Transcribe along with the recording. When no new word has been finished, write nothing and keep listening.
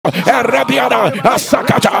Rabiana,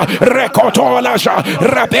 Asakata, Rekotolasha,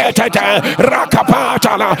 Rabetata,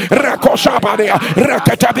 Rakapatala, Rekosabania,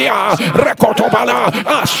 Rekatabia, Rekotobala,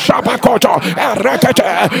 Ashabakoto,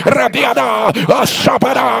 Rekate, Rabiana,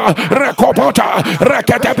 Ashabada, Rekopota,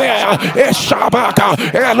 Rekatabia, Eshabaka,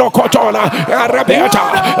 Elokotola, Rabeta,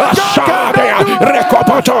 Ashabia,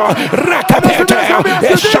 Rekopoto, Rekapeta,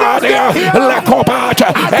 Eshadia, Lekopata,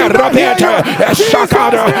 Rabeta,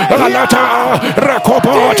 Esakada, Alata,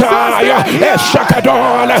 Rekopota,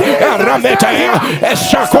 Esakadola, Rameta,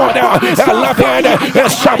 Esakoda, Elabed,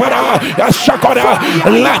 Esabada, Esakoda,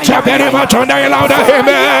 let your very much on the louder,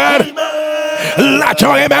 amen. Let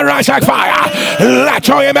your amen rise like fire. Let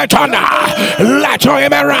your amen thunder. Let your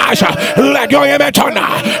amen rise. Let your amen thunder.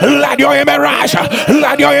 Let your amen rise.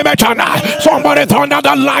 Let your amen thunder. Somebody thunder.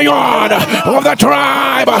 The lion of the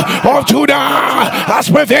tribe of Judah has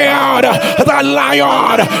prevailed. The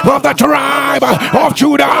lion of the tribe of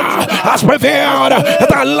Judah has prevailed.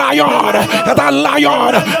 The lion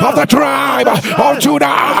of the tribe of Judah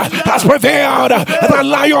has prevailed. The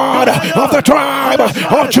lion of the tribe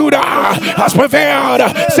of Judah has prevailed.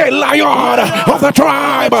 Say, lion of the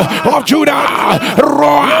tribe of Judah,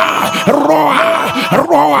 roar, roar,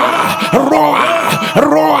 roar, roar,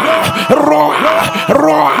 roar, roar,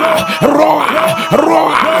 roar, roar,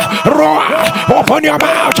 roar, roar. Open your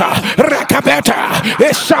mouth. Rekabeta,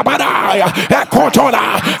 Eshabada,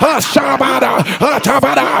 Ekotola, Ashabada,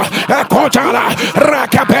 Atabada, Ekotala,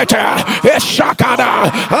 Rekabeta, Eshakada,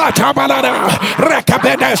 Atabalada,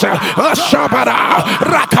 Rekabedes, Ashabada,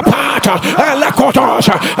 Rakapata, Elekotos,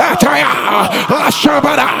 Ataya,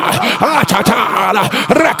 Ashabada, Atatala,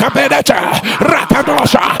 Rekabedeta,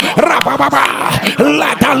 Rakadosa, Rapababa,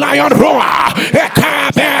 let the lion roar,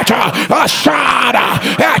 Ekabeta, Ashada,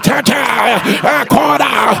 Etata, Ekoda,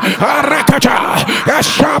 Rakata,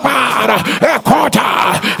 Eshabada, Ekota,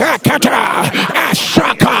 Ekata,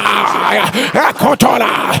 Eshaka,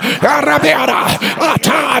 Ekotola, Arabiada,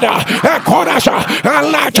 Atada, Ekodasha,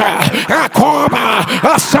 Alata, Ekoba,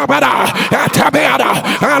 Asabada, Tabiada,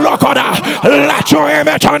 Lokoda, let your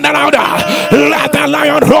image on the louder. Let the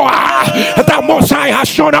lion roar. The Messiah has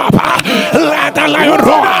shown up. Let the lion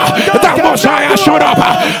roar. The Messiah has shown up.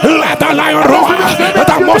 Let the lion roar.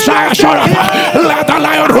 The Messiah showed up. Let the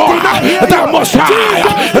lion roar. The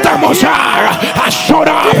Messiah has showed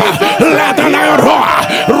up. Let the lion roar.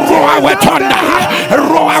 Roar with thunder.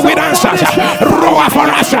 Roar with answers. Roar for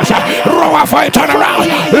answers. Roar for a turnaround.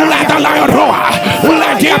 Let the lion roar.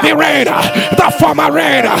 Let there be rain. The former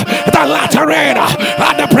rain. The latter rain.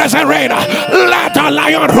 And the present rain. Let the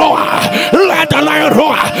lion roar. Let the lion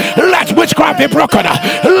roar. Let witchcraft be broken.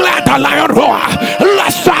 Let the lion roar.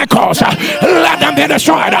 Let cycles. Let them be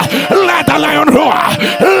destroyed. Let the lion roar.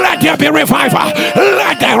 Let there be revival.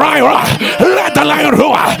 Let the lion roar. Let the lion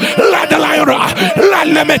roar. Let the lion roar. Let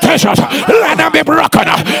limitations. Let them be broken.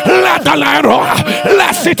 Let the lion roar.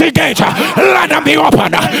 Let city gates. Let them be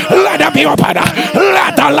open. Let them be open.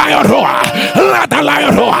 Let the lion roar. Let the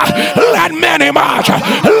lion roar. Let men emerge.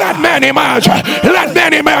 Let men emerge. Let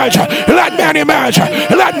men emerge. Let men emerge.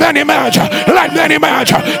 Let men emerge. Let men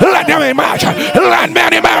emerge. Let them emerge. Let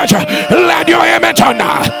men emerge. Let your image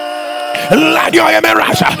thunder. Let your amen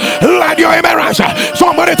rise. Let your amen rise.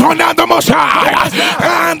 Somebody turn down the Messiah.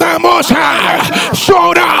 And the Messiah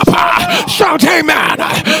showed up. Shout amen.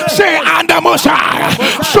 Say, and the Messiah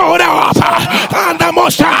showed up. And the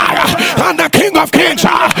Messiah and the King of Kings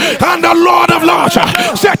and the Lord of Lords.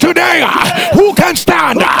 Say today, who can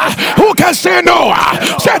stand? Who can say no?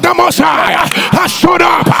 Say the Messiah has showed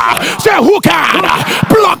up. Say who can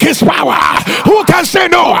block his power? Who can say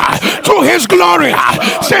no to his glory?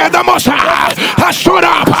 Say the Messiah has showed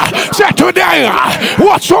up. Say today,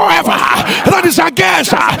 whatsoever that is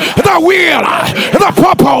against the will, the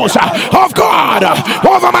purpose of God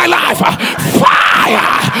over my life, fire,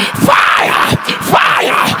 fire,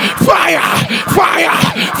 fire, fire, fire,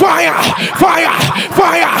 fire, fire,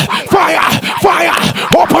 fire, fire, fire.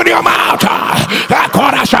 Open your mouth.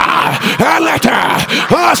 Akorasha, Aleta,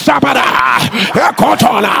 Asabada,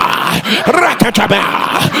 Akotola, Rakataba,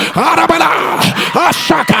 Arabala,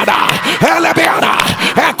 Ashakada, Elebeada,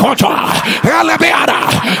 Ekoto, Elebeada,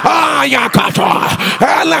 Ayakato,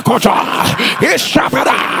 Elekoto,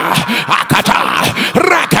 Ishabada, Akata,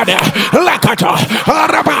 Rakada, Lakato,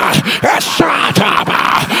 Araba, Eshataba,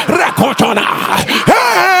 Rakotona,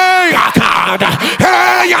 Hey Akada,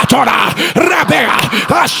 Hey Yatola, Rabea,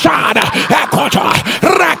 Ashada, Ekoto,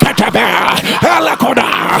 Rakataba, Elekoda,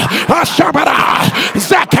 Ashabada,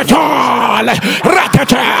 Zakatol,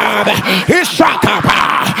 Rakatab, Ishakaba,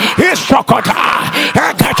 Ishokota,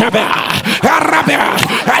 Akataba, Arabia,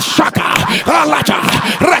 Ashaka, Alata,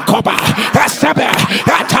 Rekoba,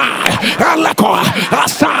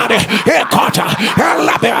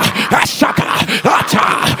 Sabe, Asaka, Ata,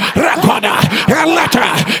 Recorda, Letter,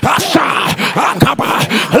 Asa, Akaba.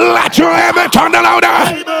 Let your amen turn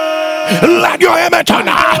louder. Let your amen turn.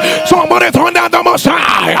 Somebody turn down the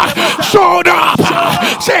Messiah. Showed up.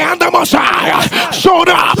 Say I'm the Messiah. Showed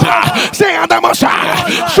up. Say I'm the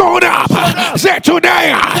Messiah. Showed up. Say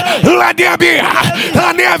today. Let there be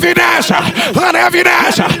an evidence. An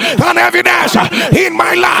evidence. An evidence in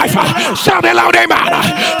my life. Shout it loud, amen.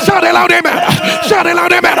 Shout it loud, amen. Shout it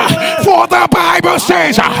loud, amen. For the Bible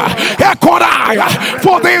says,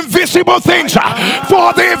 for the invisible things,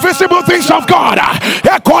 for the invisible things of God,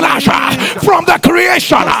 from the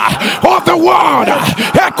creation of the world,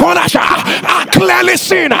 are clearly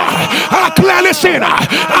seen,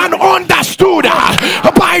 and understood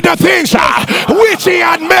by the things which He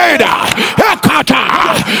had made.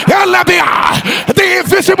 The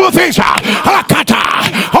invisible things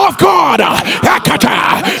of God,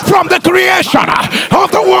 from the creation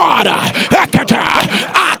of the world,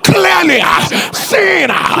 are clearly seen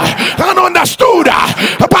and understood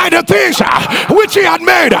by the things which He had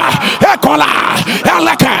made.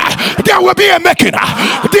 There will be a making.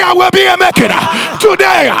 There will be a making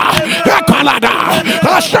today.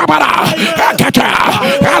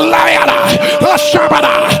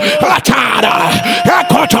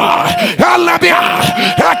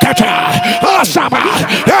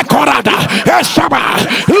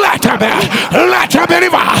 Let her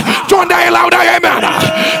believer turn the louder, amen.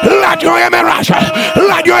 Let your amen rush.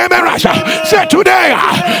 Let your amen rush. Say today,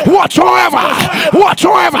 whatsoever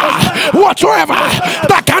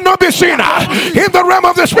that cannot be seen in the realm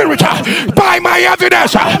of the spirit, by my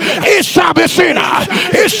evidence, it shall be seen.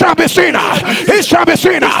 It shall be seen. It shall be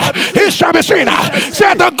seen. It shall be seen.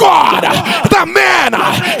 Say the God the man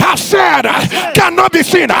has said cannot be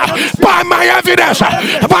seen, by my evidence.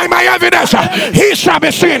 By my evidence, He shall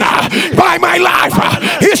be seen. By my life,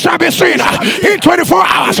 He shall be seen. In 24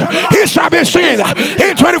 hours, He shall be seen.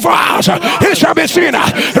 In 24 hours, He shall be seen.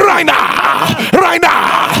 Right now, right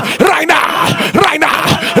now, right now, right now,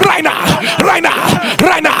 right now, right now,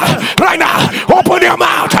 right now, right now. Open your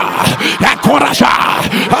mouth. Ekorasha,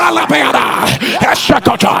 Alabeda,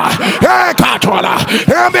 Eshakota, Ekatola,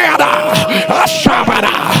 Ebeada,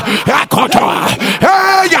 Ashabada, Ekota,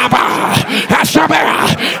 Eyaba, Ashabea.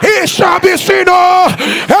 It shall be seen.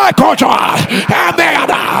 Ekota,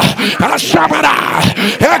 Ebeada, Ashabada,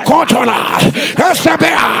 Ekotola,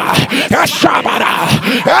 Esabea, Ashabada,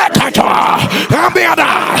 Ekato, Ebeada,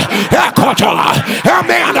 Ekotola,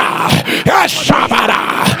 Ebeada, Ashabada,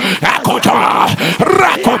 Ekoto,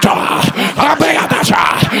 Rakoto, Abeadasha,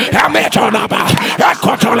 Ametonaba,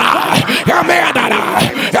 Ekotola, Ameadana,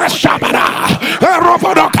 Ashabada,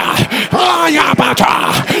 Robodoka, Ayabata,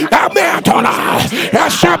 Ametola,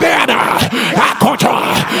 Ashabada, Akoto.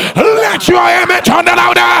 Let your image on the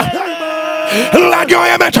louder. Let your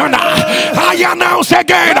image on. I announce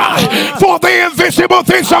again, for the invisible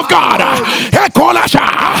things of God,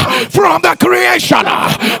 from the creation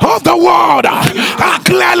of the world, are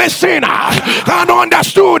clearly seen and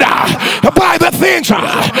understood by the things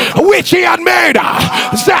which He had made.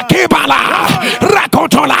 Zakibala,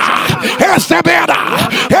 Rakotola, Esebeda,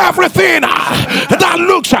 everything that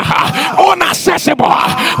looks inaccessible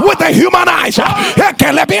with the human eyes,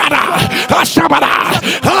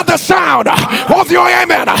 the sound of your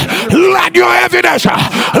amen. Let your evidence,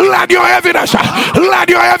 let your evidence, let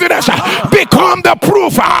your evidence become the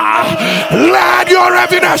proof. Let your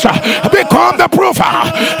evidence become the proof.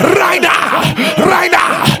 Right now, right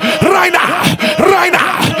now, right now, right now,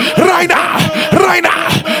 right now, right now,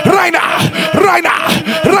 right now, right now,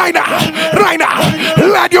 right now, right now.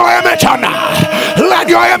 Let your image on. Let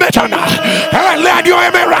your image on. Let your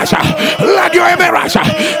image rise. Let your image rise.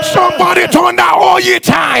 Somebody turn down all ye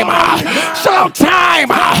time. So time.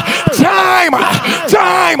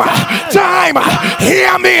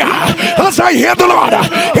 Hear me as I hear the Lord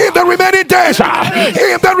in the remaining days.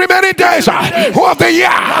 In the remaining days of the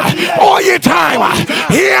year. All ye time.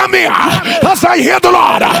 Hear me as I hear the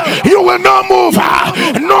Lord. You will not move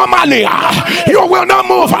normally. You will not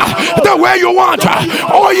move the way you want.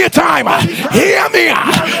 All ye time. Hear me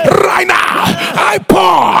right now. I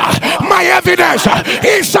pour my evidence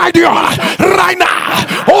inside you right now.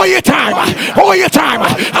 All your time, all your time.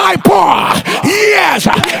 I pour years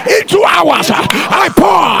into hours. I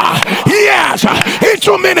pour years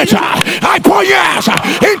into minutes. I pour years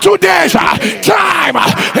into days. Time,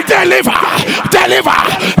 deliver, deliver,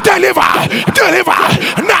 deliver, deliver.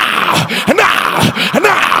 Now, now,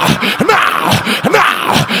 now, now,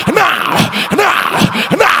 now, now, now,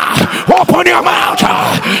 now. Open your mouth.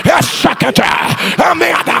 Shakata,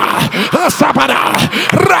 Amada, Sabada,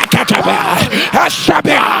 Rakataba,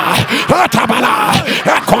 Ashabia, Atabala,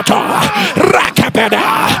 Akoto, Rakabeda,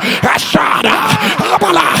 Ashada,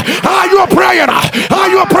 Abala. Are you praying? Are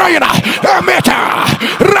you praying? Emeta,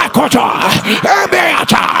 Rakoto,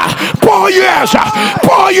 Emeata. 4 years,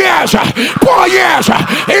 4 years, 4 years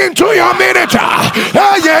into your minute.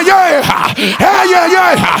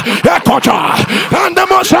 And the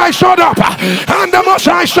Messiah showed up. And the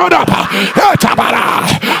Messiah showed up. Tabara,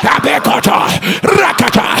 Abekoto,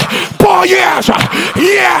 Rakata. 4 years,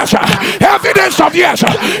 yes, evidence of yes,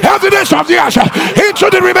 evidence of yes, into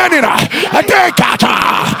the remaining. Dekata,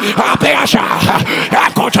 Abeasha,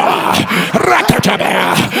 Akoto, Rakatabe,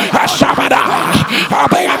 Asabada,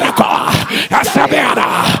 Abeadako, Asabeada,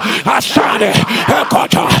 Asade,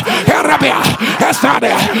 Akoto, Arabia,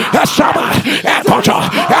 Asade, Asaba, Akoto,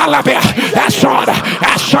 Alabia, Asada,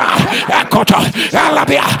 Asad, Akoto,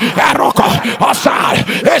 Alabia, Aroko, Asad,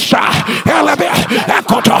 Esha, Alabia,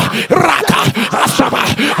 Akoto, Raka, Asaba.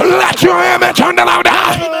 Let your image on the louder.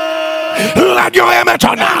 Let your image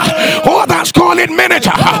on. Others call it minute.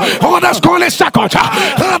 Others call it second.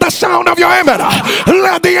 The sound of your image.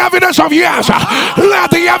 Let the evidence of yes.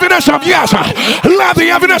 Let the evidence of yes. Let the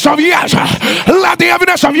evidence of yes. Let the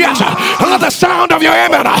evidence of yes. The sound of your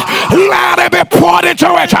image. Let it be poured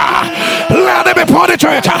into it. Let it be poured into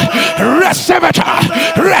it. Receive it.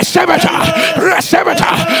 Receive it. Receive it.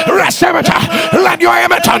 Receive it. Let your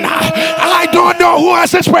image on. I don't know who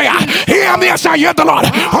has this prayer. Hear me as I hear the Lord.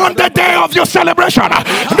 On the day of your celebration,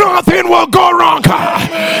 nothing will go wrong.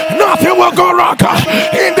 Nothing will go wrong.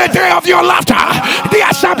 In the day of your laughter,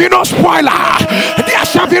 there shall be no spoiler. There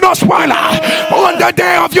shall be no spoiler. On the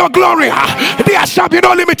day of your glory, there shall be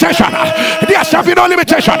no limitation. There shall be no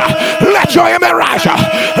limitation. Let your image rise.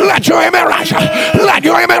 Let your image rise. Let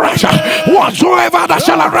your image rise. Whatsoever that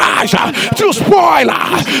shall arise to spoil,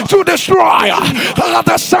 to destroy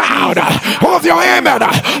the sound of your image,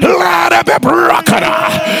 let it be broken.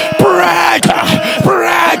 Break,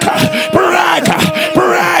 break, break, break,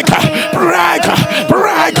 break, break, break,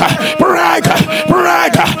 break,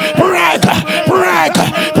 break, break,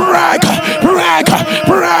 break, break,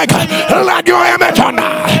 break. Let your image on.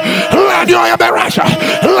 Let your image rise.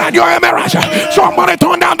 Let your image rise. Somebody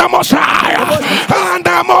turn down the Messiah. And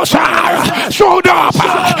the Messiah showed up.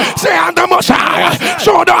 Say, and the Messiah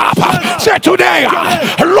showed up. Say, today,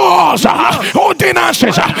 laws,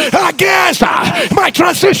 ordinances against my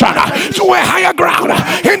transition to a higher ground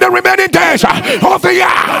in the remaining days of the year.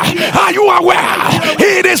 Are you aware?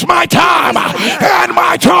 It is my time and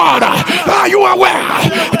my turn. Are you aware?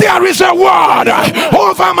 There is a word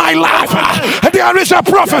over my life. There is a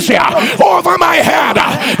prophecy over my head.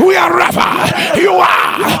 Wherever you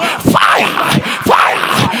are, fire, fire,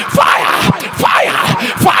 fire, fire,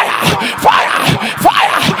 fire, fire,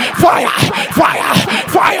 fire, fire, fire,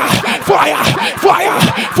 fire, fire, fire,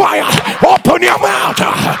 fire. Open your mouth.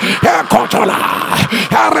 Ekotola,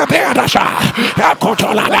 Arabedasha,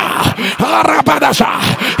 Ekotolala, Arabadasha,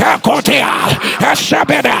 Ekotia,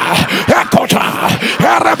 Eshabeda, Ekota,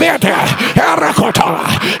 Arabeda, Erakota,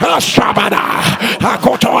 Eshabada,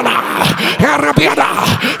 Ekotola, Arabeda,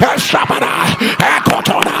 Eshabada,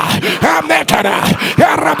 Ekotona, Emetana,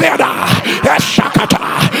 Arabeda, Eshakata,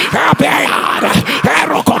 Abead,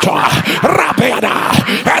 Erokoto, Rabeda,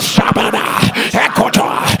 Eshabada, Ekoto,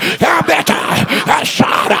 Ameta,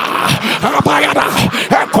 Ashada, Abayada,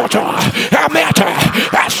 Ekoto, Ameta,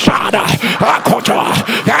 Ashada, Akoto,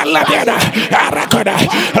 Alabeda, Arakoda.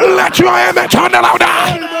 Let your image on the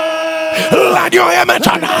louder. Let your image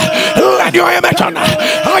on. Let your image on.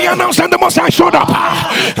 I announce and the Messiah showed up.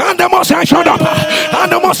 And the Messiah showed up.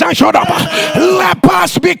 And the Messiah showed up.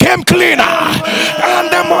 Lepers became cleaner. And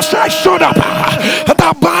the Messiah showed up.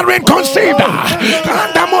 The barren conceived.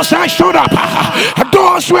 And the Messiah showed up.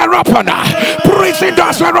 Doors were open. Prison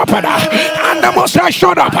doors were open. And the Messiah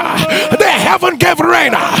showed up. The heaven gave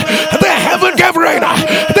rain. The heaven gave rain.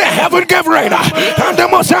 The heaven gave rain. And the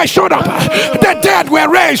Messiah showed up. The dead were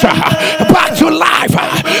raised back to life.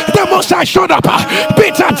 The Messiah showed up.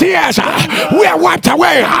 Bitter tears were wiped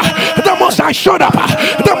away. The Messiah showed up.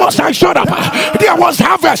 The Messiah showed up. There was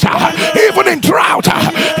harvest even in drought.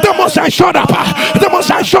 The Messiah showed up. The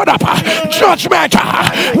Messiah showed up. Judgment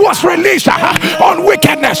was released on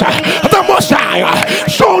wickedness. The Messiah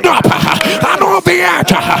showed up, and all the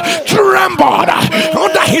earth trembled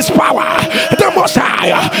under his power. The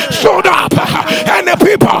Messiah showed up, and the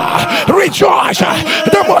people rejoiced.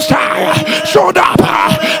 The Messiah showed up.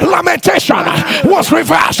 Lamentation was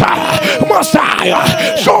reversed.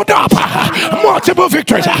 Messiah showed up. Multiple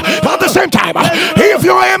victories at the same time. If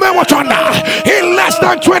your amen was on in less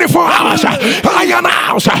than 24 hours, I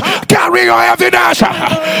announce, carry your evidence,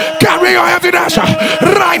 carry your evidence,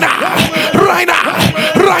 right now, right now,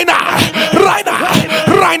 right now, right now,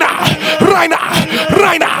 right now, right now,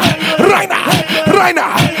 right now, right now, right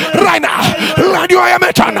now, right now. Let your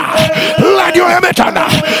amen turn, let your amen turn,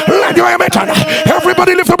 let your amen turn.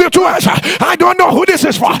 Everybody lift up your two hands. I don't know who this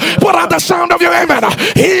is for, but at the sound of your amen,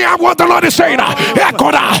 hear what the Lord is saying.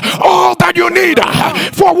 All that you need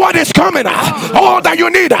for what is coming, all that you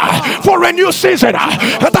need for a new season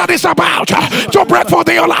that is about to break forth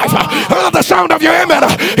in your life. At the sound of your amen,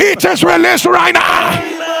 it is released right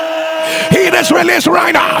now. It is released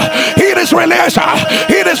right now. It is released.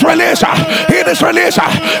 It is released. It is released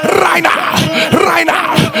right now. Right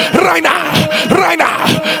now. Right now. Right now.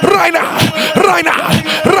 Right now. Right now.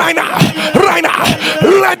 Right now. Right now.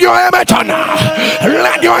 Let your amen turn.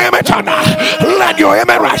 Let your amen turn. Let your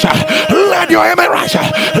amen rise. Let your amen rise.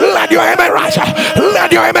 Let your amen rise.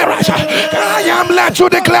 Let your amen rise. I am led to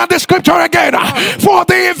declare the scripture again. For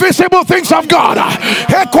the invisible things of God.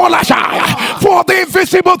 For the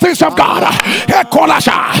invisible things of God.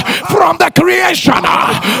 From the creation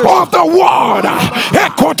of the world.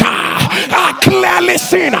 I clearly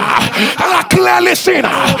seen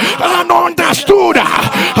and understood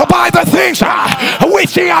by the things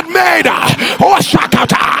which he had made.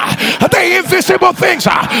 The invisible things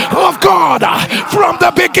of God from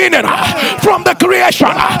the beginning, from the creation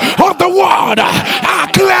of the world, are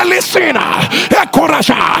clearly seen. They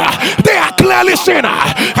are clearly seen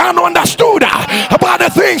and understood by the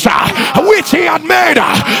things which he had made.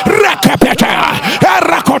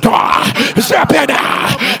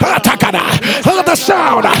 The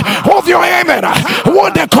sound of your amen,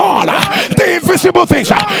 what they call the invisible things,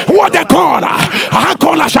 what they call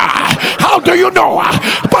how do you know?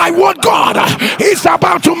 By what God is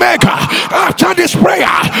about to make after this prayer.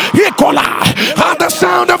 At the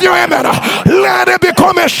sound of your amen, let it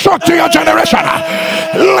become a shock to your generation.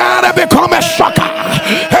 Let it become a shocker,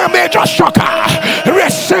 a major shocker.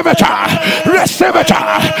 Receive it, receive it,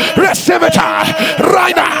 receive it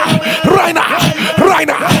right now, right now, right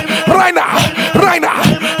now, right now, right now,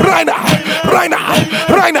 right now, right now,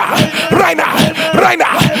 right now, right now, right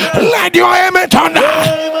now. Let your amen turn.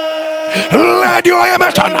 Let your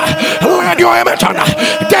amen turn. Let your amen turn.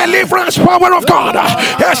 Deliverance power of God.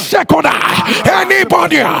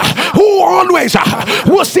 Anybody who always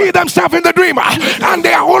will see themselves in the dream and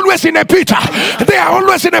they are always in a pit. They are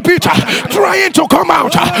always in a pit trying to come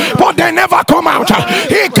out, but they never come out.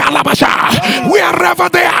 Wherever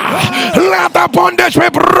they are, let the bondage be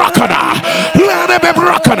broken. Let it be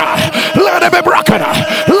broken. Let it be broken.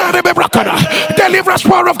 Let it be broken. Deliverance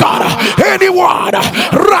power of God. Anyone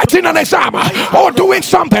writing an exam or doing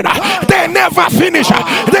something, they never finish.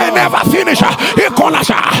 They never finish.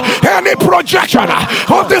 Any projection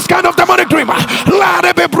of this kind of demonic dream, let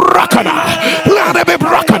it be broken. Let it be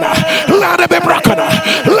broken. Let it be broken.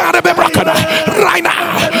 Let it be broken. Right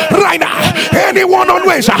now. Right now. Anyone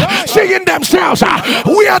always seeing themselves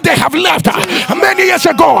where they have left many years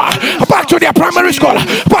ago, back to their primary school,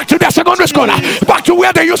 back to their secondary school, back to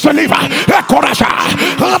where they used to live.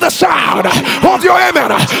 The sound of your amen,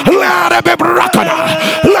 let it be broken.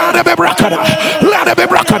 Let it be broken. Let it be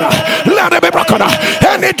broken. Let it be broken.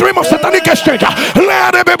 Any dream of satanic exchange,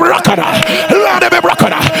 let it be broken. Let it be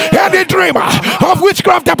broken. Any dream of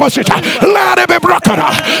witchcraft deposit, let it be broken.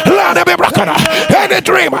 Let it be broken. Any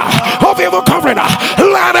dream of evil covering,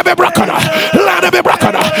 let it be broken. Let it be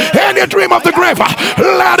broken. Any dream of the grave,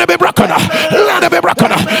 let it be broken. Let it be broken.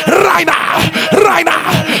 Right now. Right now.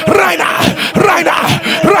 Right now. Right now.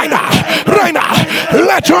 Right now. Right now.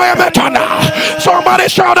 Let your amen turn now. Somebody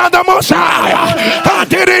shout at the Messiah. I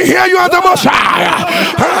didn't hear you at the Messiah.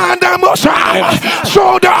 And the Messiah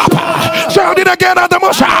showed up. Shout it again at the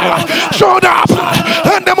Messiah. Showed up.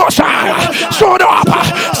 And the Messiah showed up.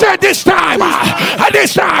 Said this time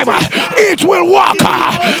it will work.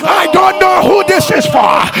 I don't know who this is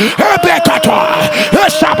for.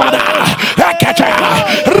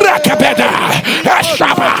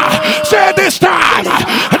 Say this time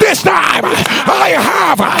I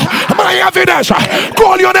have my evidence.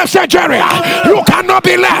 Call your name, say Jerry. You cannot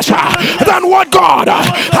be less than what God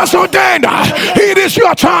has ordained. It is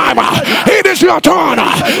your time. It is your turn.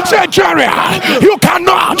 Say Jerry, you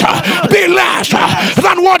cannot be less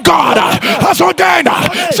than what God has ordained.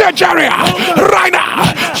 Say Jerry, right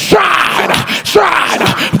now, shine, shine,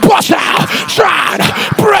 bust out, shine,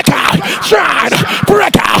 break out, shine,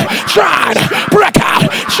 break out, shine, break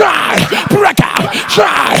out, shine, break out,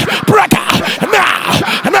 shine, break out, now,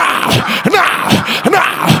 now, now, now,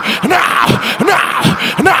 now, now, now,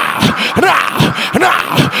 now,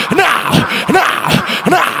 now, now, now,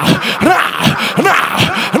 now,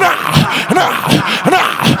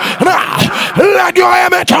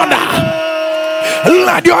 image under.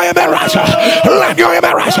 Let your image rise. Let your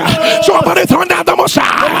image rise. Somebody thunder the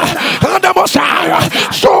Messiah. And the Messiah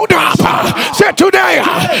showed up. Said today,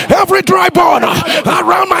 every dry bone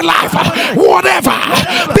around my life, whatever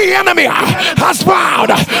the enemy has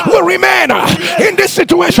vowed will remain in this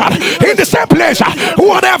situation, in the same place.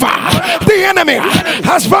 Whatever the enemy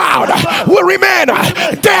has vowed will remain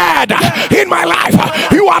dead in my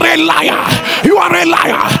life. You are a liar. You are a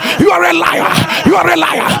liar. You are a liar. You are a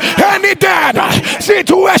liar. Any dead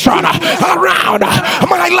situation around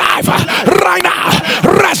my life right now,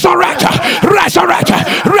 resurrect, resurrect,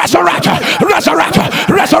 resurrect, resurrect,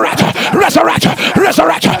 resurrect, resurrect,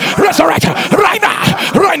 resurrect, resurrect, right now,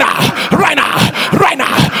 right now, right now, right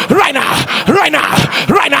now, right now, right now,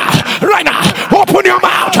 right now, right now. Open your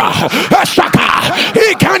mouth, Shaka.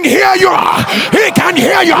 He can hear you. He can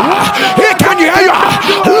hear you. He can hear you.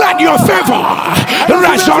 Let your favor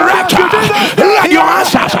resurrect. Let your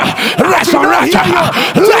answers resurrect.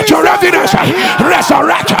 Let your evidence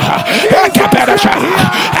resurrect. Ekepedesha,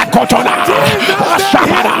 Ekotona,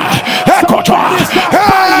 Ashabada, Ekotona,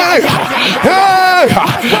 hey, hey,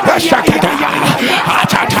 Shakata,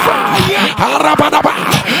 Atata, Arabadaba,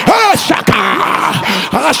 Shaka,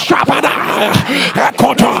 Ashabada,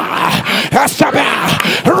 Ekotona, Asaba,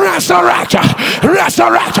 resurrect,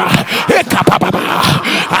 resurrect, Ekapababa,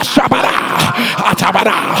 Ashabada,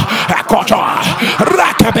 Atabada, Ekotona,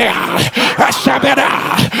 Rakabea, Ashabada,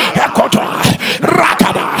 Ekotona,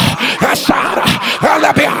 Rakada, Asada,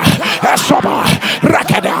 Alabia, Asoba,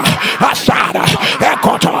 Rakada, Asada,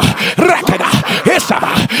 Ekoto, Rakada,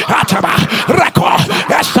 Isaba, Ataba, Rako,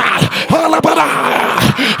 Asad, Alabada,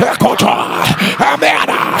 Ekoto,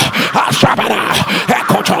 Amada, Ashabada,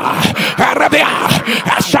 Ekoto, Arabia,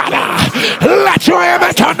 Asada. Let your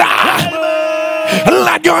image under.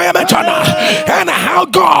 Let your image on and how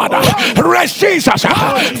God raised Jesus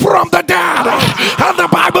from the dead. And the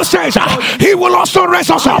Bible says he will also raise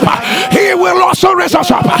us up. He will also raise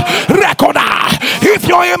us up. Record if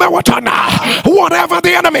your image will turn, whatever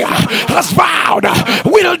the enemy has vowed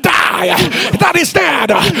will die. That is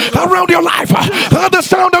dead around your life. At the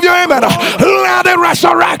sound of your image, let it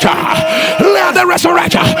resurrect. Let it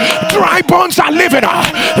resurrect. Dry bones are living.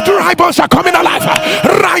 Dry bones are coming alive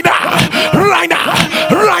right now. Right now.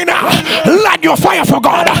 Right now, let your fire for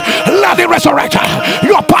God, let it resurrect.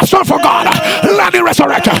 Your passion for God, let it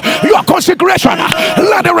resurrect. Your consecration,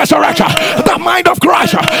 let it resurrect. The mind of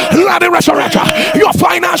Christ, let it resurrect. Your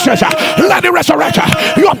finances, let it resurrect.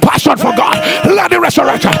 Your passion for God, let it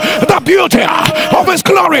resurrect. The beauty of His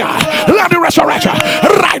glory, let it resurrect.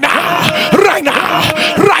 Right now, right now,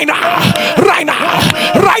 right now, right now,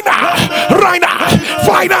 right now, right now.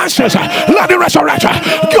 Finances, let it resurrect.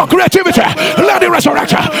 Your creativity, let it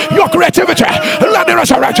resurrect. Your creativity, let it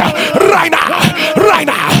resurrect. Right now, right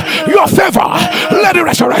now. Your favor, let it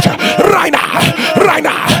resurrect. Right now, right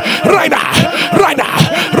now, right now, right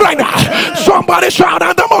now, right now. Somebody shout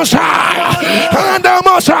at the Most High. And the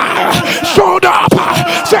Most High showed up.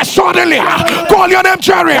 Say suddenly, call your name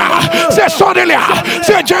Jerry. Say suddenly,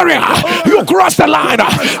 say Jerry, you crossed the line.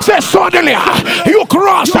 Say suddenly, you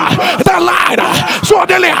crossed the line.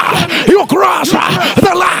 Suddenly, you crossed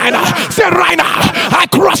the line. Say right now, I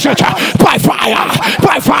cross it by fire,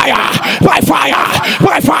 by fire, by fire,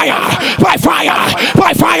 by fire, by fire,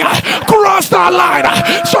 by fire. Cross the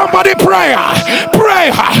line. Somebody pray,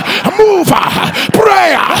 pray, move,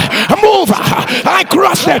 pray, move. I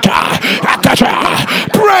cross it.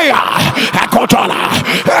 Prayer,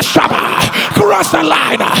 cross the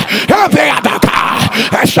line.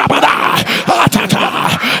 Shabada, Atata,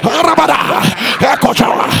 Arabada, Ekota,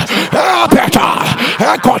 Beta,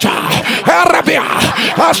 Ekota, Arabia,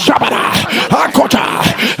 Shabada, Akota,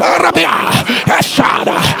 Arabia,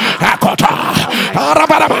 Shada, Ekota,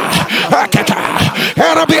 Arabada, Eketa,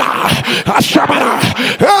 Arabia, Shabada,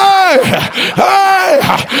 hey, hey,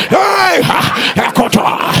 hey, Ekota,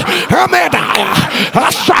 Amedaya,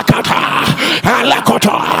 Ashakata,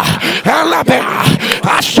 Alakota, Alabia,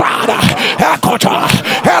 Ashada, Ekota,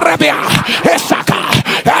 Arabia, Esaka,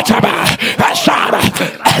 Ataba, Ashada,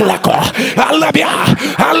 Alako, Alabia,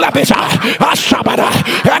 Alabisa, Ashabada,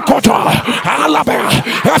 Ekota, Alabia,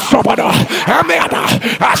 Asobada, Ameda,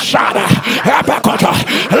 Ashada, Abakota.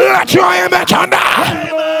 Let your image under.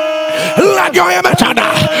 Let your image under.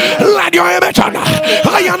 Let your image under.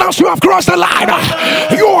 I am Because you have crossed the line.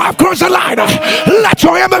 You have crossed the line. Let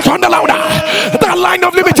your amen turn the louder. The line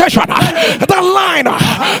of limitation. The line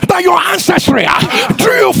that your ancestry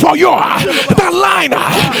drew for you. The line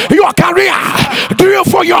your career drew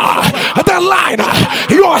for you. The line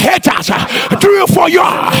your haters drew for you.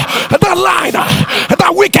 The line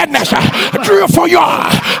the wickedness drew for you.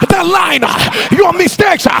 The line your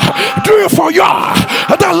mistakes drew for you.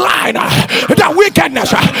 The line the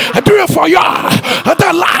wickedness drew for you.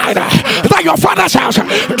 The line that your father's house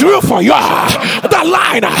drew for you. The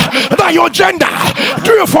line that your gender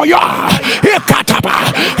drew for you.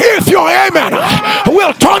 If your amen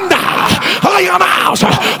will thunder, I am house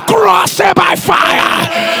cross by fire.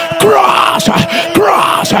 Cross.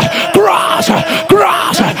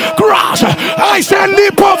 I say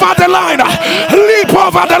leap over the line. Leap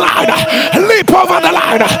over the line. Leap over the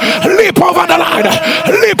line. Leap over the line.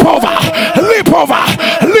 Leap over. Leap over.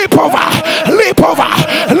 Leap over. Leap over.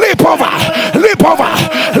 Leap over. Leap over.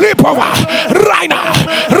 Leap over. Rainer.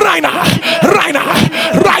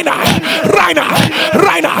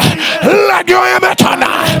 Let your amen turn.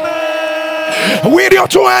 With your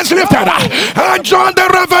two hands lifted, and John the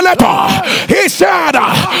Revelator, he said,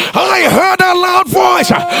 I heard a loud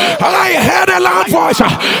voice. I heard a loud voice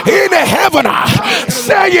in heaven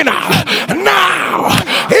saying, now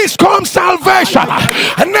is come salvation.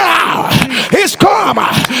 Now is come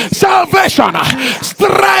salvation,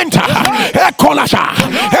 strength.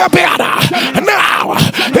 Now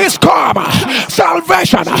is come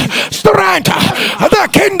salvation, strength, the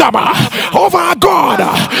kingdom of our God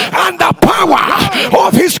and the power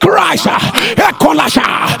of his Christ.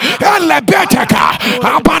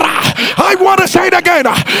 I want to say it again.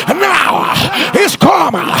 Now is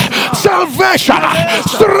come salvation,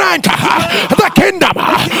 strength, the kingdom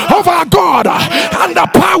of our God and the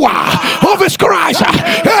power of his Christ.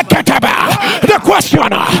 The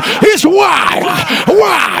question is why?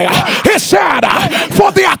 He said,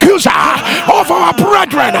 for the accuser of our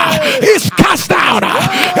brethren is cast down.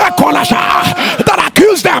 That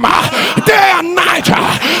accuse them day and night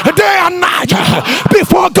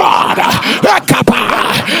before God.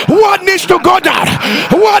 What needs to go down?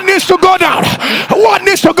 What needs to go down? What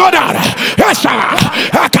needs to go down? Yes, sir.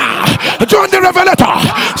 John the Revelator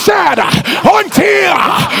said, until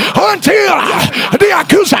the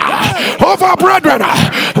accuser of our brethren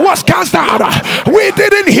was cast down, we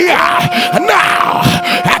didn't hear. Now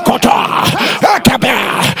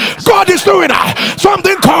God is doing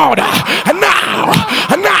something called now.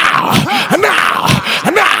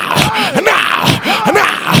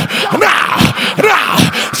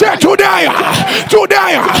 Say today,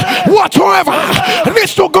 whatsoever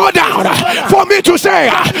needs to go down for me to say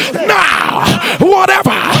now.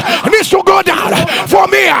 Whatever needs to go down for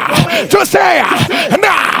me to say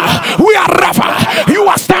now. We are ready. You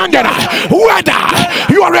are standing. Whether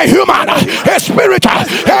you are a human, a spirit,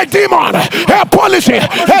 a demon, a policy,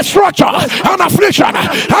 a structure, an affliction,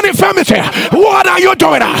 an infirmity, what are you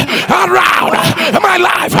doing around my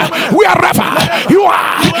life? We are ready. You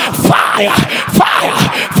are fire.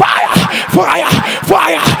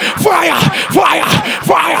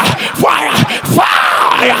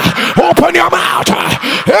 Open your mouth.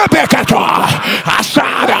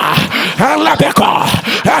 Asada, Alabeko,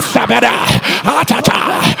 Asabeda, Atata,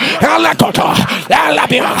 Alakoto,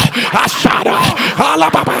 Alabia, Asada,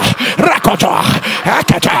 Alababa, Rakoto,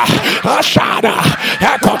 Akata, Asada,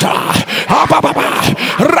 Akota, Ababa,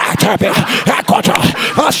 Ratabi, Akota,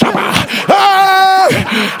 Asama,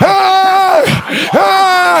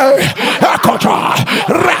 Akota,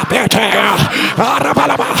 Rapete,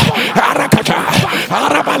 Arabalaba, Arakata,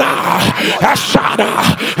 Arabala, Asada,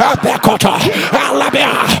 Abekota,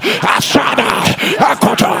 Alabia, Asada,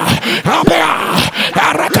 Akota, Abia,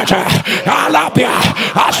 Arakata, Alabia,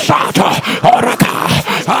 Asata, Oraka,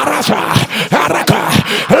 Arasa, Araka.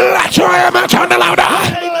 Let your amen turn louder.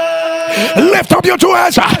 Lift up your two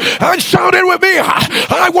hands and shout it with me.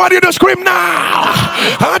 I want you to scream now.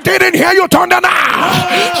 I didn't hear you thunder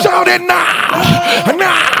now. Shout it now.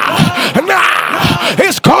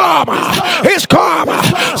 It's come.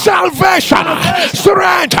 Salvation,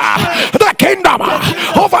 strength, the kingdom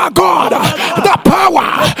of our God, the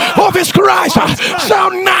power of his Christ.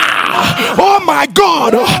 Shout now. Oh my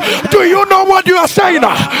God. Do you know what you are saying?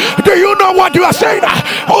 Do you know what you are saying?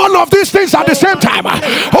 All of these things at the same time.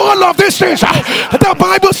 All of these things. The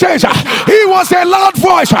Bible says he was a loud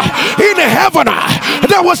voice in heaven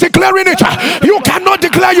that was declaring it. You cannot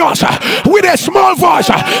declare yours with a small voice.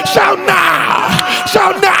 Shout now.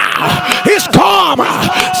 Shout now. It's come. kingdom,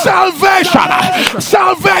 salvation,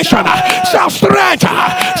 salvation, shall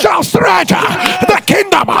strengthen, the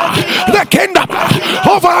kingdom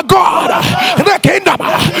of our God, the kingdom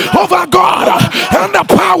of our God, and the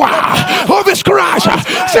power of his Christ.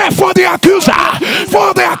 Say, for the accuser,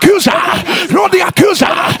 not the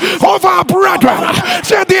accuser of our brethren.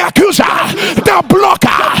 Say, the accuser, the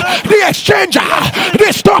blocker, the exchanger,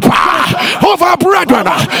 the stopper of our brethren,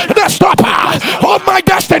 the stopper of my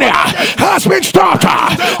destiny has been stopped.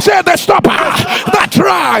 Say, the stopper that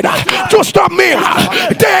tried to stop me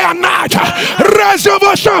day and night.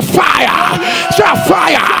 Reservation fire, shall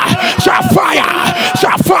fire, shall fire,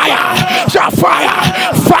 shall fire, shall fire,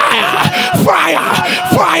 fire, fire,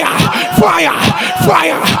 fire, fire,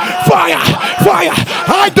 fire, fire, fire.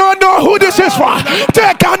 I don't know who this is for.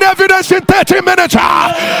 Take an evidence in 30 minutes.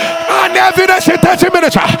 An evidence in 30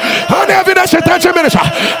 minutes. An evidence in 30 minutes.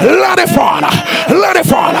 Let it fall. Let it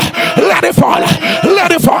fall. Let it fall.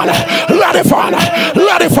 Let it fall. Let it fall.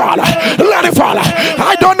 Let it fall. Let it fall.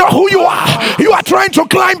 I don't know who you are. You are trying to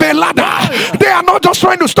climb a ladder. They are not just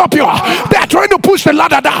trying to stop you. They are trying to push the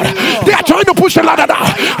ladder down. They are trying to push the ladder down.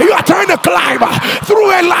 You are trying to climb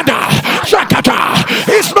through a ladder. Shakata.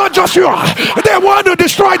 It's not just you. They want to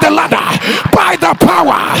destroy the ladder by the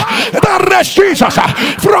power that raised Jesus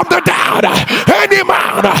from the dead. Any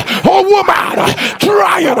man or woman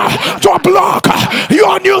trying to block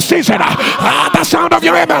your new season, the sound of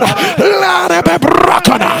your amen, let it be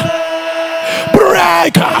broken.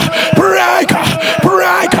 Break, break,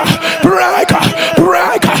 break, break, break,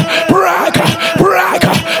 break, break, break,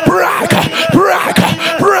 break, break,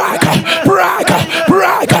 break, break,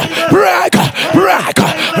 break, break,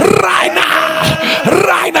 right now,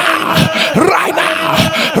 right now, right now,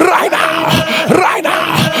 right now, right now.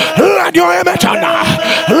 Let your amen turn.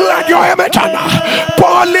 Let your amen turn.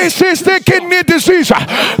 Polycystic kidney disease.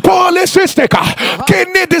 Polycystic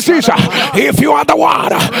kidney disease. If you are the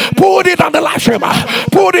one, put it on the live stream.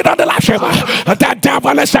 Put it on the live stream. The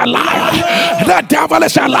devil is a liar. The devil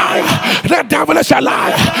is a liar. The devil is a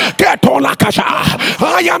liar. Get on la casa.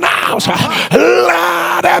 I announce.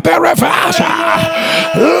 Let it be reversed.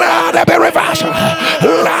 Let it be reversed.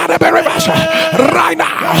 Let it be reversed. Right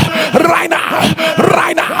now. Right now.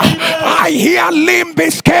 Right now. I hear limb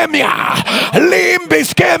ischemia. Limb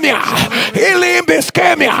ischemia. Limb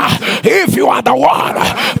ischemia. If you are the one,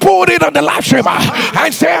 put it on the live stream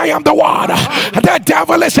and say, I am the one. The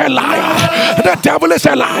devil is a liar. The devil is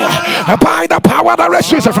a liar. By the power that raised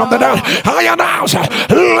Jesus from the dead, I announce,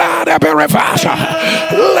 let it be reversed.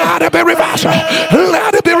 Let it be reversed.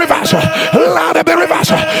 Let it be reversed. Let it be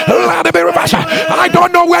reversed. Let it be reversed. I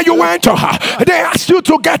don't know where you went to. They asked you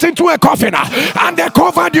to get into a coffin and they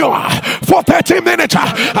covered you for 30 minutes.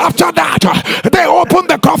 After that, they opened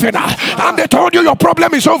the coffin and they told you your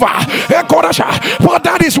problem is over. But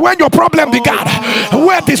that is when your problem began.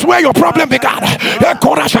 Where is where your problem began.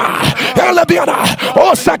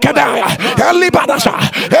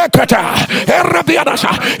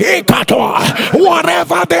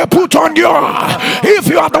 Whatever they put on you, if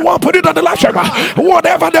you are the one put it on the live stream,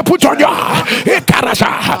 whatever they put on you,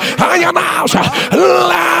 I announce,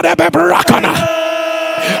 let it be broken.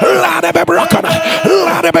 Let it be broken.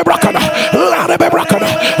 Let it be broken. Let it be broken.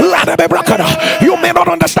 Let it be broken. You may not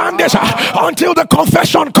understand this until the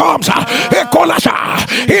confession comes.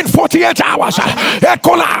 In 48 hours,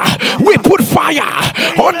 we put fire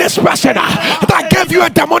on this person that gave you a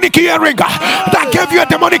demonic hearing. That gave you a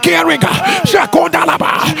demonic hearing.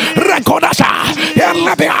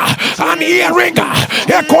 An hearing.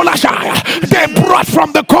 They brought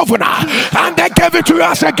from the covenant and they gave it to you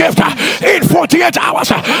as a gift. In 48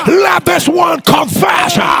 hours, let this one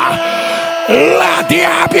confess. Let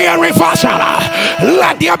there be a reversal.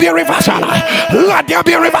 Let there be a reversal. Let there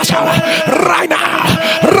be a reversal. Right now.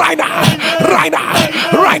 Right now. Right now.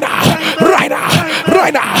 Right now. Right now.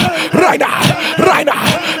 Right now. Right now. Right now.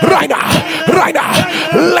 Right now. Right now.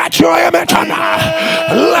 Let your amen turn.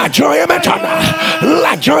 Let your amen turn.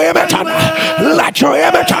 Let your amen turn. Let your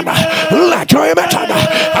amen turn. Let your amen turn.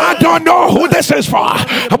 I don't know who this is for,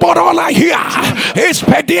 but all I hear is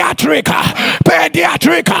pediatric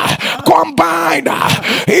combined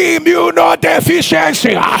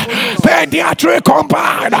immunodeficiency. Pediatric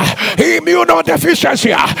combined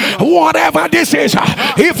immunodeficiency. Whatever this is,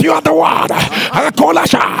 if you are the one,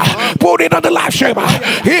 put it on the live stream.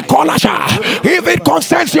 If it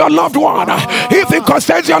concerns your loved one, if it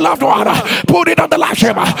concerns your loved one, put it on the live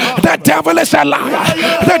stream. The devil is a liar.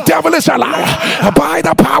 The devil is a liar. By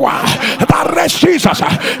the power that raised Jesus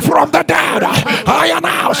from the dead, I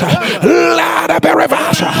announce, let it be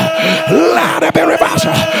reversed. Let it be reversed.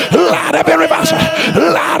 Let it be reversed.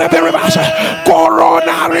 Let it be reversed.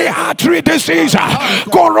 coronary artery disease,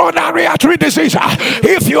 coronary artery disease.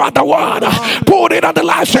 If you are the one, put it on the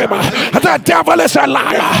live stream. The devil is a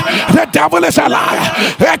liar. The devil is a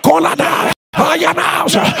liar. I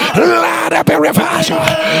announce, let it be reversed.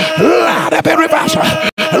 Let it be reversed.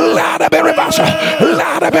 Let it be reversed.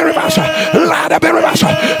 Let it be reversed. Let it be reversed.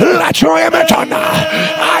 Let your image turn.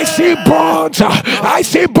 I see bonds. I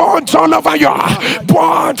see bonds all over you.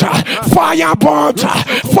 Bonds. Fire bonds.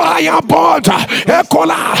 Fire bonds.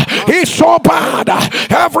 Ekola is so bad.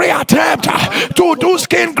 Every attempt to do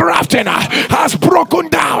skin grafting has broken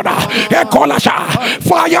down. Ekola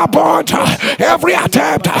fire bonds. Every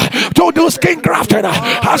attempt to do skin grafting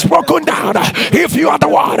has broken down. If you are the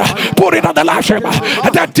one, put it on the live stream.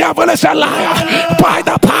 The devil is a liar. By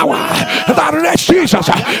the power that raised Jesus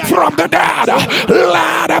from the dead,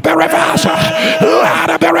 let it be reversed. Let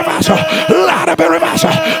it be reversed. Let it be reversed.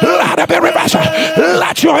 Let it be reversed.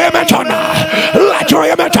 Let your image turn. Let your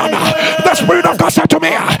image turn. The Spirit of God said to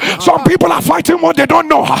me, some people are fighting what they don't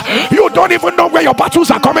know. You don't even know where your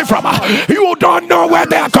battles are coming from. You don't know where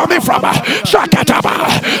they are coming from. Shakataba,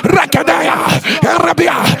 Rakadaya,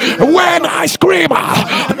 Arabia. When I scream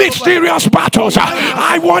mysterious battles,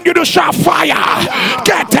 I want you to shout fire.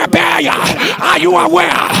 Get a bear. Are you aware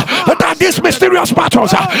that these mysterious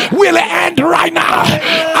battles will end right now?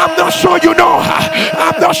 I'm not sure you know.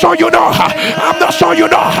 I'm not sure you know. I'm not sure you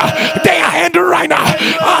know. They are ending right now.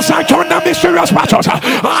 As I turn the mysterious battles,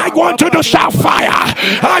 I want you to shout fire.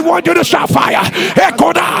 I want you to shout fire.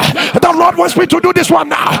 The Lord wants me to do this one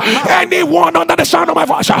now. Anyone under the sound of my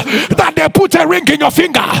voice that they put a ring in your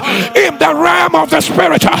finger in the realm of the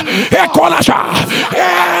spirit, any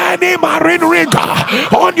marine ring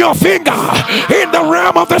on your finger in the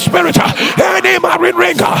realm of the spirit, any marine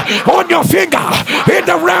ring on your finger in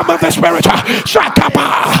the realm of the spirit,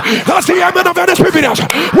 Shakapa, as the element of the spirit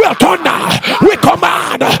will turn now. We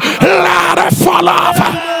command, let it fall off.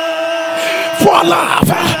 Fall off,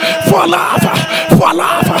 fall off, fall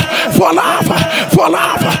off, fall off, fall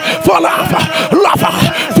off, fall off, lava,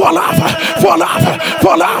 fall off, fall off,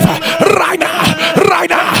 fall off, right now, right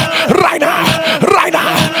now, right now, right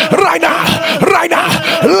now, right now, right now.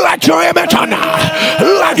 Let your image turn.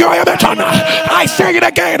 Let your image turn. I say it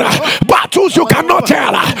again. Battles you cannot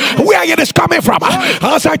tell where it is coming from.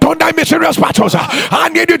 As I turn down mysterious battles, I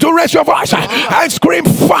need you to raise your voice and scream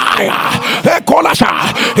fire.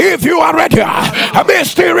 If you are ready,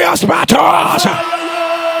 mysterious battles.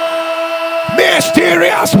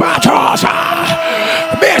 Mysterious battles.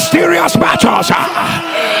 Mysterious battles.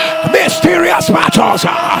 Mysterious battles.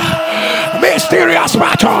 Mysterious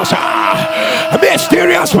battles.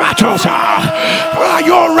 Mysterious battles. Are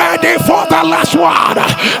you ready for the last one?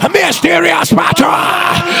 Mysterious battle.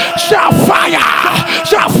 Shall fire.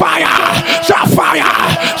 Shall fire. Shall fire.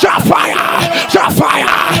 Shall fire. Shall fire.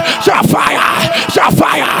 Shall fire. Shall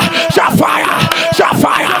fire. Shall fire. Shall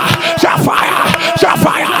fire. Shall fire. Shall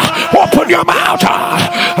fire. Open your mouth.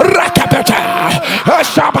 Rakapeta.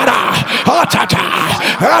 Shabada. Otata.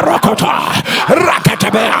 Rokota.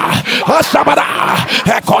 Rakatabea. Sabada.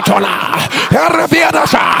 Ekotola.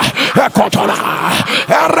 Arabiadasa. Ekotola.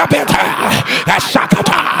 Arabeta.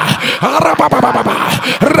 Sakata. Arabababa.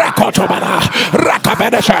 Rakotobana.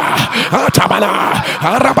 Rakabedesa. Atabana.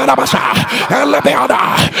 Arabadabasa. Elebeada.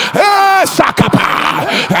 Sakapa.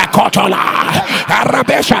 Ekotola.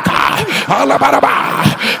 Arabesaka. Alabaraba.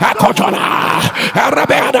 Ekotola.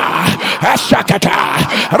 Arabeada. Sakata.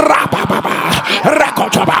 Rabababa.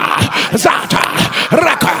 Rakotoba. Zata.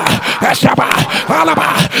 Raka. Saba. Alaba.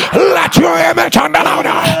 Let your image on the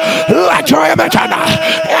louder. Let your image on.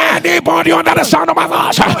 Anybody under the sound of my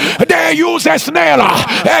voice, they use a snail,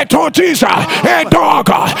 a tortoise, a dog,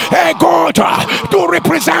 a goat to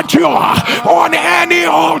represent you on any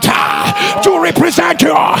altar, to represent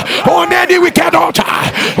you on any wicked altar,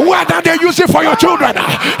 whether they use it for your children,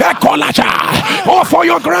 a collage, or for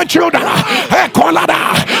your grandchildren, a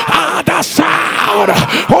collada, the sound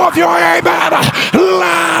of your amen,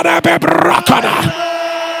 let it be broken.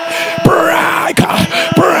 Break,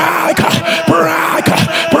 break, break, break,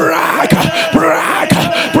 break, break,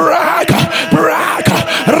 break,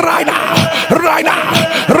 right now, right now,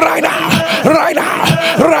 right now, right now,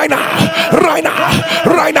 right now, right now,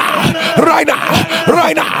 right now, right now,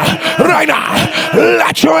 right now, right now.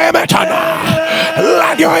 Let your image turn.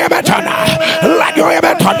 Let your image turn. Let your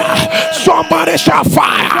image turn. Somebody shout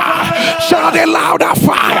fire. Shout it louder,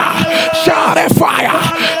 fire. Shout it fire.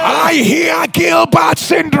 I hear Gilbert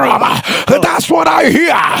syndrome. That's what I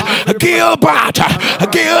hear. Gilbert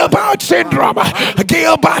syndrome.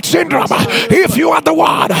 Gilbert syndrome. If you are the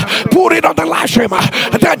one, put it on the live stream.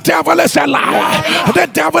 The devil is a liar. The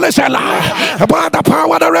devil is a liar. By the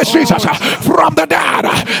power that raised Jesus from the dead,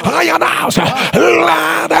 I announce,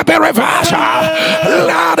 let it be reversed.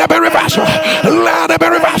 Let it be reversed. Let it be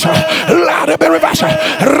reversed. Let it be reversed.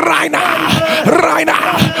 Right now. Right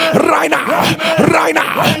now. Right now. Right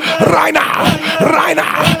now. Right now. Right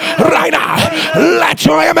now. Right now. Let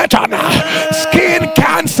your image on. Skin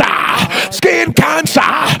cancer. Skin cancer.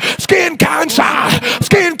 Skin cancer.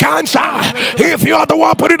 Skin cancer. If you are the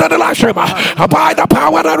one putting on the live stream, by the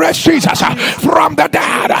power that raised Jesus from the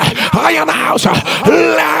dead, I announce,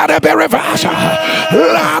 let it be reversed.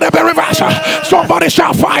 Let it be reversed. Somebody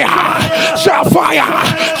shout fire. Shout fire.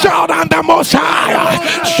 Shout, I'm the Most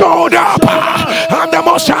High. Showed up. I'm the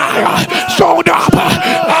Most High. Showed up.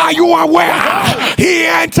 Are you aware? He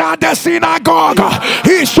entered the synagogue.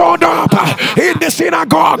 He showed up in the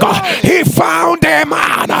synagogue. He found a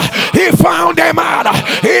man. He found a man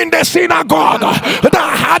in the synagogue that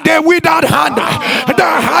had a withered hand.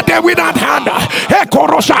 That had a withered hand.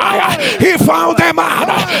 He found a man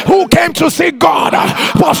who came to see God,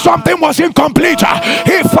 but something was incomplete.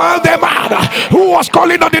 He found a man who was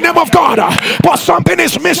calling on the name of God, but something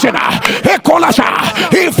is missing.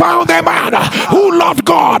 He found a man who loved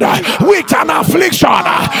God with an affliction.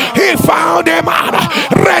 He found a man.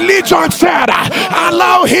 Religion said,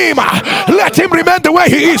 allow him, let him remain the way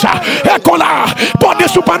he is. But the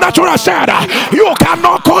supernatural said, you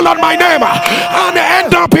cannot call on my name and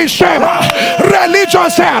end up in shame. Religion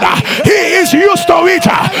said, he is used to it.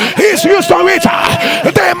 He's used to it.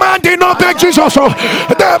 The man did not beg Jesus.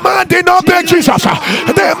 The man did not beg Jesus.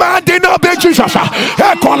 The man did not beg Jesus.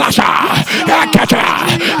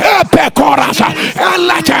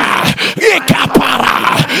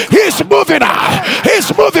 He's moving.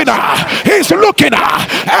 He's moving. He's looking.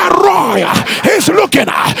 Roy. He's looking.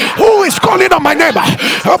 Who is calling on my neighbor?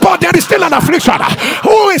 But there is still an affliction.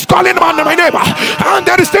 Who is calling on my neighbor? And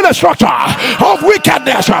there is still a structure of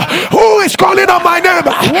wickedness. Who is calling on my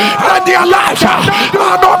neighbor? And their lives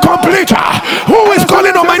are not complete. Who is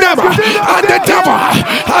calling on my neighbor? And the devil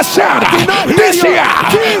has said, this year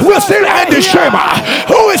will still end in shame.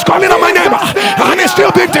 Who is calling on my neighbor? And it's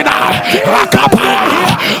still being denied.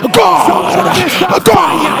 God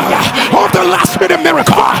of the last minute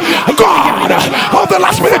miracle. God of the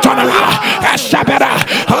last minute turnaround.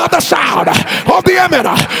 The sound of the image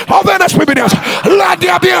of the experience. Let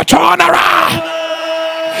there be a turnaround.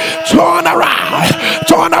 Turn around.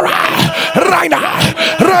 Turn around. Right now.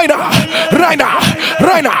 Right now. Right now.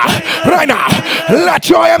 Right now. Right now. Let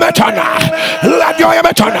your image turn. Let your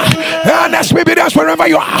image turn. And experience wherever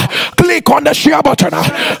you are. Click on the share button.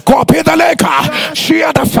 Copy the link.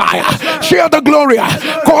 Share the fire. Share the glory.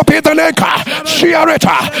 Copy the link. Share it.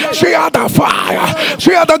 Share the fire.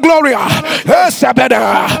 Share the glory.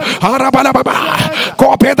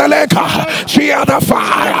 Copy the link. Share the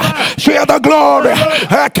fire. Share the glory.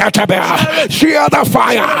 Share the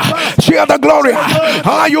fire. Share the glory.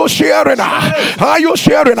 Are you sharing? Are you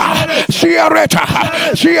sharing? Share it.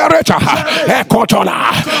 Share it.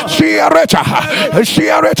 Ekotola. Share it.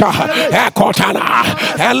 Share it. Ekotala.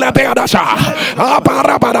 Elebedasa.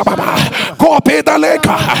 Abarababa. Copy the link.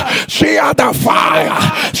 Share the fire.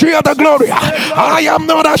 Share the glory. I am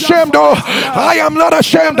not ashamed. I am not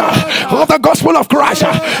ashamed of the gospel of Christ.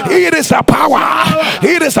 It is a power.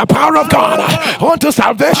 It is the power of God unto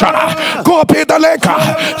salvation. Copy the link.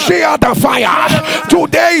 Share the fire.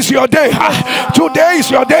 Today is your day. Today is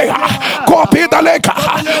your day. Copy the link.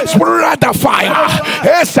 Spread the fire.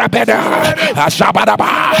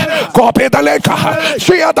 Copy the link.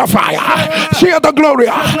 Share the fire. Share the glory.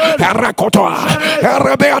 Share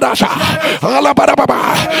it.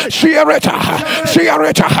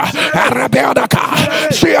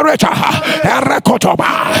 Share it. Share it.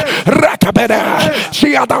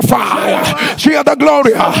 Share the fire. Share the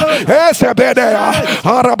glory.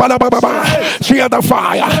 Share the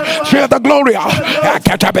fire. Share the glory.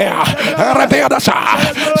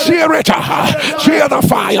 Share it. Share the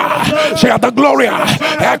fire. Share the glory.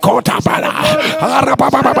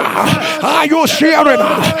 Are you sharing?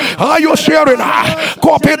 Are you sharing?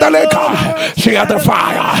 Copy the link. Share the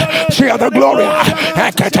fire. Share the glory.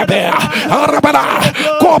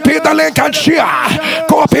 Copy the link and share.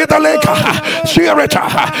 Copy the link. Share it.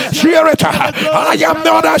 Share it. I am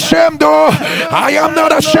not ashamed. I am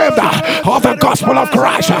not ashamed of the gospel of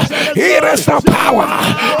Christ. It is the power.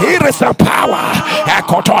 It is the power.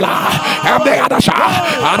 And the other side.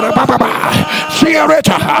 Share it.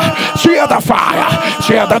 Share the fire.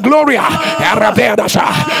 Share the glory.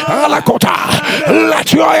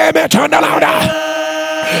 Let your image turn louder.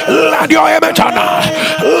 Let your amen turn.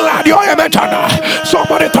 Let your amen turn.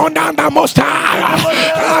 Somebody turn down the Most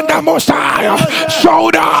High. And the Most High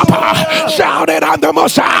showed up. Shouted on the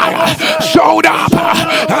Most High. Showed up.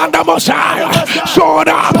 And the Most High showed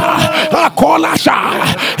up.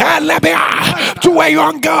 To a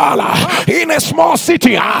young girl in a small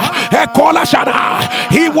city. He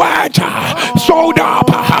went, showed up.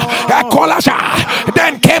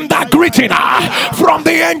 Then came that greeting from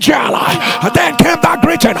the angel. Then came that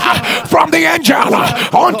greeting from the angel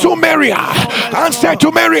unto Mary and said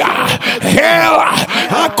to Mary, Hail,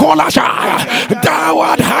 thou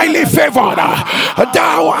art highly favored.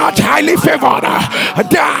 Thou art highly favored.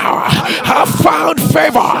 Thou have found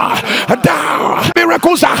favor. Thou.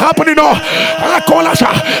 Miracles are happening.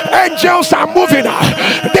 Angels are moving.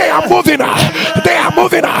 They are moving. They are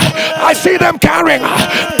moving. I see them carrying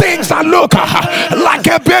things that look like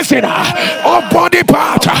a basin of body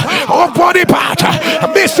part,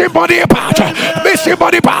 missing body part, missing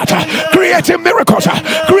body part, creating miracles,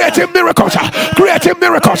 creating miracles, creating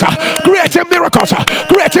miracles, creating miracles,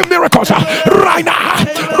 creating miracles. Right now,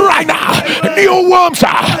 right now, new worms,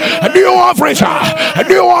 new ovaries,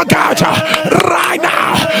 new organs. Right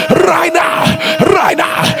now, right now, right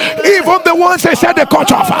now. Even the ones they said they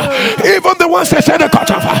cut off, even the ones they said they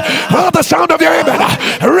cut off, the sound of your amen,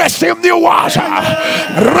 receive new words.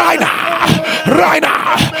 Right now, right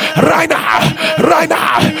now, right now, right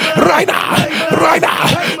now, right now, right now.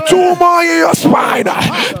 2 more in your spine,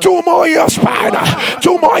 2 more in your spine,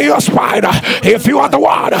 2 more in your spine. If you are the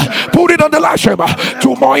one, put it on the live stream.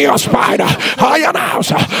 2 more in your spine. I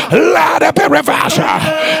announce, let it be reversed.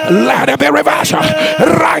 Let it be reversed.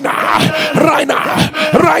 Right now, right now,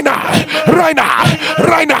 right now, right now,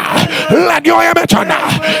 right now. Let your amen turn.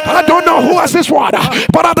 I don't know who has this one,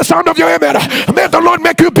 but at the sound of your amen, may the Lord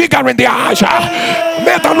make you bigger in the eyes.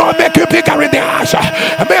 May the Lord make you bigger in the eyes.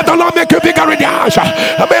 May the Lord make you bigger in the eyes.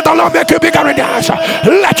 May the Lord make you bigger in the eyes.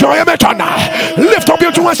 Let your amen turn. Lift up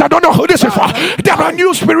your two hands. I don't know who this is for. There are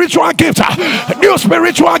new spiritual gifts. New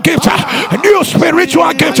spiritual gifts. New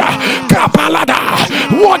spiritual gifts. Kapalada.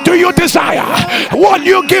 What do you desire? What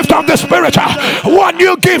new gift of the Spirit? What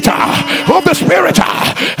new gift of the Spirit?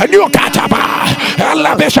 A new kataba.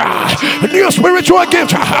 New spiritual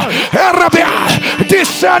gift.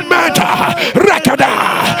 Discernment. Rekada.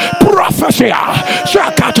 Prophecy.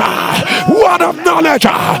 Shakata. Word of knowledge.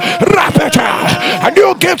 Rapid. A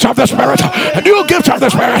new gift of the Spirit. A new gift of the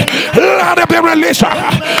Spirit. Let it be released.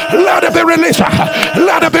 Let it be released.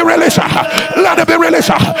 Let it be released. Let it be released.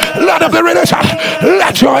 Let it be released.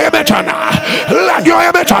 Let your amen turn. Let your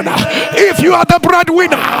amen turn. If you are the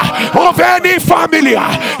breadwinner of any family,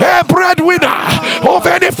 a breadwinner of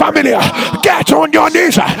any family, get on your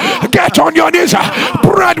knees. Get on your knees.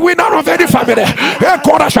 Breadwinner of any family.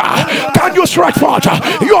 Can you stretch forth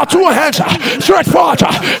your 2 hands? Stretch forth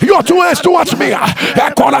your 2 hands towards me.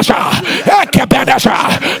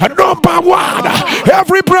 Number 1,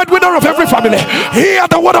 every breadwinner of every family, hear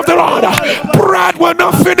the word of the Lord. Bread will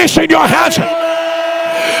not finish in your hands.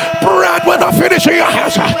 Bread will not finish in your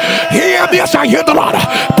hands. Hear me as I hear the Lord.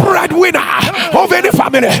 Breadwinner of any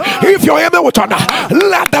family, if your amen will turn,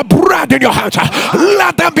 let the bread in your hands,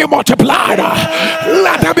 let them be multiplied.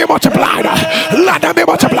 Let them be multiplied. Let them be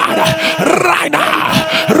multiplied. Right now,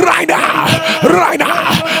 right now, right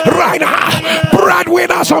now, right now.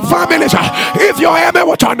 Breadwinners of families, if your amen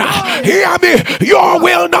will turn, hear me, you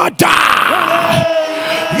will not die.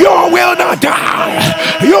 You will not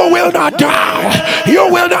die. You will not die. You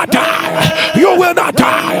will not die. You will not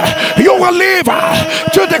die. You will live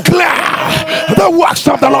to declare the works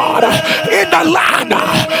of the Lord in the land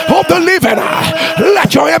of the living.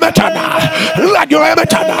 Let your amen turn. Let your amen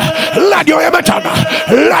turn. Let your amen turn.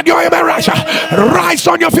 Let your amen rise. Rise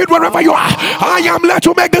on your feet wherever you are. I am led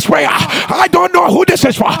to make this prayer. I don't know who this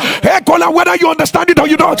is for. Whether you understand it or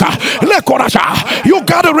you don't, you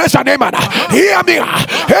gotta raise an amen. Hear me.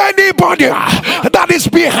 Anybody that is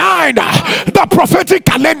behind the prophetic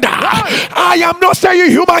calendar, I am not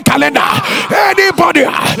saying human calendar. Anybody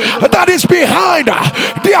that is behind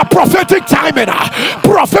their prophetic timing,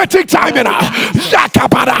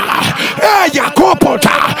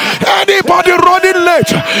 anybody running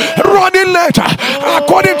late,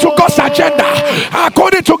 according to God's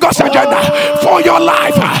agenda for your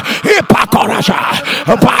life,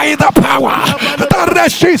 by the power that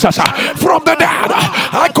raised Jesus from the dead,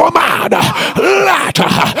 I command, let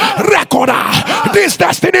record this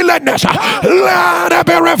destiny ladness, let it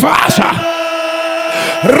be reversed.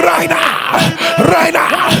 Right now, right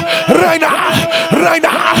now, right now, right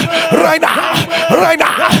now, right now, right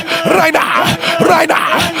now, right now, right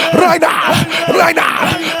now, right now, right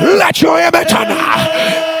now. Let your amen turn.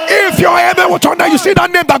 If your amen will turn, you see that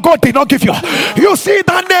name that God did not give you. You see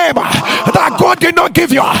that name that God did not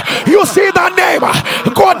give you. You see that name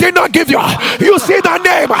God did not give you. You see that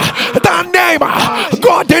name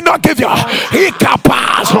God did not give you.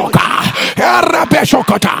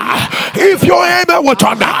 If your amen will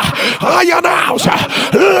turn, I announce,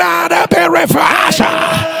 let it be reversed.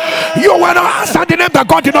 You will not answer the name that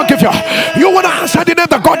God did not give you. You will not answer the name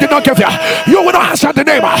that God did not give you. You will not answer the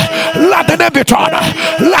name. Let the name be turned.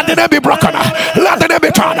 Let the name be broken. Let the name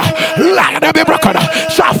be turned. Let the name be broken.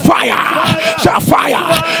 Shall fire. Shall fire.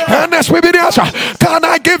 And as we be there, can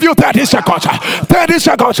I give you 30 seconds? 30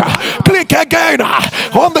 seconds. Click again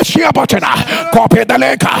on the share button. Copy the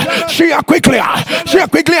link. Share quickly. Share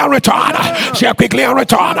quickly and return. Share quickly and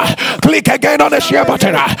return. Click again on the share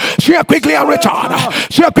button. Share quickly and return.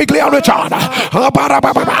 Share quickly and return.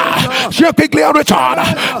 Share quickly and return.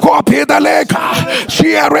 Copy the link.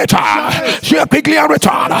 Share it. Share quickly and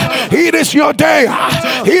return. It is your day.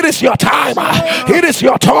 It is your time. It is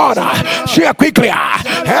your turn. Share quickly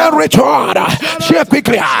and return. Share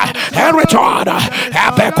quickly and return.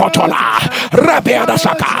 Abekotola. Rabiana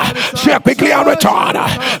Saka. Share quickly and return.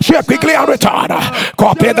 Share quickly and return.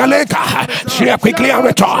 Copy the link. Share quickly and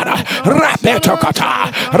return.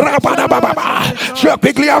 Rabetokata. Rabana Baba. Share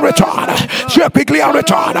quickly and return. Share quickly and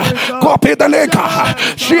return. Copy the link.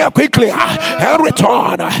 Share quickly and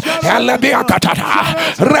return. Elabia Katata.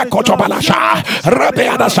 Rekotobalasha.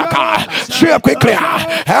 Rabiana Saka. Share quickly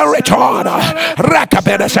and return.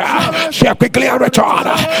 Rakabenesa. Share quickly and return.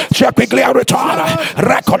 Share quickly and return.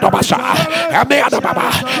 Rekodobasa. Amiana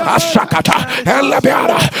Baba. Asakata.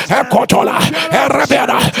 Elabiana. Ekotola.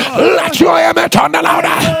 Rabiana. Let your amen turn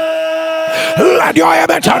louder. Let your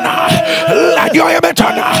amen turn. Let your amen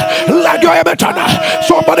turn. Let your amen turn.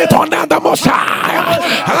 Somebody turn down the Messiah.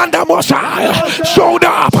 And the Messiah showed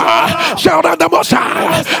up. Shout out the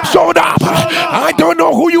Messiah showed up. I don't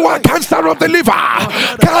know who you are. Cancer of the liver.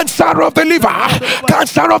 Cancer of the liver.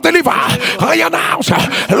 Cancer of the liver. I announce.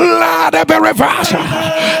 Let it be reversed.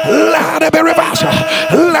 Let it be reversed.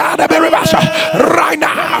 Let it be reversed. Right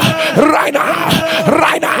now. Right now.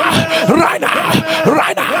 Right now. Right now.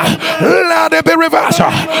 Right now. Let it be reversed.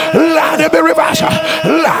 Let it be reversed.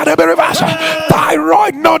 Let it be reversed.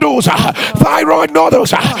 Thyroid nodules. Thyroid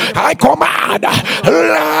nodules. I command.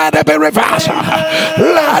 Let it be reversed.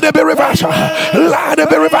 Let it be reversed. Let it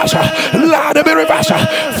be reversed. Let it be reversed.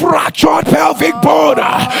 Fractured pelvic bone.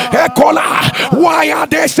 Ekola. Why are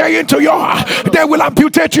they saying to you? They will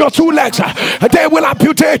amputate your 2 legs. They will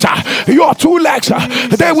amputate your 2 legs.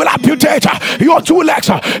 They will amputate your 2 legs.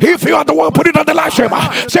 If you are the one, put it on the live stream.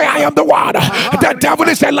 Say, I am the one. The devil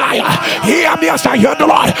is a liar. Hear me as I hear the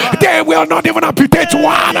Lord. They will not even amputate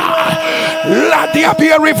one. Let there be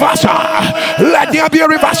a reversal. Let there be a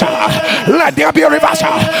reversal. Let there be a reversal.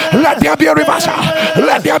 Let there be a reversal.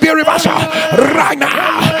 Let there be a reversal. Right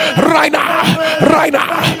now. Right now. Right now.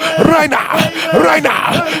 Right now. Right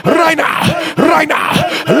now. Right now. Right now.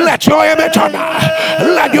 Let your amen turn.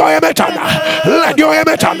 Let your amen turn. Let your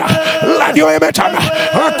amen turn. Let your amen turn.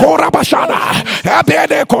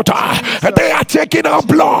 They are taking our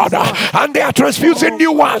blood and they are transfusing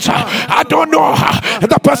new ones. I don't know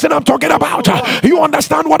the person I'm talking about. You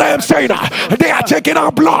understand what I am saying? They are taking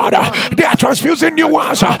our blood. They are transfusing new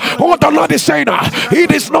ones. What the Lord is saying,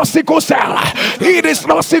 it is not sickle cell. It is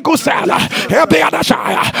not sickle cell. They are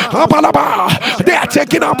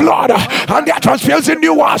taking our blood and they are transfusing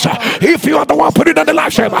new ones. If you are the one, put it on the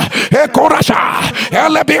live stream.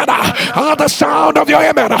 The sound of your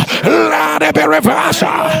amen. Let it be reversed.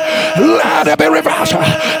 Let it be reversed.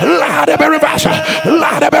 Let it be reversed.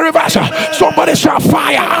 Let it be reversed. Somebody shout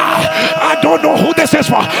fire. I don't know who this is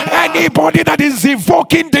for. Anybody that is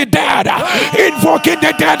invoking the dead, invoking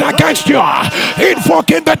the dead against you,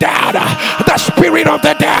 invoking the dead, the spirit of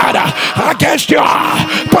the dead against you.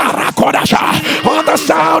 Parakodasha. On the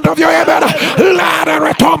sound of your amen, let it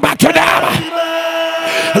return back to them.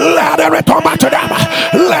 Let it return back to them.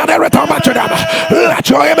 Let it return back to them. Let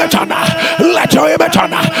your amen turn. Let your amen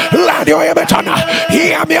turn. Let your amen turn.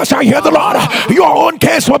 Hear me as I hear the Lord. Your own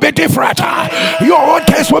case will be different. Your own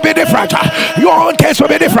case will be different. Your own case will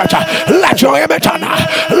be different. Let your amen turn.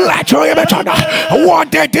 Let your amen turn. What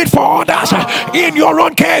they did for others in your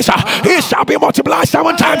own case, it shall be multiplied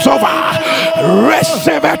 7 times over.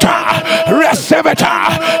 Receive it. Receive it.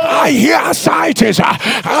 I hear anxieties.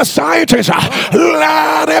 Anxieties.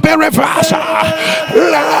 Let it be reversed.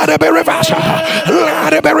 Let it be reversed.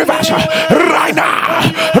 Let it be reversed. Right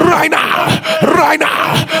now. Right now. Right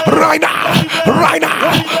now. Right now. Right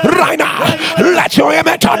now. Right right now. Let your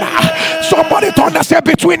amen turn. Somebody turn and say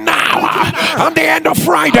between now and the end of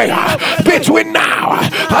Friday. Between now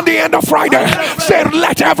and the end of Friday. Say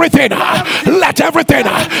let everything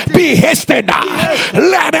be hastened.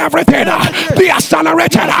 Let everything be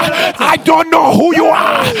accelerated. I don't know who you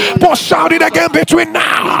are, but shout it again between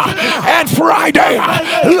now and Friday.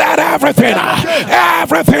 Let everything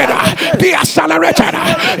be accelerated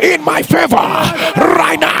in my favor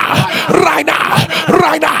right now.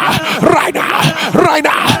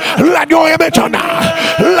 Let your image on.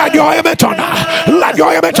 Let your image on. Let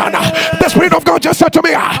your image on. The Spirit of God just said to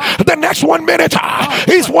me, the next 1 minute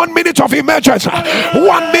is 1 minute of emergency.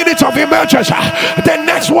 1 minute of emergency. The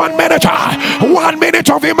next 1 minute, 1 minute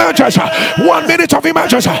of emergency. 1 minute of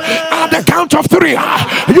emergency. At the count of 3,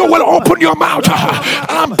 you will open your mouth.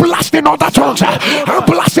 I'm blasting other tongues. I'm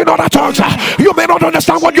blasting other tongues. You may not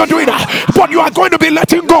understand what you're doing, but you are going to be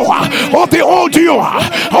letting go of the old you.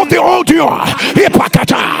 Of the old you.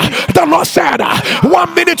 The Lord said,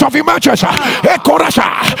 1 minute of emergency. At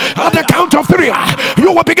the count of 3,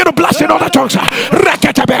 you will begin to blast in other tongues.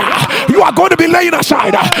 You are going to be laying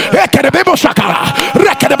aside.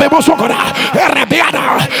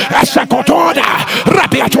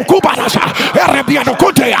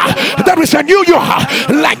 There is a new you.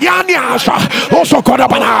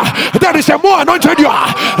 There is a more anointed you.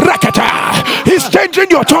 He's changing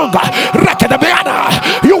your tongue.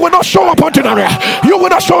 You will not show up ordinary. You will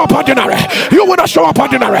not show up ordinary. You will not show up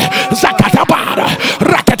ordinary.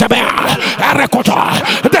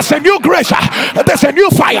 There's a new grace. There's a new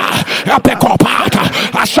fire.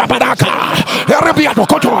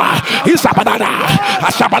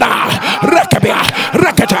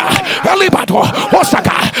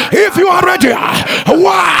 If you are ready, 1,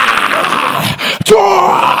 2,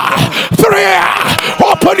 3,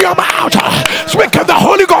 open your mouth. Speak in the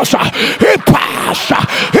Holy Ghost. It pass.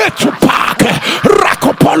 It pack.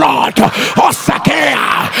 Rakopolot.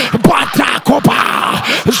 Osakea. Batakoba.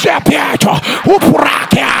 Zepieto.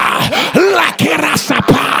 Uprakia.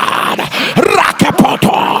 Lakirasapad.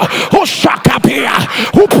 Rakepoto. Ushakapia.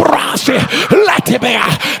 Uprasi. Latibia.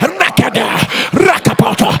 Nakada.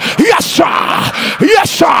 Rakapoto. Yes, sir. Yes,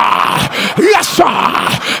 sir. Yes, sir.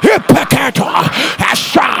 Ipeketo.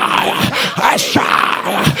 Ashaya.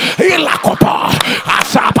 Ashaya. Ilakopo.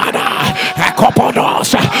 Asabana.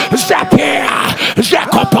 Ekopodos. Zapia.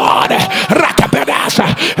 Zakopod. Rakapedas.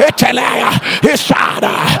 Etelea.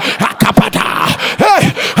 Isada. Akapata. Hey,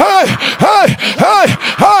 hey, hey, hey,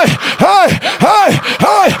 hey, hey, hey,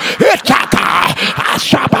 hey. Itaka.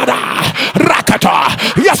 Asabana. Rakata.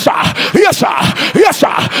 Yes, sir. Yes, sir. Yes,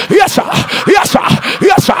 sir. Yes, sir. Yes, sir.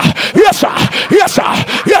 Yes, sir. Yes, sir. Yes, sir.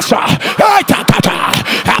 Yes, sir. Itakata.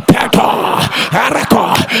 Apeto. Arako.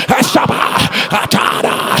 Asaba.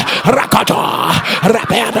 Atada. Rakato.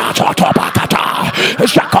 Rapeda. Totopakata.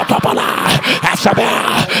 Shakotopala. Asabe.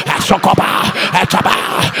 Asokoba. Ataba.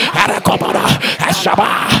 Arakobara. Asaba.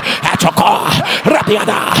 Atoko.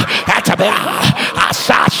 Rapiada. Atabea.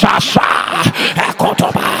 Asasasa.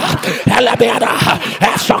 Akotoba. Alabeada.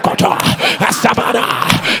 Asokoto. Asabada.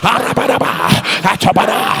 Arabadaba.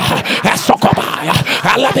 Atobada. Asokoba.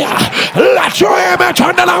 Alabea. Let your image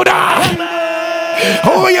turn the louder.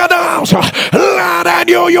 Oh, you know, let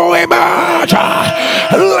them you emerge.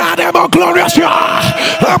 Let them more glorious you,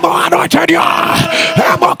 more anointed you,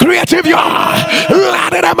 more creative you.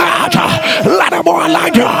 Let it emerge. Let them more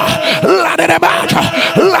aligned you. Let it emerge.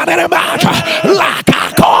 Let it emerge.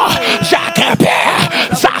 Lakako, Zakape,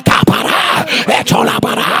 Zakapara,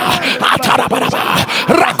 Etolabara, Atarabara,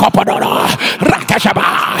 Rakopodono,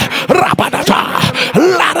 Rakashaba, Rabadata.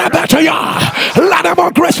 Let it better you. Let it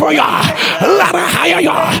more grace for you. Let it higher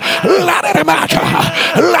you. Let it emerge.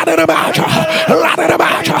 Let it emerge. Let it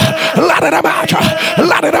emerge. Let it emerge.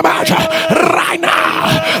 Let it emerge. Right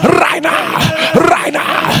now. Right now. Right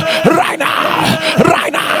now. Right now.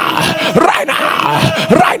 Right now. Right now.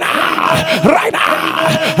 Right now. Right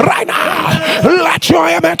now. Right now. Let your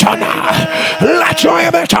image turn. Let your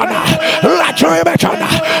image turn. Let your image turn.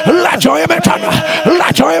 Let your image turn.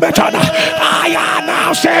 Let your image turn. I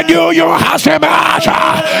now send you your house image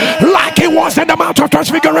like it was in the Mount of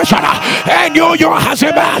Transfiguration. And you your house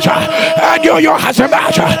image. And you your house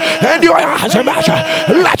image. And you your house image.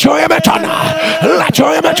 Let your image turn. Let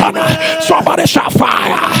your image turn. Somebody shout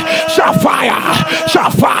fire. Shout fire.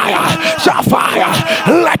 Shout fire. Shout fire.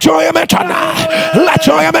 Let your image turn. Let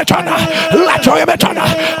your image turn. Let your image turn.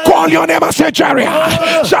 Call your name and say Jerry.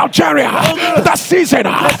 Shout Jerry. The season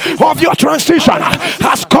of your transition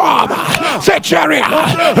has come. Say Jerry.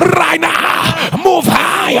 Right now. Move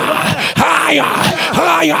higher. Higher.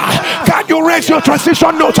 Higher. Can you raise your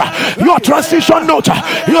transition note, your transition note,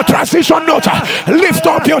 your transition note, lift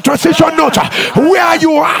up your transition note where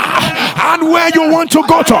you are and where you want to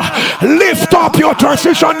go to. Lift up your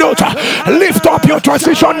transition note, lift up your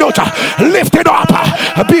transition note, lift it up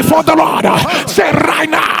before the Lord. Say right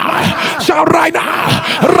now, shout right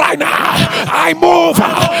now, right now. I move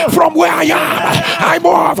from where I am, I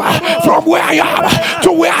move from where I am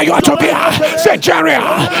to where you are to be. Say Jerry,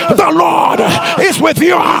 the Lord is with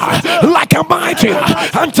you like a mighty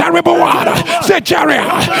and terrible one. Say Jerry,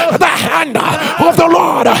 the hand of the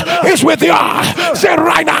Lord is with you. Say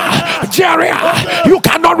right now, Jerry, you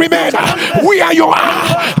cannot remain where you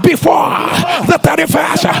are before the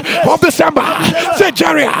 31st of December. Say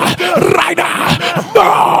Jerry, right now,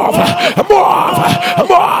 move, move,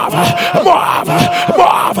 move, move,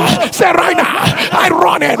 move. Say right now, I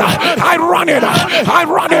run in, I run in, I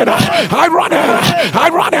run in, I run in, I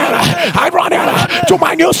run in, I run in to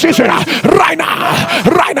my new season. Right now,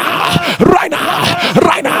 right now, right now,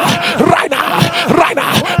 right now, right now, right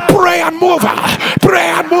now. Pray and move, pray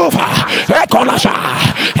and move. Ekolasha,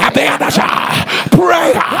 Abeadasha,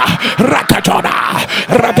 pray, Rakatona,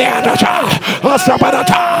 Rabeadasha,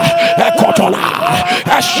 Sabanata, Ekotola,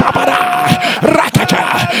 Shabada, Rakata,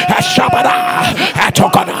 Shabada,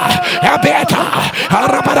 Etokona, Abeta,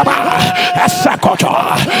 Rabadaba, Sakoto,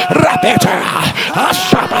 Rabeta,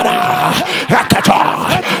 Shabada, Akato,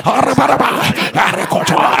 Rabadaba,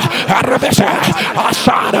 Arakoto, Arabesa,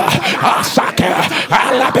 Asada, Asake,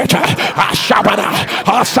 Alabeta, Shabada,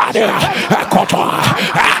 Asada, Akoto,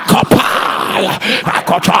 Akopai,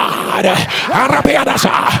 Akotad,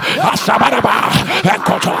 Arabiadasa, Asabadaba,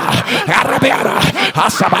 Akoto, Arabiada,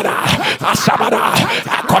 Asabada, Asabada,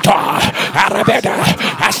 Akoto, Arabeda,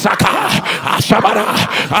 Asaka, Asabada,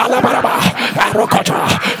 Alabadaba, Arokoto,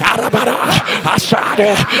 Arabada,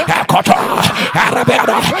 Asade, Akoto,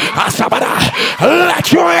 Arabeda, Asabada.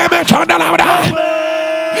 Let your image on the louder.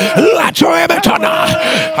 Let your image on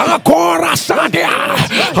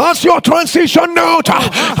as your transition note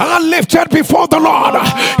lifted before the Lord.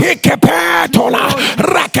 Ikepetola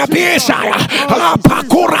Rakabisaya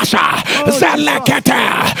Pakurasa Zelekete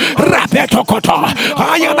Rapetokoto.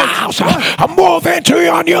 I announce move into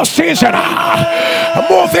your new season.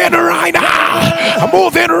 Move in right now.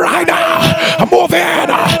 Move in right now. Move in.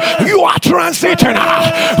 You are transiting.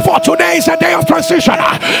 For today is a day of transition.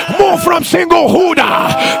 Move from singlehood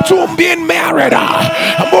to being married.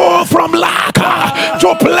 Move from lack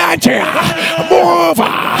to plenty. Move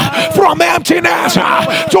from emptiness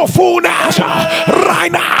to fullness.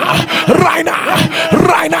 Right now, right now,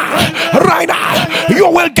 right now, right now. You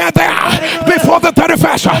will get there before the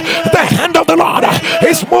 31st. The hand of the Lord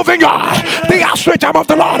is moving you. The outstretched arm of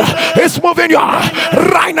the Lord is moving you.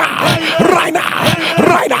 Right now, right now,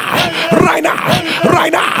 right now, right now,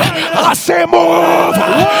 right now. I say move.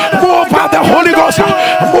 Move by the Holy Ghost.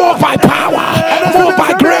 Move by power. Move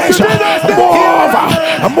by grace. Move.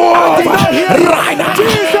 Move. Right now.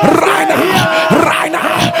 Right now. Right now.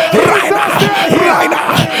 Right now. Right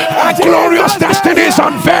now. A glorious destiny is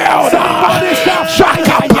unveiled.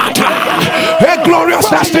 Shakapata. A glorious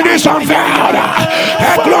destiny is unveiled.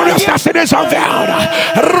 A glorious destiny is unveiled.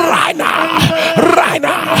 Right now. Right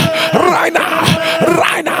now. Right now.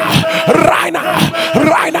 Right now. Right now.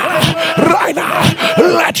 Right now. Right now.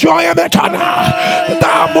 Let your image on.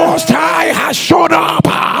 The Most High has shown up.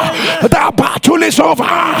 The battle is over.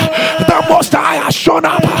 The Most High has shown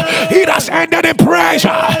up. It has ended in praise.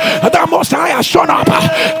 The Most High has shown up.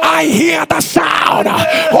 I hear the sound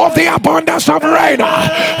of the abundance of rain.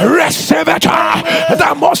 Receive it.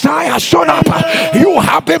 The Most High has shown up. You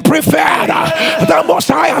have been prepared. The Most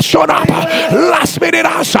High has shown up. Last minute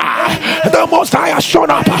answer. The Most High has shown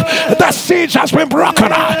up. The siege has been broken.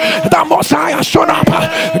 The Most High has shown up.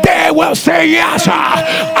 They will say yes.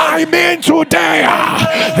 I'm in today.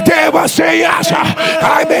 They will say yes.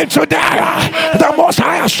 I'm in today. The Most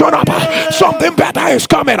High has shown up. Something better is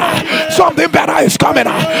coming. Something better is coming.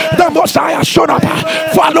 The Most High has shown up.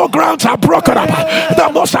 Fallow grounds are broken up. The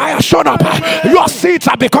Most High has shown up. Your seeds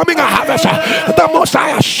are becoming a harvest. The Most High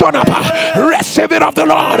has shown up. Receive it of the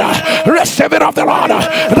Lord. Receive it of the Lord.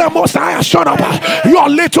 The Most High has shown up. Your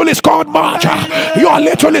little is called much. Your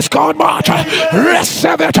little is called much.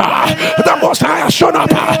 Receive it. The Most High has shown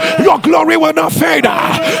up. Your glory will not fade.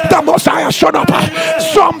 The Most High has shown up.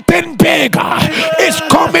 Something big is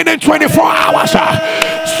coming in 24 hours.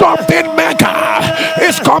 Something mega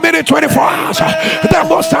is coming in 24 hours. The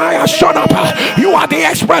Most High has shown up. You are the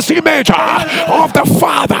express image of the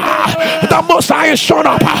Father. The Most High has shown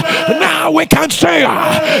up. Now we can say,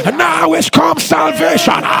 now is come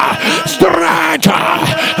salvation, strength,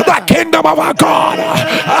 the kingdom of our God,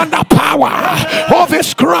 and the power power of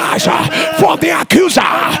his Christ, for the accuser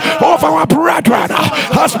of our brethren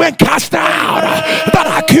has been cast down,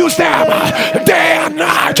 that accuse them day and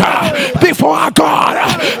night before our God.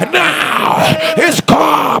 Now is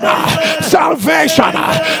come salvation,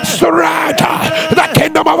 strength, the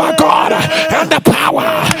kingdom of our God, and the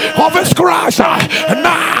power of his Christ.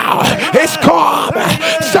 Now is come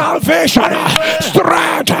salvation,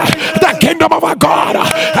 strength, the kingdom of our God,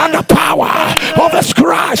 and the power of his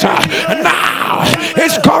Christ. Now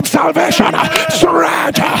is come salvation,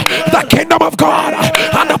 strength, the kingdom of God,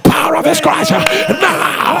 and the power of his Christ.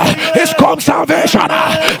 Now is come salvation,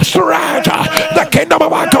 strength, the kingdom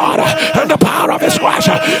of our God, and the power of his Christ.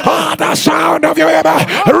 At the sound of your amen,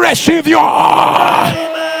 receive your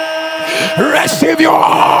receive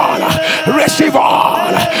all, receive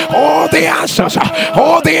all the answers,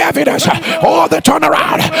 all the evidence, all the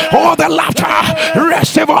turnaround, all the laughter,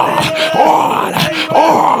 receive all.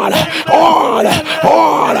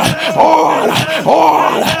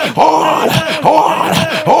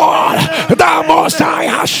 The Messiah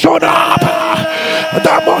has shown up.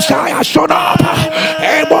 The Messiah has shown up.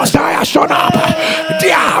 The Messiah has shown up.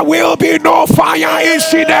 There will be no fire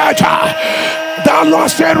incident. The Lord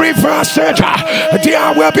said, reverse it.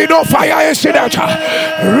 There will be no fire incident.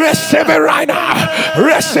 Receive it right now.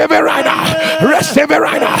 Receive it right now. Receive it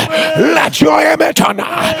right now. Let your amen turn.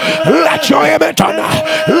 Let your amen turn.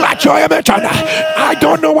 Let your amen turn. I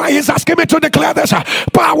don't know why he's asking me to declare this.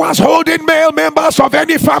 Powers holding male members of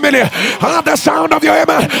any family at the sound of your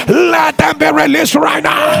amen, let them be released right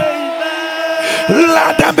now.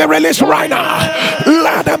 Let them be released right now.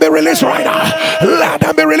 Let them be released right now. Let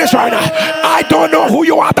them be released right now. I don't know who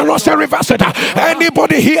you are. The Lord said reverse it.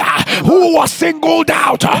 Anybody here who was singled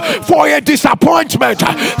out for a disappointment,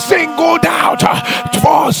 singled out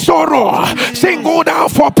for sorrow, singled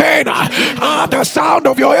out for pain, at the sound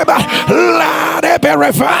of your amen, let it be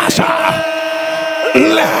reversed.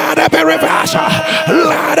 Let it be reversed.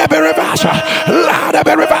 Let it be reversed. Let it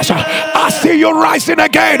be reversed. I see you rising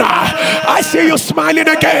again. I see you smiling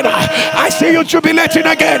again. I see you jubilating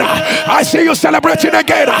again. I see you celebrating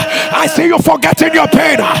again. I see you forgetting your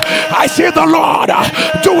pain. I see the Lord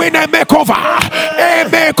doing a makeover. A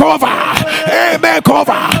makeover. A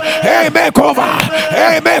makeover. A makeover.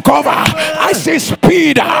 A makeover. I see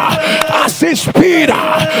speed. I see speed.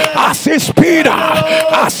 I see speed.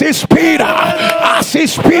 I see speed. I see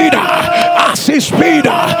speed. I see speed.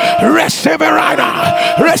 Receive it right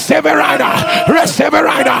now. Receive it right now. Receive it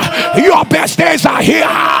right now. Your best days are here.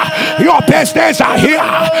 Your best days are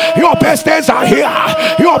here. Your best days are here.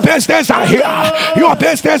 Your best days are here. Your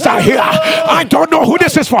best days are here. I don't know who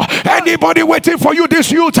this is for. Anybody waiting for you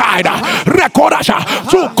this Yuletide,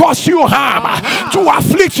 to cause you harm, to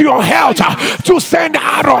afflict your health, to send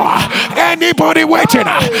arrow. Anybody waiting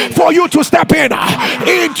for you to step in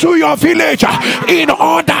into your village in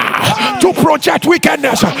order to project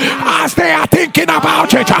wickedness as they are thinking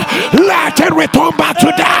about it, let it return back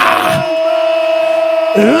to them.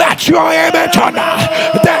 Let your amen turn.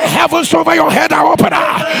 The heavens over your head are open.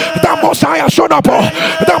 The Messiah showed up.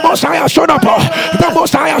 The Messiah showed up. The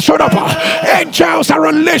Messiah showed up. Angels are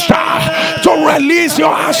released to release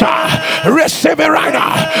your answer. Receive it right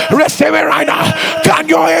now. Receive it right now. Can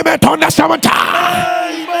your amen turn the seventh time?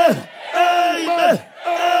 Amen. Amen.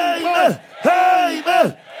 Amen.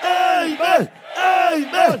 Amen. Amen.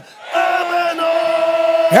 Amen. Amen.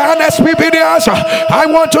 And let's be the answer. I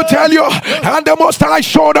want to tell you, and the Most High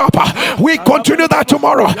showed up. We continue that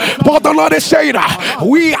tomorrow. But the Lord is saying,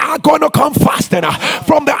 we are going to come fasting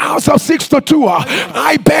from the hours of 6 to 2.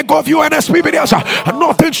 I beg of you, and let's be the answer.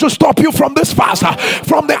 Nothing should stop you from this fast.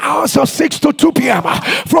 From the hours of 6 to 2 p.m.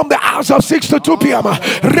 From the hours of 6 to 2 p.m.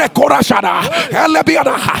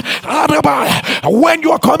 When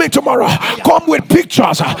you are coming tomorrow, come with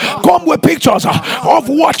pictures. Come with pictures of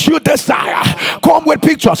what you desire. Come with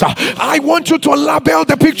pictures. I want you to label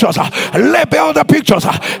the pictures. Label the pictures.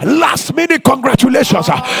 Last minute congratulations.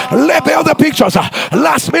 Label the pictures.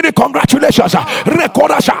 Last minute congratulations.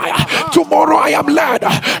 Tomorrow I am led.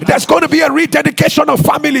 There's going to be a rededication of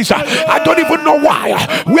families. I don't even know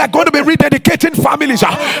why. We are going to be rededicating families,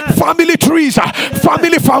 family trees,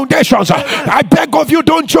 family foundations. I beg of you,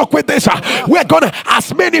 don't joke with this. We're going to,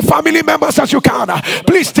 as many family members as you can,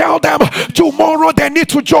 please tell them tomorrow they need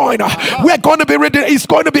to join. We're going to be ready. It's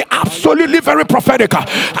going to be absolutely very prophetic.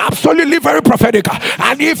 Absolutely very prophetic.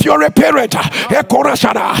 And if you're a parent,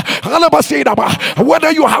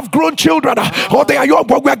 whether you have grown children or they are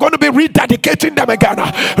we're going to be rededicating them again.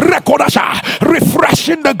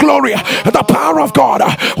 Refreshing the glory, the power of God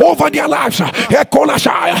over their lives. Tomorrow,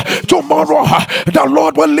 the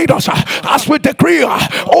Lord will lead us as we decree,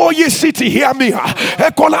 oh ye city, hear me.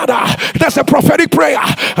 There's a prophetic prayer.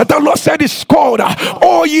 The Lord said it's called,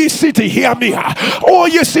 oh ye city, hear me. Oh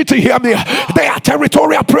ye city, hear me. They are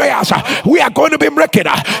territorial prayers. We are going to be making.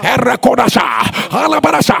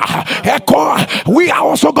 We are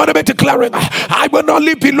also going to be declaring, I will not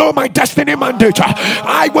live below my destiny mandate.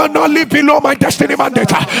 I will not live below my destiny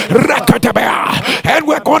mandate. And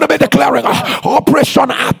we're going to be declaring,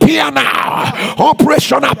 Operation Appear Now.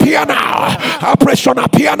 Operation Appear Now. Operation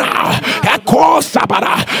Appear Now.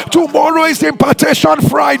 Tomorrow is Impartation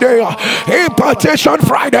Friday. Impartation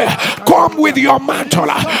Friday. Come with your mantle.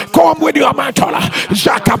 Come with your mantle.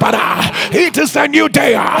 It is a new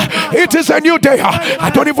day. It is a new day. I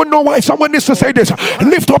don't even know why someone needs to say this.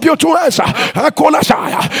 Lift up your two hands.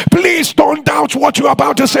 Please don't doubt what you're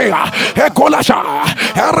about to say.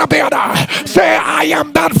 Say, I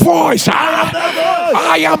am that voice.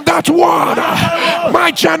 I am that one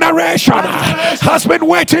my generation has been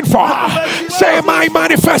waiting for. Say, my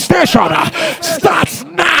manifestation starts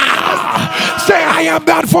now. Say, I am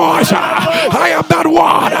that voice. I am that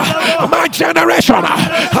one my generation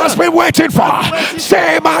has been waiting for.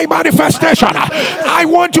 Say, my manifestation. I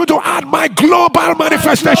want you to add my global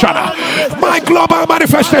manifestation. My global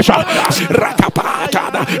manifestation.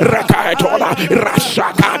 Rakapata, Rakaitola,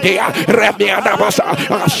 Rashakadia, Remianamasa,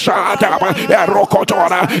 Ashadaba,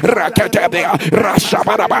 Rokotora, Rakatebia,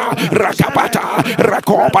 Rashabanaba, Rakapata,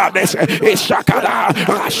 Rakobades, Ishakada,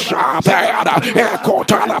 Ashabada,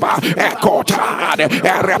 Ekotalaba, Ekotad,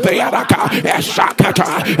 Erabianaka, Eshakata,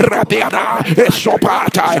 Rabiana,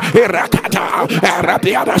 Esopata, Irakata,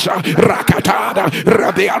 Rabianasa, Rakatada,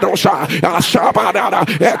 Rabianosa, Ashabada,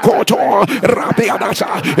 Ekoto, Rabianasa,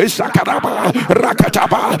 Isakaraba,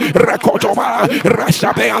 Rakataba, Rakotoba,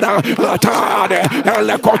 Rasabeana, Atade,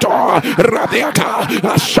 Elekoto, Rabiata,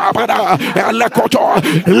 Ashabada, Elekoto.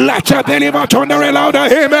 Let your believer turn louder,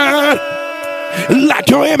 amen. Let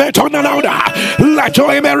your amen turn louder. Let your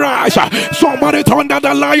amen rise. Somebody thunder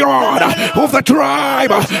the lion of the tribe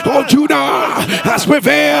of Judah has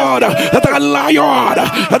prevailed. The lion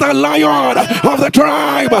of the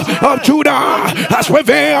tribe of Judah has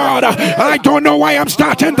prevailed. I don't know why I'm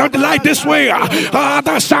starting to light this way.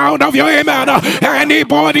 The sound of your amen.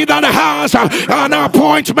 Anybody that has an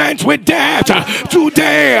appointment with death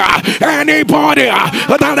today, anybody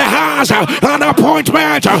that has an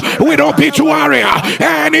appointment with obituary,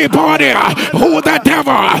 anybody who the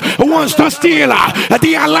devil wants to steal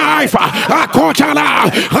their life,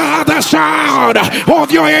 the sound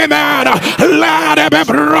of your amen, let it be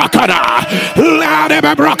broken, let it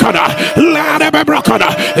be broken, let it be broken.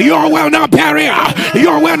 You will not bury,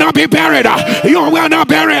 you will not be buried, you will not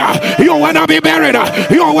bury, you will not be buried,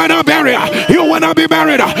 you will not bury, you will not be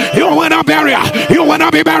buried, you will not bury, you will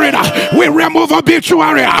not be buried. We remove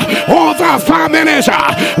obituary over families,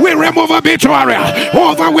 we remove obituary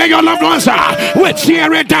over where your loved ones are. We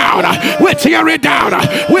tear it down. We tear it down.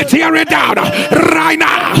 We tear it down. Right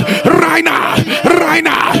now. Right now. Right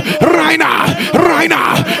now. Right now. Right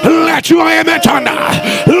now. Let your image under.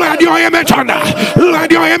 Let your image under.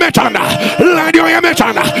 Let your image under. Let your image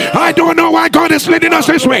under. I don't know why God is leading us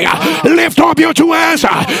this way. Lift up your two hands.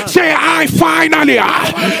 Say, I finally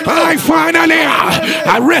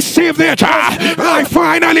received it. I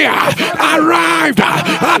finally arrived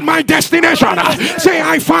at my destination. Say,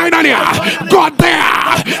 I finally got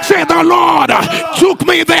there. Say, the Lord took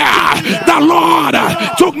me there. The Lord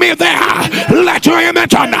took me there. Let your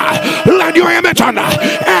image on. Let your image on.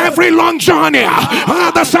 Every long journey,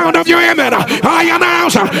 the sound of your amen, I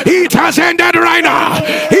announce it has ended right now.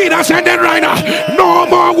 It has ended right now. No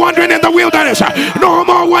more wandering in the wilderness. No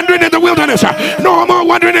more wandering in the wilderness. No more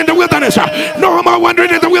wandering in the wilderness. No more wandering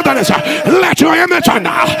in the wilderness. Let your image on.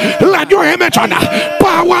 Let your image on.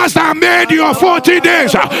 Powers that made you 40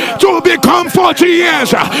 days to become 40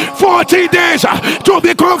 years. 40 days to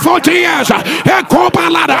become 40 years.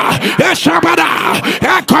 Ekobalada, Eshabada,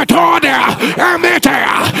 Ekotoda,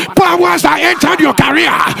 Emete. Powers that entered your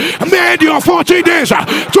career made you 40 days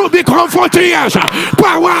to become 40 years.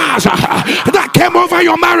 Powers that came over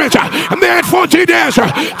your marriage made 40 days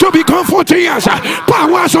to become 40 years.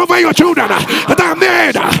 Powers over your children that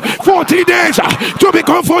made 40 days to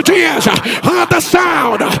become 40 years. The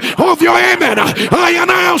sound of your amen, I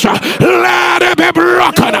announce, let it be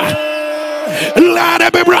broken. Let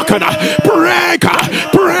it be broken. Break,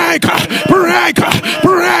 break, break, break,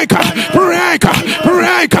 break, break,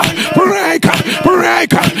 break, break.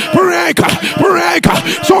 break, break, break.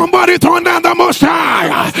 Somebody turn down the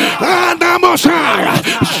Messiah, and the Messiah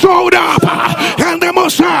showed up, and the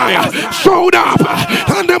Messiah showed up,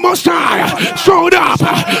 and the Messiah showed up,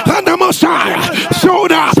 and the Messiah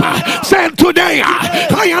showed up. Said today,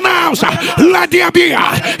 I announce, let there be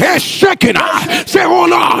a shaking. Say, oh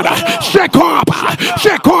Lord, shake up,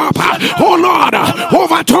 shake up, oh Lord,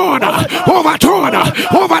 overturn, overturn,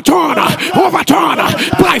 overturn, overturn,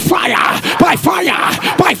 by fire, by fire,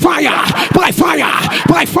 by fire, by fire,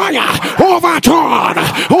 by fire, overturn,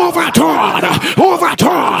 overturn,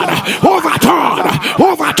 overturn, overturn,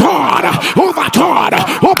 overturn, overturn.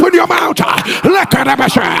 Open your mouth,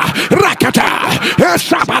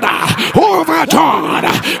 overturn,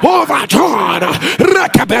 overturn,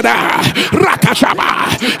 rakabeda, rakashaba,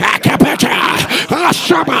 akabeta,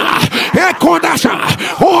 ashaba, ekodasha,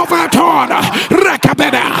 overturn,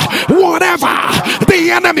 rakabeda, whatever the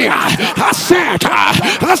enemy has set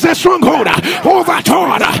as a stronghold,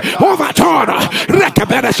 overturn, overturn,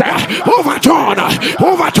 rakabedasha, overturn,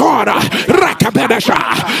 overturn, rakabedasha,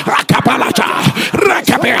 akabalata,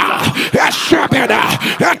 rakabea, eshabeda,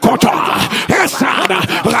 ekota, esada,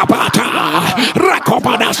 rabata,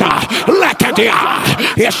 rakobadasa, lekadia,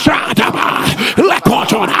 esadaba,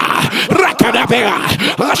 lekotona, rakadabea,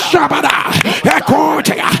 ashabada,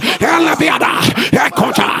 ekotia, elebiada,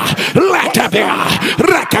 ekota, letabea,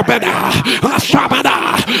 rakabeda, ashabada,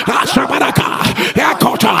 ashabadaka,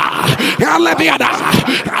 ekota, elebiada,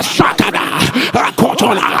 asakada,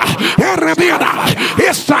 akotona, erebiada,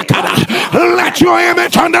 isakada. Let your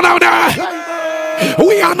image on the louder.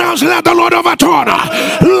 We announce, let the Lord overturn,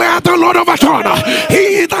 let the Lord overturn.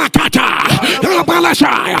 He that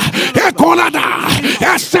Abalashai, Ekolada,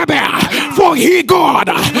 Esebe, for he God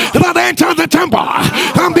that entered the temple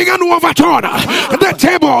and began to overturn the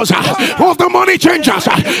tables of the money changers.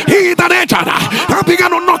 He that entered and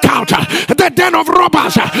began to knock out the den of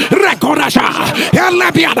robbers. Rekorasha,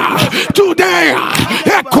 Elebiada, today,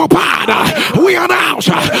 Ekopad, we announce,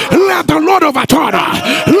 let the Lord overturn,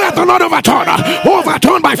 let the Lord overturn.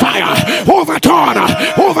 Overturn by fire, overturn,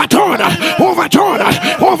 overturn, overturn,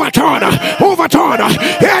 overturn, overturn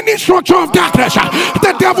any structure of darkness.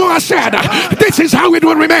 The devil has said, this is how it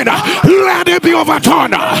will remain. Let it be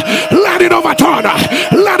overturned, let it overturn,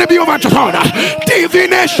 let it be overturned.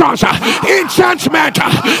 Divinations, enchantment,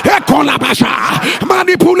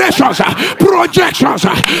 manipulations, projections,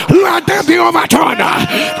 let them be overturned.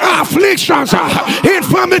 Afflictions,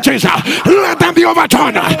 infirmities, let them be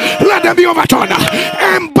overturned, let them be overturned.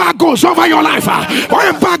 Embargoes over your life,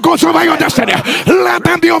 embargoes over your destiny, let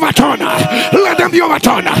them be overturned, let them be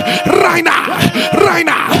overturned. Right now, right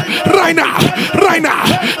now, right now, right now,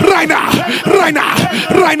 right now, right now,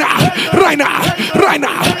 right now, right now, right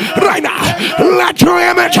now, right now. Let your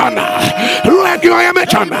image on, let your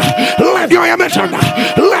image on, let your image on,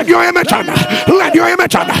 let your image on, let your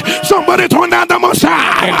image on. Somebody turn down the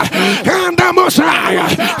Messiah, and the Messiah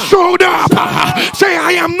showed up. Say,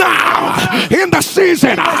 I am now in the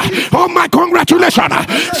season of my congratulation.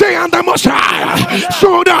 Say, and the Messiah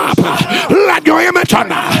showed up. Let your image on,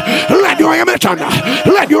 let your image on,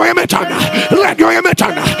 let your image on, let your image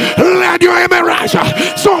on, let your image rise.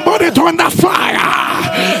 Somebody turn the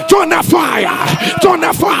fire, turn the fire, turn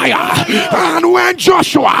the fire. And when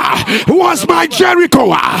Joshua was by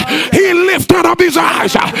Jericho, he lifted up his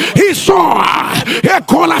eyes. He saw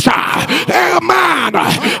a man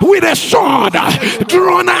with a sword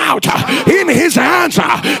drawn out in his hands.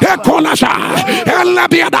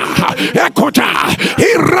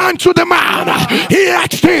 He ran to the man. He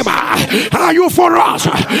asked him, are you for us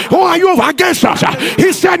or are you against us?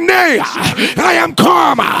 He said, nay, I am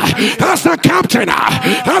come as the captain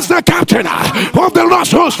of the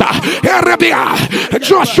lost host.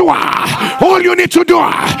 Joshua, all you need to do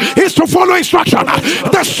is to follow instruction.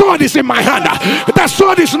 The sword is in my hand. The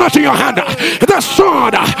sword is not in your hand. The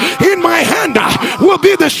sword in my hand will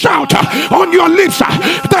be the shout on your lips.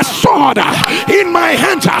 The sword in my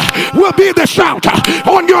hand will be the shout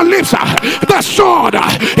on your lips. The sword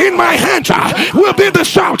in my hand will be the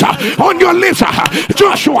shout on your lips.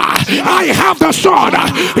 Joshua, I have the sword.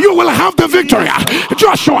 You will have the victory.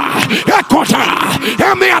 Joshua, Ekota,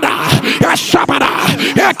 Emiada, Eshabada,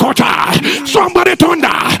 Ekota. Somebody thunder.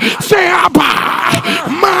 Say,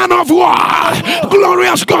 Abba, man of war,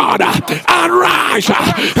 glorious God, arise,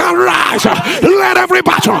 arise. Let every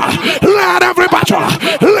battle, let every battle,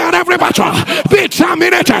 let every battle be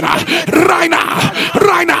terminated right now,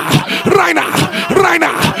 right now, right now, right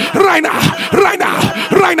now, right now, right now,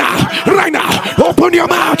 right now, right now. Open your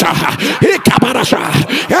mouth. Ikabarasha,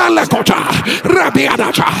 Elekota,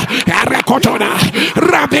 Rabiadasha, Erekotona,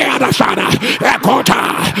 Rabiadashana,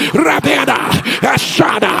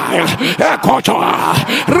 Ashada, Ekoto,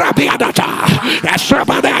 Rabiadata,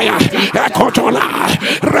 Ashabadaya, Ekotola,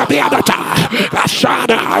 Rabiadata,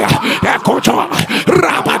 Ashada, Ekoto,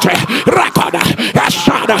 Rabate, Rakoda,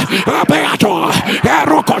 Ashada, Abeato,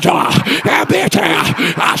 Erokoto, Ebete,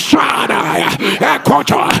 Ashada,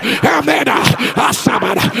 Ekoto, Emeda,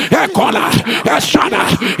 Asabada, Ekola, Ashada,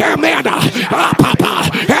 Emeda, Papa,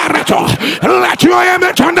 Ereto. Let your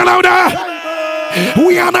image on the louder.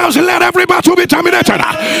 We announce, let every battle be terminated.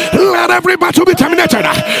 Let every battle be terminated.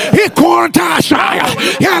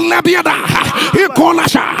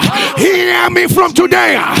 Hear me from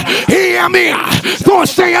today. Hear me.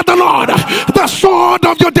 Thus saith the Lord, the sword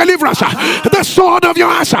of your deliverance, the sword of your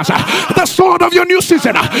answers, the sword of your new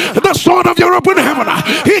season, the sword of your open heaven.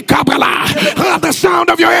 The sound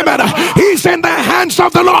of your amen. He's in the hands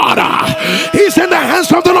of the Lord. He's in the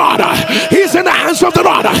hands of the Lord. He's in the hands of the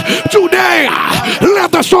Lord. Today,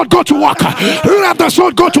 let the sword go to work. Let the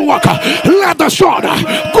sword go to work. Let the sword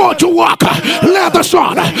go to work. Let the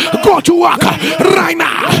sword go to work. Right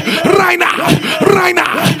now. Right now. Right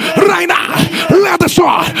now. Right now. Let the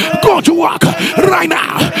sword go to work. Right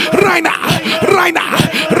now. Right now. Right now.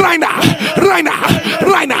 Right now. Right now.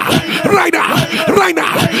 Right now. Right now. Right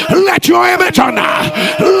now. Let your image on.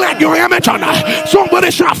 Let your image on.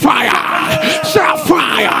 Somebody shout fire. Shout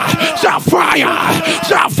fire. Shout fire.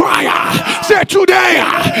 Shout fire. Say today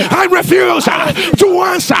I refuse to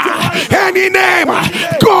answer any name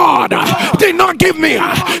God did not give me.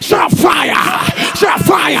 Shout fire. Shout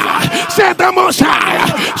fire. Say the Most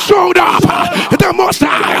High showed up. The Most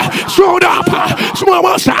High showed up. The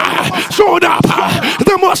Most High showed up.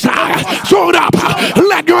 The Most High showed up.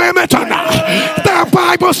 Let your image on. The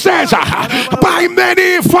Bible says by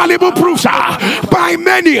many infallible proofs, by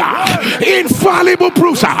many infallible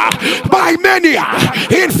proofs, by many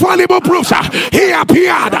infallible proofs, he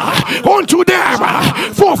appeared unto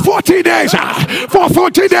them for 40 days. For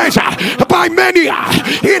 40 days, by many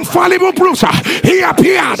infallible proofs, he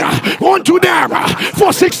appeared unto them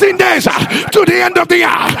for 16 days to the end of the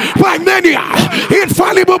year. By many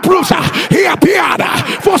infallible proofs, he appeared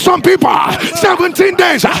for some people 17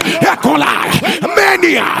 days.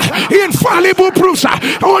 Many infallible proofs,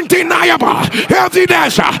 undeniable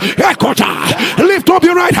evidence. Lift up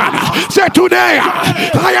your right hand. Say today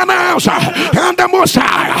I announce, and the Most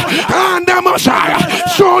High, and the Most High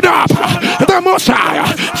showed up. The Most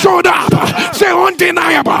High showed up. Say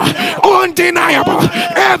undeniable, undeniable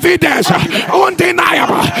evidence,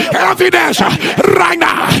 undeniable evidence. Right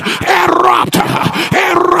now, erupt,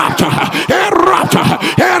 erupt, erupt,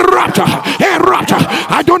 erupt, erupt.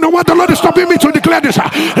 I don't know what the Lord is stopping me to declare this.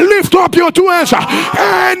 Lift up your two hands.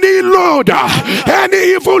 Any load,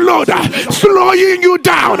 any evil load, slowing you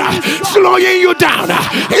down, slowing you down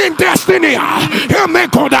in destiny.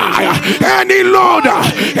 Any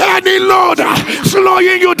load,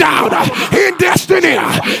 slowing you down in destiny.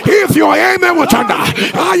 If your amen will turn,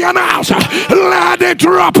 I announce, let it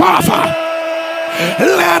drop off.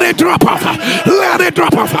 Let it drop off. Let it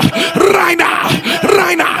drop off. Right now.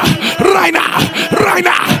 Right now. Right now. Right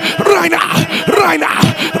now. Right now. Right now.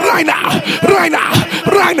 Right now. Right now.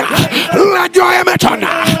 Right now. Let your image on.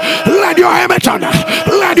 Let your image on.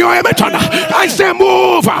 Let your image on. I say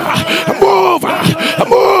move. Move.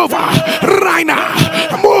 Move. Right now.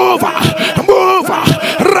 Move. Move.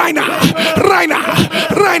 Right now. Right now.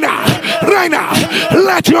 Right now. Right now.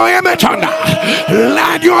 Let your image on.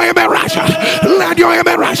 Let your image rise. Let your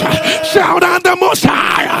image rise. Shout on the Most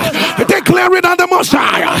High. Declare it on the Most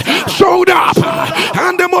High. Showed up.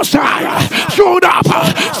 And the Most High showed up.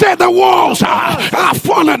 Say the walls are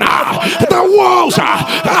falling. The walls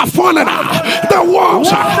are falling. The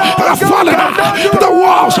walls are falling. The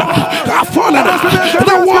walls are falling.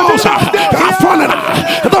 The walls are falling.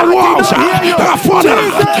 The walls are falling.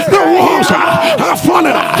 The walls are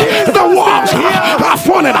falling. The walls are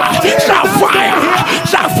falling. Shout fire.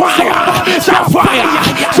 Shout fire. Shout fire.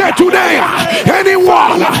 Say today, any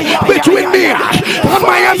wall between me and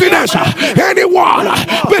my evidence, any wall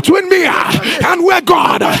between me and where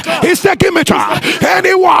God is taking me to,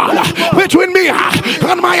 any wall between me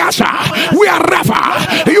and my answer, wherever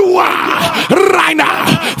you are right now,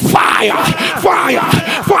 fire, fire,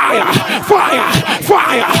 fire, fire,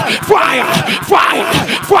 fire, fire, fire,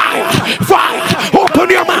 fire, fire. Open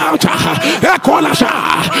your mouth. Ekolasa,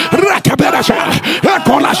 Rakaberasa,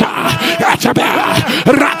 Ekolasa, Etabe,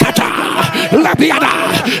 Rakata, Labiada,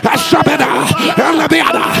 Asabeda,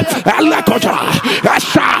 Labiada, Alakota,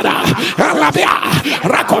 Asada, Labia,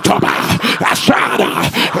 Rakotoba, Asada,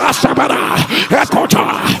 Asabada, Ekota,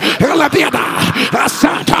 Labiada,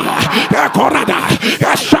 Asata, Ekorada,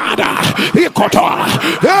 Asada, Ekoto,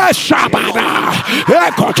 Shabada,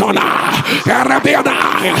 Ekotona, Arabiana,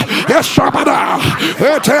 Shabada,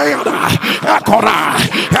 Eteana, Ekora,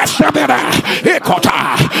 Eshabada,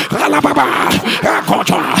 Ekota, Alababa,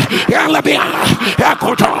 Ekota, Alabia,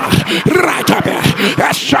 Ekota, Ratabe,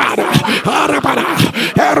 Eshada, Arabana,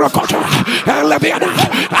 Erokota, Alabiana,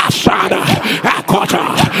 Ashada, Ekota,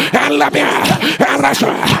 Alabia,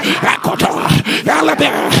 Erasha, Ekota,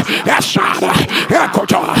 Alabia, Eshada,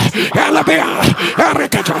 Ekota, Alabia,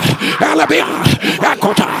 Erikata, Alabia,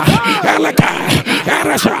 Ekota, Eleka,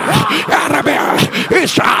 Erasha, Arabia,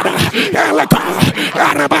 Ishada, Eleka,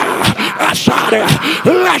 Araba, Ashada.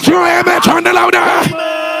 Let your image on the louder.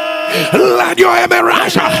 Let your amen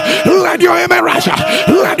rise. Let your amen rise.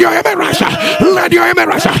 Let your amen rise. Let your amen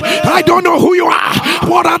rise. I don't know who you are.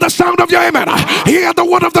 What are the sound of your amen? Hear the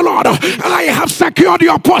word of the Lord. I have secured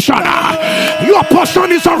your portion. Your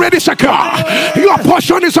portion is already secure. Your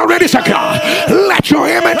portion is already secure. Let your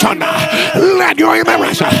amen turn. Let your amen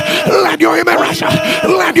rise. Let your amen rise.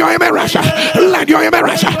 Let your amen rise. Let your amen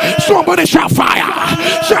rise. Somebody shout fire.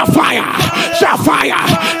 Shout fire. Shout fire.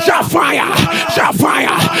 Shout fire. Shout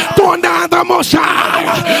fire. Thunder, the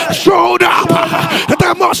Messiah showed up.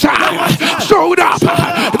 The Messiah showed up.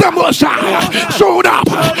 The Messiah showed up.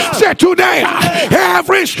 Say today,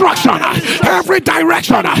 every instruction, every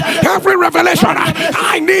direction, every revelation,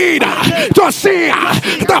 I need to see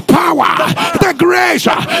the power, the grace,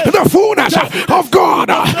 the fullness of God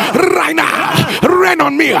right now. Rain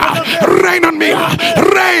on me. Rain on me.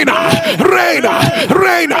 Rain. Rain.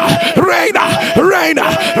 Rain. Rain. Rain. Rain.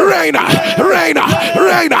 Rain.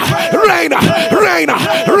 Rain. Rain, rain,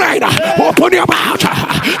 rain. Open your mouth.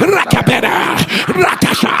 Rakabena,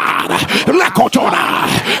 Rakashad, Rakotona,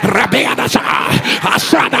 Rabeanasa,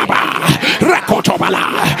 Asadaba, Rakotobala,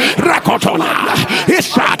 Rakotona,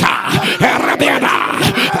 Isata, Rabeana,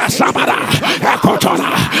 Asabada, Akotona,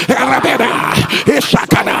 Rabena,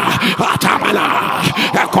 Isakana, Atamala,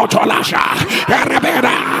 Akotolasha,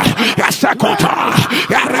 Rabena, Asakota,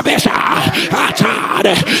 Rabesa, Atad,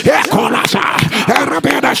 Ekolasa,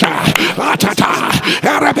 Rabedasha, Atata,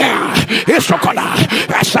 Arabea, Isokola,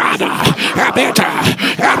 Asada, Abeta,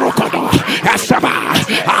 Arokodo, Asaba,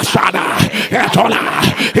 Asada, Etola,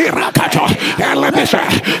 Irakato, Elabisa,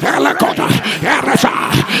 Elakota, Arasa,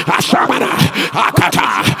 Asabana,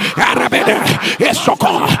 Akata, Arabeda,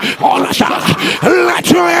 Isoko, Olasa. Let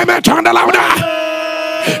your amen turn the louder.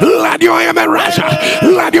 Let your amen rise.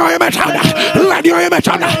 Let your amen turn. Let your amen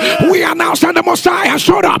turn. We announce that the Messiah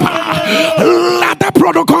showed up. Let the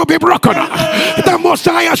protocol be broken. The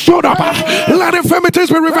Messiah showed up. Let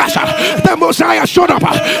infirmities be reversed. The Messiah showed up.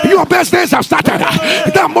 Your best days have started.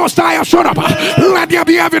 The Messiah showed up. Let there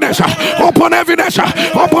be evidence. Upon evidence.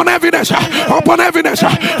 Upon evidence. Upon evidence.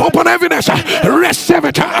 Upon evidence. Receive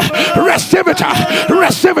it. Receive it.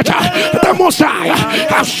 Receive it. The Messiah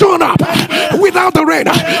has shown up without the rain.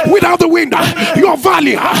 Without the wind, your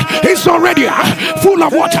valley is already full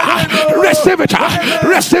of water. Receive it,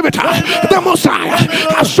 receive it. The Messiah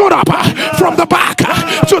has shown up from the back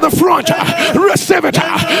to the front. Receive it.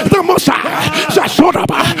 The Messiah has shown up.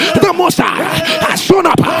 The Messiah has shown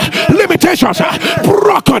up. Limitations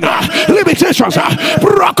broken. Limitations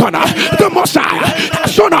broken. The Messiah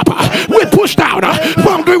has shown up. We push down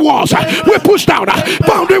boundary walls. We push down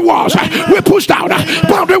boundary walls. We push down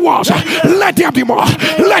boundary walls. Let there be more.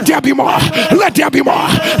 Let there be more. Let there be more.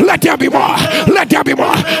 Let there be more. Let there be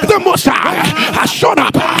more. The Messiah has shown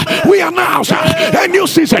up. We announce a new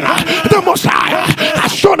season. The Messiah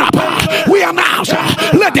has shown up. We announce,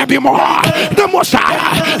 let there be more. The Messiah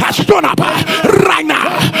has shown up right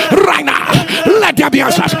now. Right now. Let there be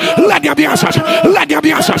answers. Let there be answers. Let there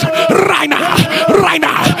be answers. Right now. Right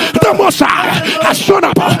now. The Messiah has shown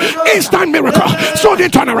up. Instant miracle. So they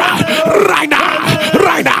turn around. Right now.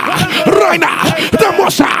 Right now. Right now. The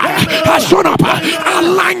Messiah has shown up.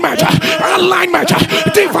 Alignment. Alignment.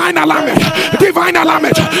 Divine alignment. Divine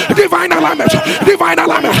alignment. Divine alignment. Divine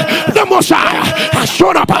alignment. The Messiah has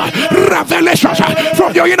shown up. Revelations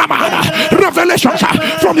from your inner man. Revelations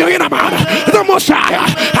from your inner man. The Messiah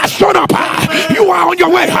has shown up. You are on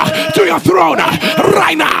your way to your throne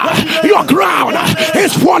right now. Your crown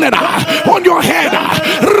is falling on your head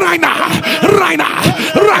right now. Right now.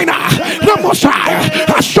 Right now. The Messiah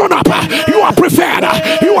has shown up. You are preferred.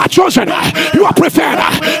 You are chosen. You are preferred.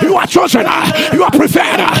 You are chosen. You are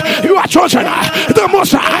preferred. You are chosen. The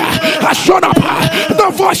Messiah has shown up.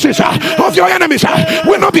 The voices of your enemies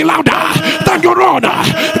will not be louder than your own.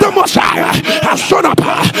 The Messiah Messiah has shown up,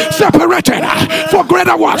 separated for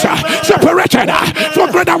greater works, separated for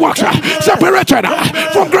greater works, separated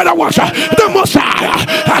for greater works. The Messiah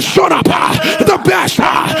has shown up, the best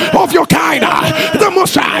of your kind. The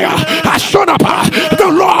Messiah has shown up. The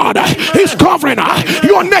Lord is covering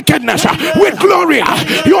your nakedness with glory,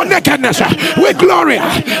 your nakedness with glory,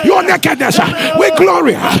 your nakedness with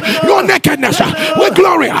glory, your nakedness with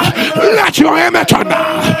glory. Let your image turn.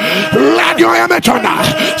 Let your image turn.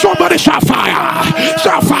 Somebody shout fire,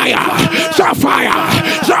 shout fire, shout fire,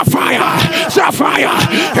 shout fire, shout fire.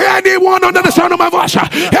 Anyone under the sound of my voice,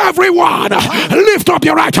 everyone, lift up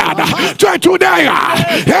your right hand. Today,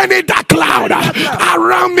 any dark cloud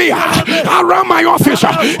around me, around my office,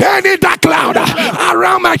 any dark cloud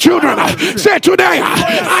around my children, say today,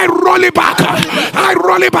 I roll it back, I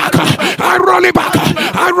roll it back, I roll it back,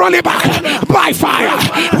 I roll it back, by fire,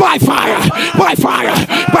 by fire, by fire,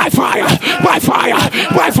 by fire, by fire,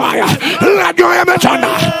 by fire. Let your image on.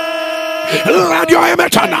 Let your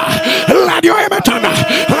image turn. Let your image turn.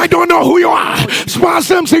 I don't know who you are.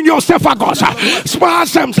 Spasms in your esophagus.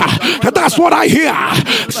 Spasms. That's what I hear.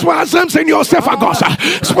 Spasms in your esophagus.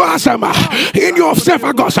 Spasm in your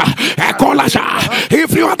esophagus.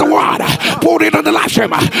 If you are the one, put it on the live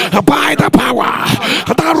stream by the power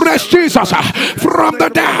that raised Jesus from the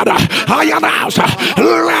dead. I announce,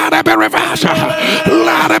 let it be reversed.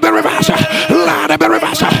 Let it be reversed. Let it be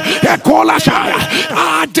reversed.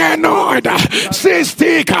 Adenoid,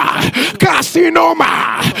 cystic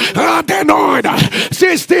carcinoma, adenoid,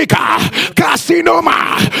 cystic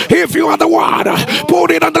carcinoma. If you are the one,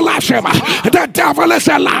 put it on the live stream. The devil is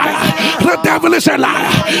a liar. The devil is a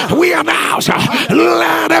liar. We announce,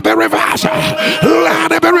 let it be reversed.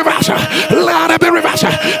 Let it be reversed. Let it be reversed.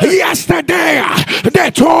 Yesterday,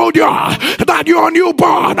 they told you that your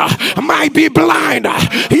newborn might be blind.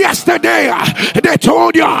 Yesterday, they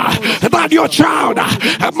told you that your child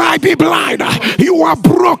might be blind. You are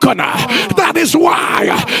broken. That is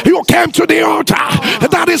why you came to the altar.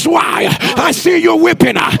 That is why I see you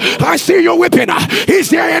weeping. I see you weeping. Is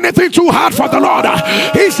there anything too hard for the Lord?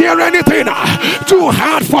 Is there anything too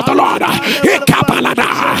hard for the Lord?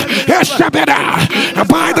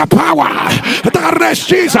 By the power that raised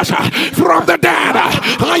Jesus from the dead,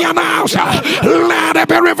 I announce, let it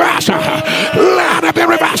be reversed. Let it be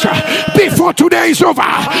reversed before today is over.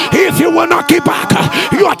 If you will not keep back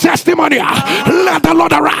your testimony, let the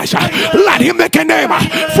Lord arise. Let him make a name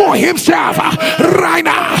for himself right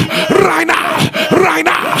now, right now, right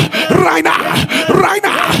now, right now, right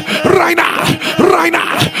now, right now, right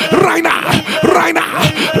now, right now, right now.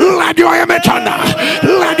 Let your image turn.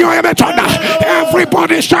 Let your image turn.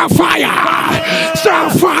 Everybody shout fire,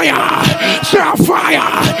 shout fire, shout fire.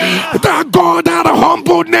 The God that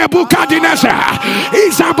humbled Nebuchadnezzar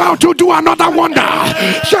is about to do another wonder.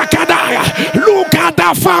 Shakadaya, look at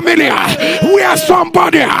the family where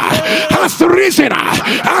somebody has risen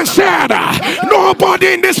and said,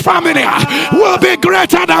 nobody in this family will be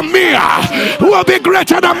greater than me, will be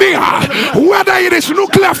greater than me, whether it is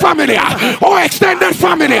nuclear family or extended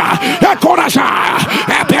family.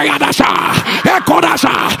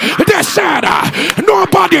 They said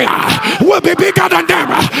nobody will be bigger than them.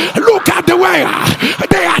 Look at the way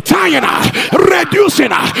they are tying,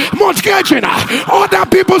 reducing, mortgaging other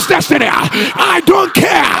people's destiny. I don't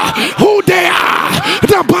care who they are.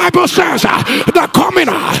 The Bible says the coming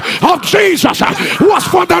of Jesus was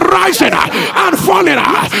for the rising and falling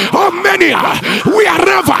of many.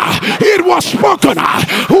 Wherever it was spoken,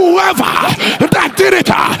 whoever that did it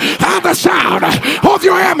at the sound of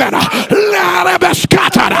your amen, let it be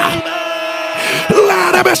scattered.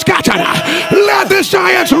 Let them be scattered. Let the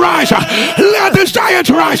giants rise. Let the giants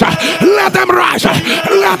rise. Let them rise.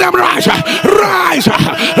 Let them rise. Rise.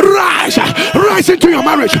 Rise. Rise into your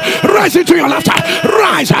marriage. Rise into your laughter.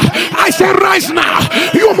 Rise. I say rise now.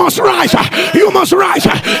 You must rise. You must rise.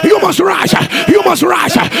 You must rise. You must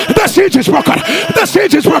rise. The siege is broken. The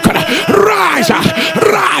siege is broken. Rise.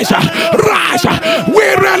 Rise. Rise.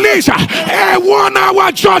 We release a 1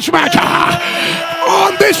 hour judgment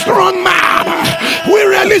on this strong man. We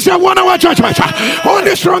release a 1 hour judgment on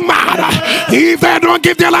this strong man. If they don't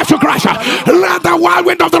give their life to Christ, let the wild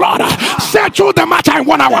wind of the Lord settle the matter in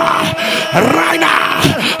 1 hour. Right now,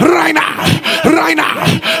 right now, right now,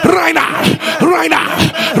 right now, right now,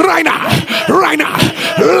 right now, right now.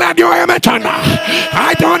 Let your image turn.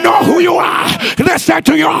 I don't know who you are. They said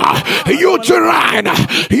to you, uterine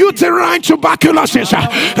tuberculosis.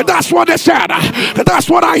 That's what they said. That's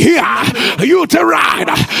what I hear. Uterine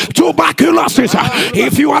tuberculosis.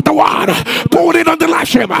 If you are the one, put it on the live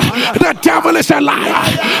stream. The devil is a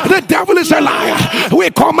liar. The devil is a liar. We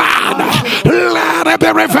command, let it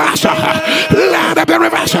be reversed. Let it be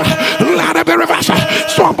reversed. Let it be reversed.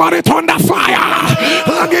 Somebody turn the fire.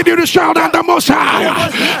 I need you to shout at the Messiah.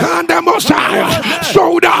 And the Messiah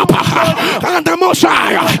showed up. And the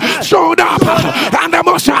Messiah showed up. And the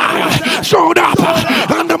Messiah showed up.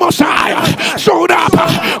 And the Messiah showed up.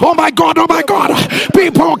 Oh my God, oh my God.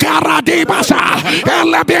 People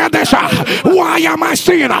why am I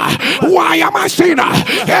seeing? Why am I seeing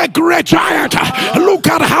a great giant? Look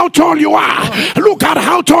at how tall you are. Look at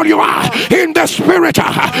how tall you are in the spirit.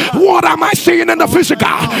 What am I seeing in the physical?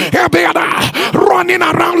 Running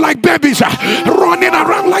around like babies. Running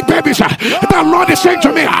around like babies. The Lord is saying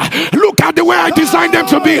to me, look at the way I designed them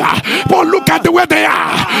to be, but look at the way they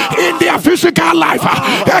are in their physical life.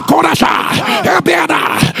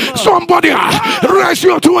 Somebody raise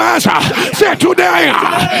your two hands. Say, today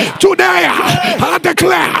I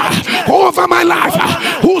declare over my life,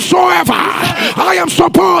 whosoever I am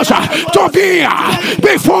supposed to be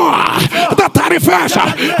before the 31st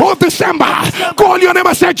of December, call your name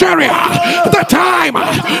and say, Jerry, the time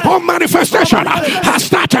of manifestation has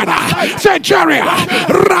started. Say, Jerry,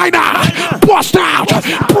 right now, bust out,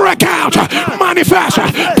 break out, manifest,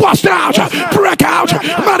 bust out, break out,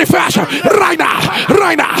 manifest, right now,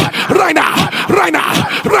 right now, right now, right now,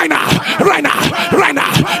 right now, right now, right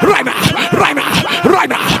now, right now, right now, right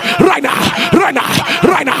now, right now, right now,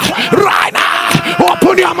 right now, right now.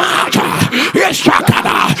 Open your mouth.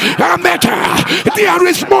 There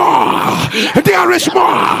is more. There is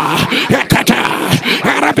more.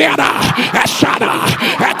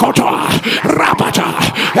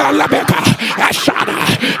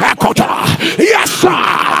 Yes, sir.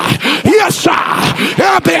 Yes, sir.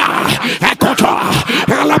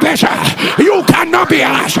 You cannot be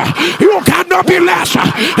less. You cannot be less.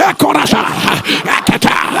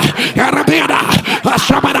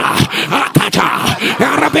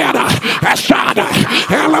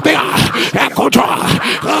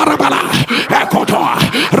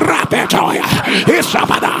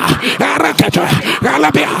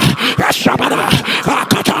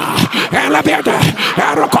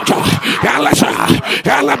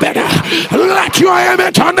 Let your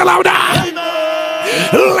amen turn the louder.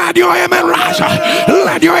 Let your amen rise.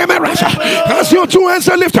 Let your amen rise. As your two hands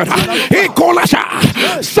are lifted, he called us.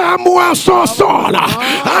 Samuel saw Saul,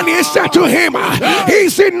 and he said to him,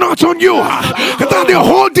 is it not on you that the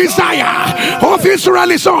whole desire of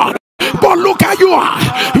Israel is on? But look at you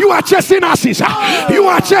are chasing asses. You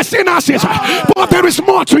are chasing asses. But there is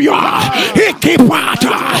more to you. He keep out.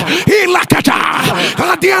 He lakata.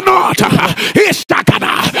 And they are not. He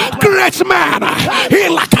stakada. Great man. He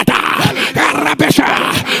lakata.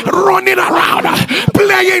 Running around,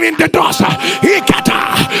 playing in the dust. He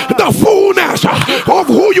kata. The fullness of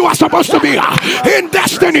who you are supposed to be in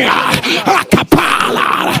destiny.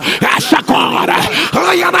 Akapala. Asakod.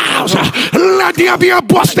 I announce. Let there be a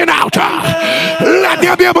busting out. Let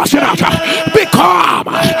there be a busting out. Become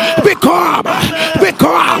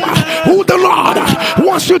who the Lord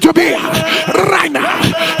wants you to be right now.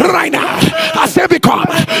 Right now. I say become.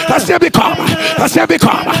 I say become. I say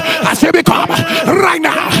become. I say become. Right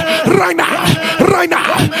now. Right now. Right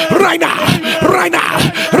now. Right now. Right now.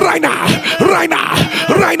 Right now. Right now.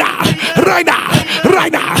 Right now. Right now.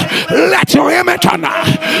 Right now. Let your amen turn.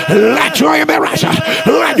 Let your amen rise.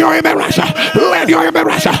 Let your amen rise. Let your amen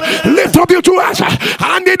rise. Lift up your two hands.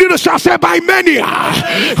 I need you to shout, say, by many.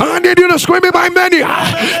 I need you to scream it, by many.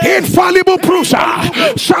 Infallible proofs.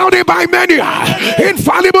 Shout it, by many.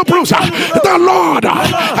 Infallible proofs. The Lord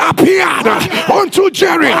appeared unto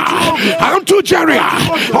Jerry. Unto Jerry.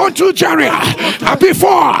 Unto Jerry.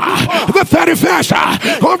 Before the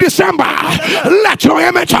 31st of December. Let your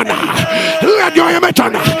amen turn. Let your amen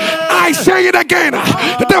turn. I say it again.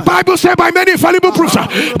 The Bible says, by many infallible proofs.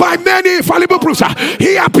 By many infallible proofs.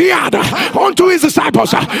 He appeared unto his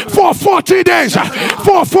disciples for 40 days.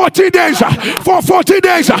 For 40 days. For 40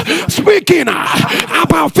 days. Speaking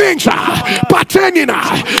about things pertaining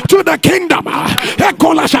to the kingdom.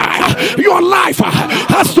 Your life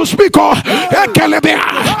has to speak.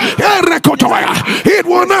 It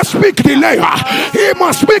will not speak delay. It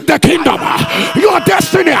must speak the kingdom. Your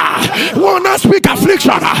destiny will not speak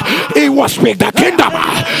affliction. It will speak the kingdom.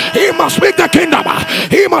 He must speak the kingdom.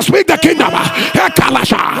 He must speak the kingdom.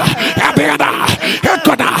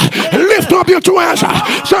 Lift up you to answer.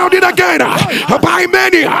 Shout it again. By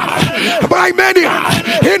many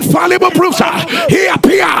infallible proofs, he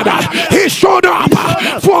appeared. He showed up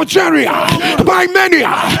for Jerry. By many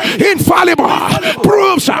infallible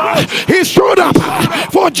proofs, he showed up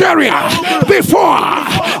for Jerry before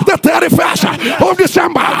the 31st of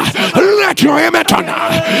December. Let your amen turn.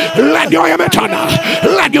 Let your amen turn.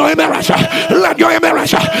 Let your amen rush. Let your amen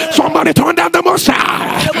rush. Somebody turn down the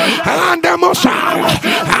Messiah. And the Messiah.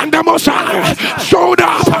 And the Messiah showed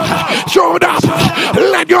up. Showed up.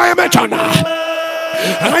 Let your amen turn.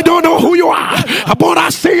 I don't know who you are, but I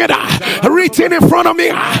see it written in front of me.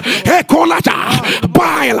 Ekolata,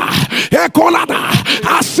 Baila, Ekolata,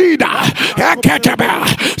 Asida, Eketebe,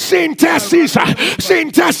 synthesis,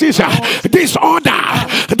 disorder.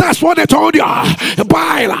 That's what they told you.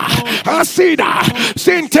 Baila, Asida,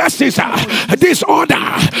 synthesis,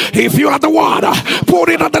 disorder. If you are the one, put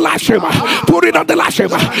it on the live stream. Put it on the live stream.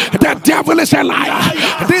 The devil is a liar.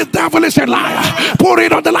 This devil is a liar. Put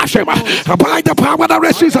it on the live stream. By the power that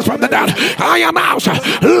raised Jesus from the dead, I announce,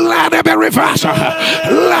 let it be reversed.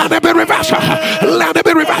 Let it be reversed. Let it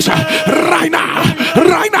be reversed. Right now.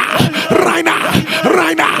 Right now. Right now.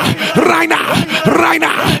 Right now. Right now. Right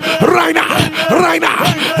now. Right now. Right now.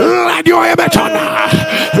 Let your image on.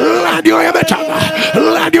 Let your image on.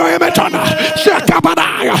 Let your image on.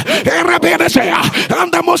 And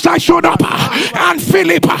the Most High showed up, and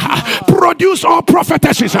Philip produced all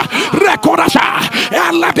prophetesses.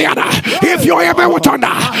 If you're ever with on,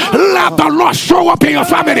 let the Lord show up in your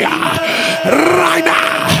family right now,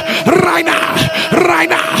 right now, right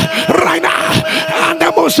now, right now. And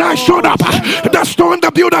the Most High showed up. The stone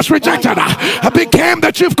the builders rejected became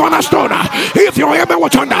the chief cornerstone. If you're ever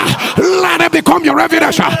with on, let it become your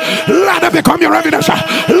evidence. Let it become your evidence.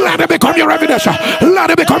 Let it become your evidence.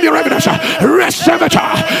 Let it become your evidence. Receive it.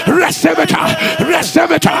 Receive it.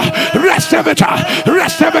 Receive it. Receive it.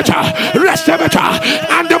 Receive it. Receive it.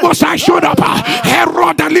 And the Most High showed up.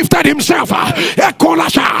 Herod lifted himself.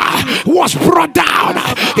 Ekolasha was brought down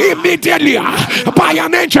immediately by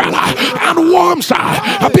an angel, and worms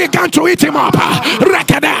began to eat him up.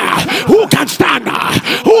 Who can stand?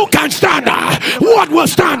 Who can stand? What will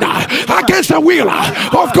stand against the will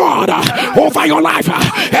of God over your life?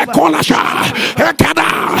 Ekolasha,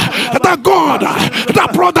 the God that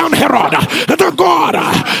brought down Herod, the God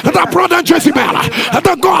that brought down Jezebel,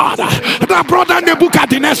 the God that brought down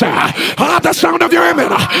Nebuchadnezzar. At the sound of your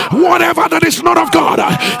amen, whatever that is not of God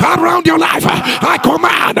around your life, I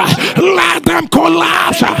command, let them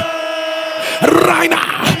collapse. Right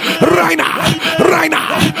now, right now, right now,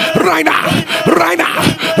 right now, right now,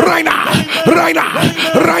 right now, right now, right now,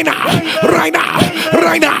 right now, right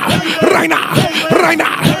now, right now, right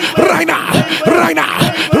now, right now, right now,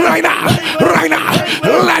 right now, right now.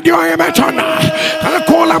 Let your image on.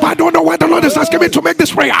 I don't know where the Lord is asking me to make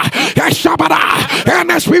this prayer.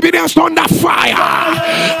 And as we begin to thunder fire,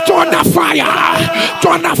 thunder fire,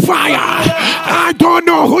 thunder fire. I don't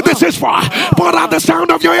know who this is for, but at the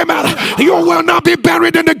sound of your amen, you will not be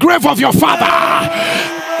buried in the grave of your father.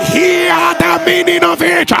 Hear the meaning of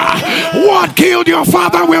it. What killed your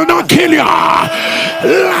father will not kill you.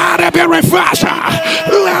 Let it be reversed.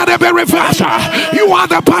 Let it be reversed. You are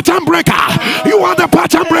the pattern breaker. You are the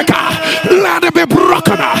pattern breaker. Let it be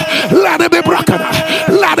broken. Let it be broken.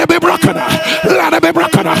 Let it be broken. Let it be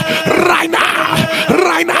broken. Right now.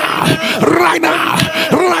 Right now. Right now.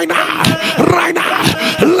 Right now. Right now.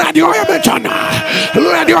 Let your image on.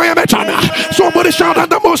 Let your image on. Somebody shout at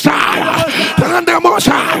the Most High. And the Most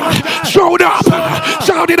High showed up.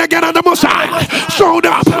 Shout it again at the Most High showed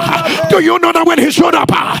up. Do you know that when he showed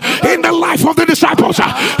up in the life of the disciples,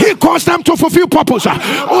 he caused them to fulfill purpose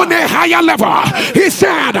on a higher level? He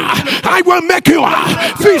said, I will make you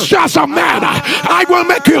fishers of men. I will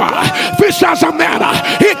make you fishers of men.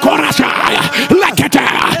 He called us like it.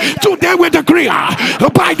 Today we decree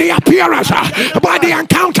by the appearance, by the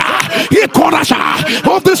encounter, he called us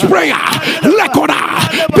of this prayer. Let God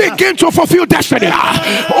begin to fulfill destiny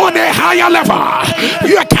on a higher level.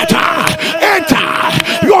 You can enter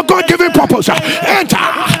your God-given purpose. Enter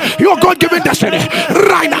your God-given destiny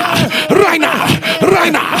right now, right now,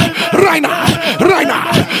 right now, right now, right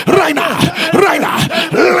now, right now, right now.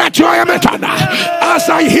 Let your enter. As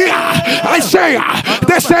I hear, I say,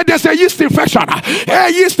 they said there's a yeast infection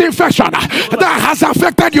that has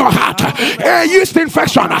affected your heart. A yeast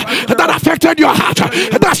infection that affected your heart.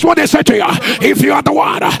 That's what they said to you. If you are the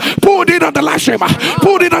one, put it on the live stream.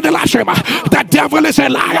 Put it on the live stream. The devil is a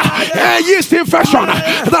liar. A yeast infection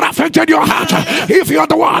that affected your heart. If you are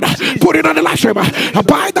the one, put it on the live stream.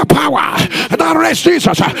 By the power that raised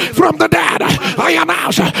Jesus from the dead, I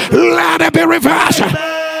announce, let it be reversed.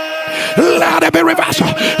 Let it be reversed.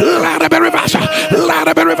 Let it be reversed. Let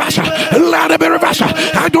it be reversed. Let it be reversed.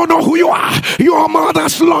 I don't know who you are. Your mother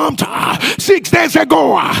slumped 6 days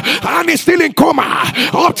ago and is still in coma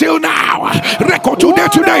up till now. Record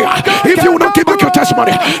today. If you will not give back your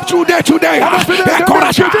testimony, today.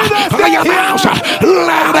 I announce,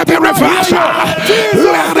 let it be reversed.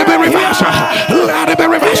 Let it be reversed. Let it be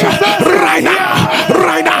reversed. Right now.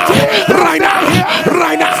 Right now. Right now.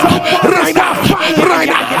 Right now. Right now. Right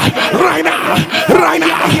now. Right now. Right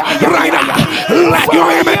now. Right now. Let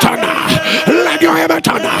your amen turn. Let your amen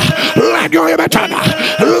turn. Let your amen turn.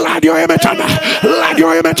 Let your amen turn. Let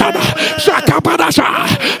your amen turn.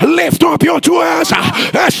 Shakapadasa. Lift up your two hands.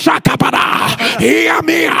 Shakapada. Hear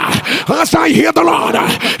me as I hear the Lord.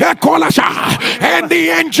 And the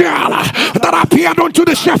angel that appeared unto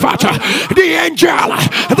the shepherd. The angel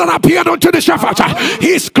that appeared unto the shepherd.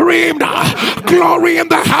 He screamed, glory in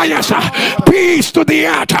the highest, peace to the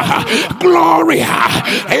earth, glory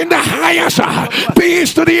in the highest,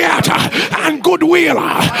 peace to the earth, and goodwill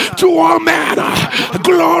to all men,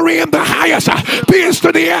 glory in the highest, peace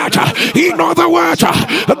to the earth. In other words,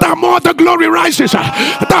 the more the glory rises,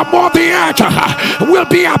 the more the earth will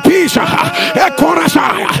be at peace.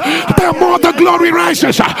 The more the glory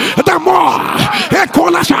rises, the more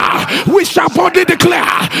we shall boldly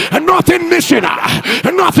declare nothing missing,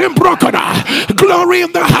 nothing broken, glory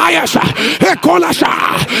in the highest.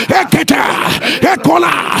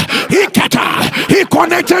 He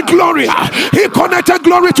connected glory. He connected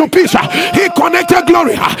glory to peace. He connected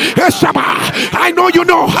glory. I know you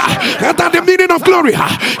know that the meaning of glory,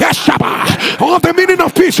 or the meaning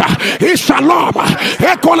of peace, is shalom.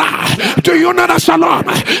 Do you know that shalom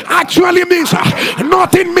actually means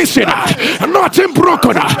nothing missing, nothing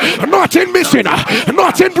broken, nothing missing,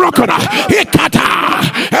 nothing broken?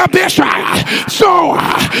 So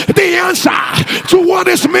the answer to what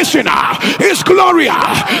is missing is glory.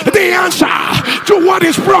 The answer to what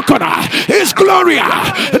is broken is glory.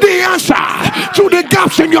 The answer to the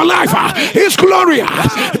gaps in your life is glory.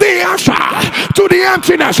 The answer to the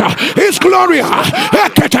emptiness is glory.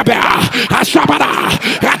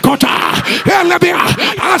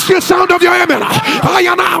 As the sound of your amen, I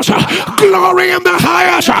announce glory in the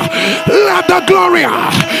highest. Let the glory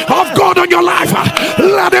of God on your life,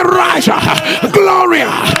 let it rise. Glory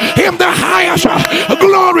in the highest.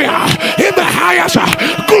 Glory in the highest.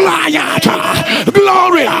 Glory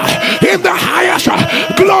in the highest.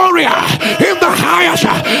 Glory in the highest.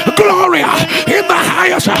 Glory in the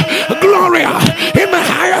highest. Glory in the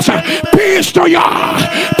highest. Peace to you.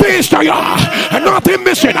 Peace to you. Nothing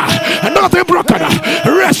missing. Nothing broken.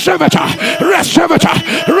 Receive it. Receive it.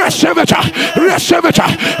 Receive it. Receive it.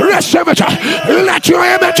 Receive it. Let your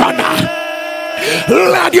amen turn.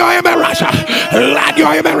 Let your amen rise. Let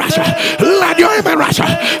your amen rise. Let your amen rise.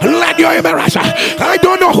 Let your amen rise. I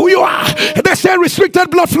don't know who you are. They say restricted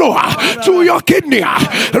blood flow to your kidney.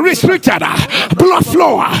 Restricted blood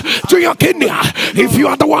flow to your kidney. If you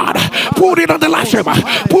are the one, put it on the live stream.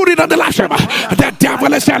 Put it on the live stream. The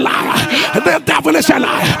devil is a liar. The devil is a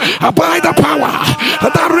liar. By the power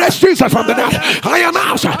that raised Jesus from the dead, I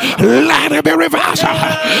announce, let it be reversed.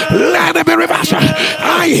 Let it be reversed.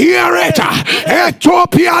 I hear it.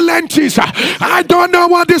 Ethiopia lentis. I don't know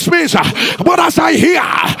what this means, but as I hear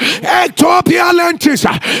Ethiopia lentis,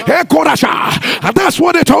 that's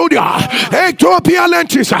what they told you. Ethiopia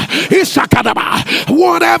lentis is Sakadaba.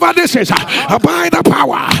 Whatever this is, by the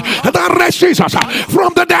power that raised Jesus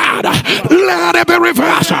from the dead, let it be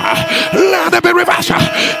reversed. Let it be reversed.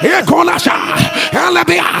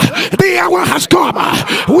 The hour has come.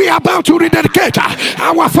 We are about to rededicate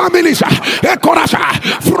our families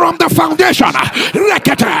from the foundation.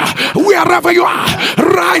 Wherever you are,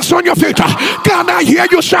 rise on your feet. Can I hear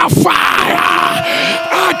you shout fire?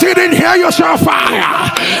 I didn't hear you shout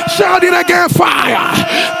fire. Shout it again, fire.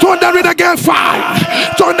 Thunder it again, fire.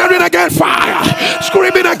 Thunder it again, fire.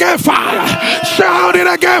 Scream it again, fire. Shout it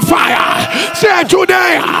again, fire. Say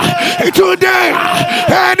today,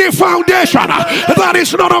 any foundation that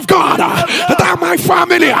is not of God, that my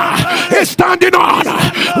family is standing on,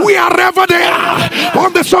 we are ever there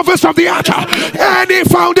on the surface of the earth. Any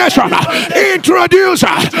foundation introduced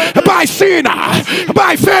by sin,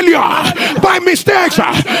 by failure, by mistakes,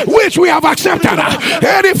 which we have accepted,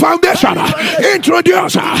 any foundation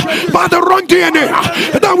introduced by the wrong DNA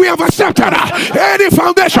that we have accepted, any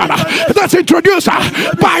foundation that's introduced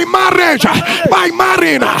by marriage, by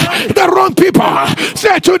marrying the wrong people,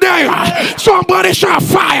 say today, somebody shout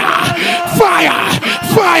fire, fire,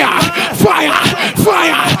 fire, fire,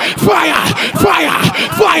 fire, fire, fire,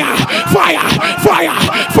 fire, fire, fire,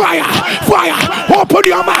 fire, fire. Open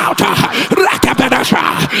your mouth.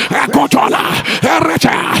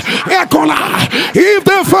 If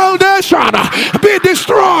the foundation be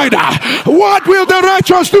destroyed, what will the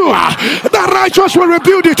righteous do? The righteous will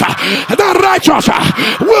rebuild it. The righteous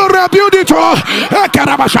will rebuild it.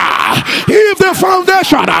 If the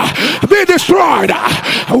foundation be destroyed,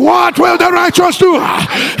 what will the righteous do?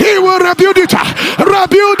 He will rebuild it.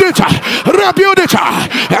 Rebuild it. Rebuild it.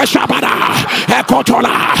 Shabada,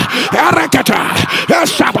 Ekotola, Ereketa,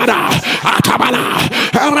 Shabada, Atabala,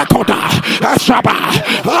 Erekota, Shaba,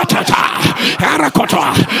 Atata,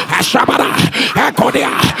 Erekota, Shabada,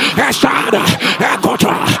 Ekodia, Eshada,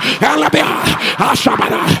 Ekota, Elabia,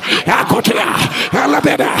 Shabada, Ekotia,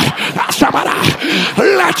 Elabeda, Shabada.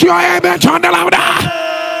 Let your amen turn louder.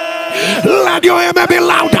 Let your amen be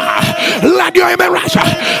louder. Let your amen rise.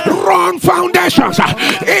 Wrong foundations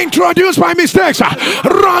introduced by mistakes.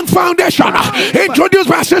 Wrong foundation introduced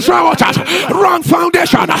by ancestral waters. Wrong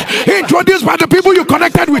foundation introduced by the people you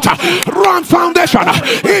connected with. Wrong foundation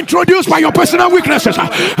introduced by your personal weaknesses.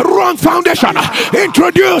 Wrong foundation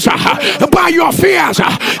introduced by your fears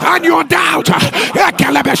and your doubt.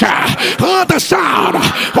 The sound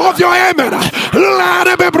of your amen, let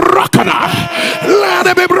it be broken. Let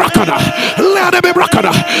it be broken. Let it be broken.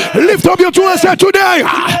 Lift up your two and say, today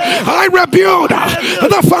I rebuild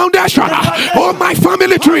the foundation of my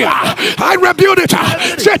family tree. I rebuild it.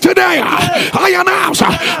 Say, today I announce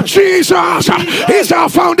Jesus is our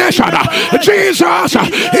foundation. Jesus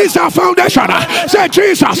is our foundation. Say,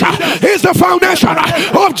 Jesus is the foundation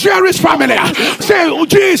of Jerry's family. Say,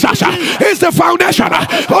 Jesus is the foundation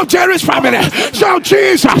of Jerry's family. So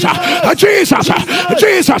Jesus, Jesus,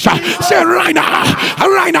 Jesus. Say, right now,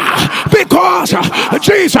 because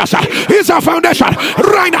Jesus is our foundation.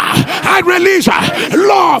 Right now, I release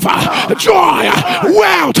love, joy,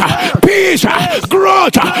 wealth, peace,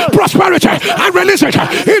 growth, prosperity. I release it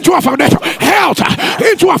into a foundation. Health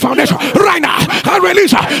into a foundation. Right now, I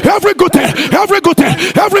release every good thing, every good thing,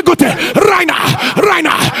 every good thing. Right now, right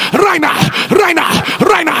now, right now, right now,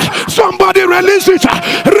 right now. Somebody release it.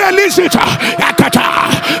 Release it. Akata,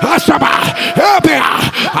 Asaba, Ebea,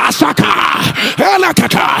 Asaka,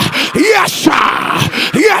 Elakata. Yes, sir.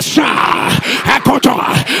 Yes, sir. Ekoto.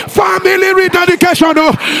 Family rededication.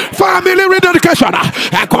 Family rededication.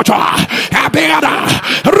 Ekoto. Abeada.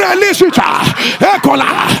 Release it. Ekola.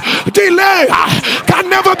 Delay can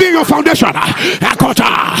never be your foundation. Ekota.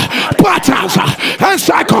 Patterns and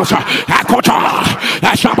cycles. Ekota.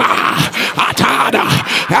 Eshaba. Atada.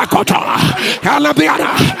 Ekota. Alabiada.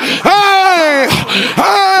 Hey.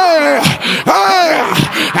 Hey. Hey.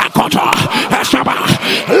 Ekota. Eshaba.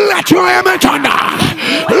 Let your amen turn.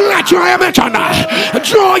 Let your amen turn.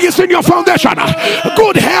 Joy is in your foundation.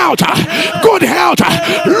 Good health. Good health.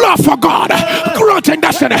 Love for God. Growth in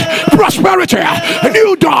destiny. Prosperity.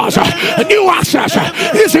 New doors. New access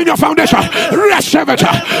is in your foundation. Receive it.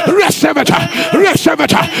 Receive it. Receive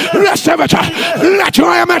it. Receive it. Let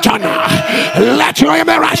your amen turn. Let your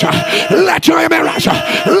amen rise. Let your amen rise.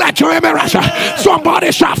 Let your amen rise.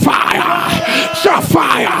 Somebody shall fire. Shall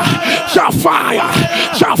fire. Shall fire.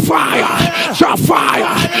 Shall fire. Shall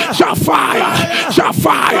fire. Shall fire. Shall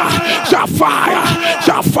fire. Shall fire.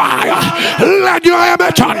 Shall fire. Let your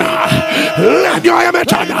amen turn. Let your amen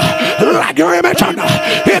turn. Let your amen turn.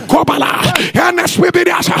 In Kobala and the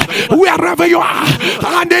Swibidas, wherever you are,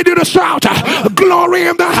 I need you to shout glory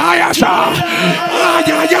in the highest.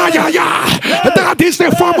 That is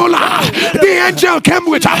the formula the angel came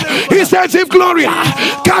with. He says, if glory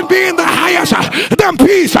can be in the highest, then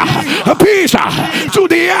peace, peace to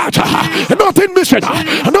the earth, nothing missing,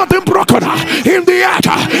 nothing broken in the earth.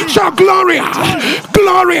 So glory,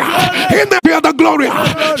 glory in the glory.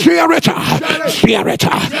 Share it, share it,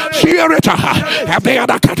 share it.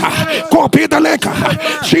 Copy the lake,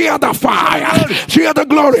 share the fire, share the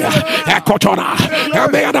glory.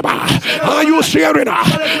 Are you sharing?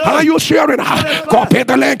 Are you sharing? Copy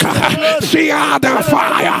the link, share the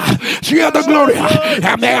fire, share the glory.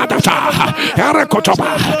 Share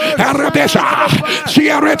it,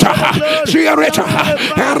 share it, share it,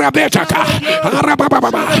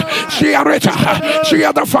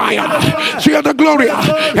 share the fire, share the glory.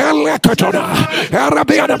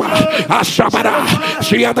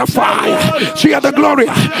 Share the fire, share the glory.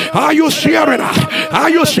 Are you sharing? Are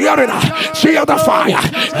you sharing? Share the fire.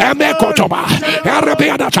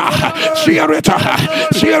 Share it,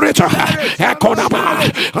 share it.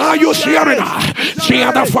 Are you sharing?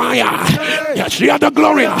 Share the fire, share the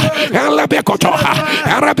glory.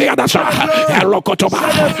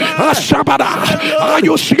 Are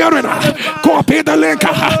you sharing? Copy the link.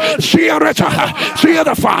 Share it. Share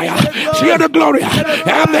the fire. Share the glory.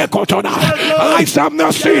 Eyes have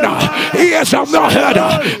not seen. Ears have not heard.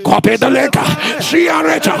 Copy the link.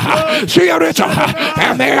 Share it. Share it.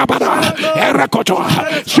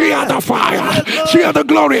 Share the fire. Share the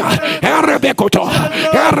glory.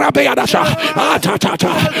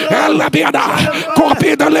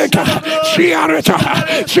 Copy the link. Share it.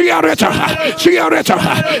 Share it. Share it.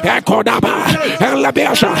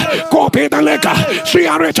 Copy the link.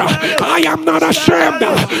 Share it. I am not ashamed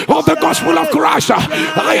of the gospel of Christ.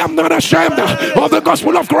 I am not ashamed of the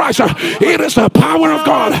gospel of Christ. It is the power of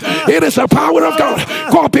God. It is the power of God.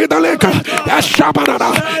 Copy the link.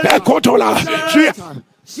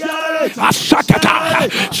 Share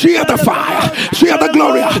the fire, share the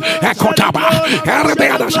glory,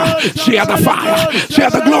 share the fire, share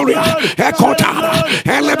the glory,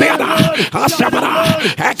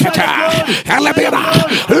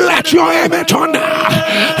 let your image on,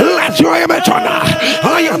 let your image on.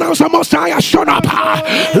 I announce the Most High shut up.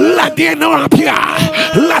 Let the new appear,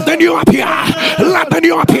 let the new appear, let the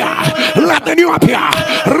new appear, let the new appear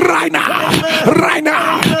right now, right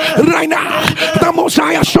now, right now. The Most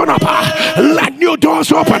High shut up. Let new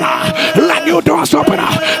doors open. Let new doors open.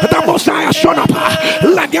 The Most High shut up.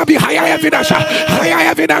 Let there be higher evidence. Higher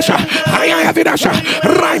evidence. Higher evidence.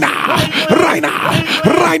 Right now. Right now.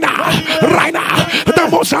 Right now. Right now. The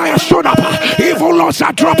Most High shut up. Evil laws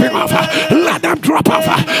are dropping off. Let them drop off.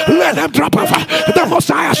 Let them drop off. The Most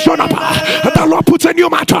High shut up. The Lord puts a new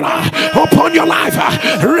mantle upon your life.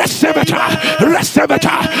 Receive it. Receive it.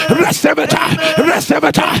 Receive it. Receive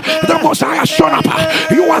it. The Most High shut up.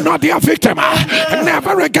 You are not their victim.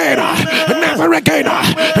 Never again. Never again.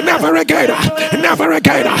 Never again. Never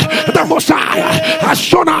again. The Messiah has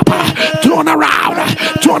shown up. Turn around.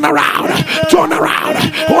 Turn around. Turn around.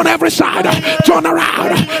 On every side. Turn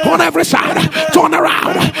around. On every side. Turn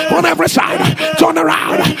around. On every side. Turn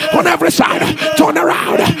around. On every side. Turn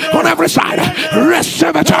around. On every side.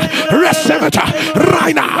 Receive it. Receive it.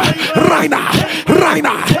 Right now. Right now. Right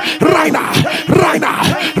now. Right now. Right now.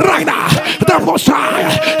 Right now. The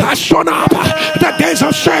Messiah has shown up. The days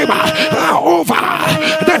of shame are over.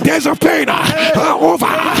 The days of pain are over.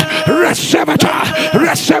 Receive it.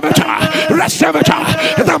 Receive it. Receive it.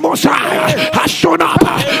 The Messiah has shown up.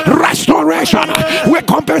 Restoration with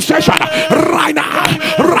compensation. Right now.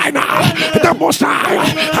 Right now. The Messiah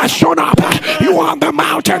has shown up. You are on the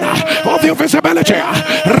mountain of invisibility.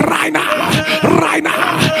 Right now. Right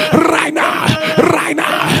now. Right now. Right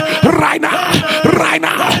now. Right now. Right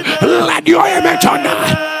now. Let your image on.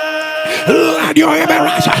 Let your image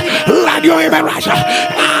rise. Let your image rise.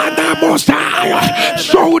 And the Most High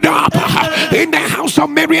showed up in the house of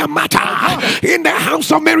Miriam Mata. In the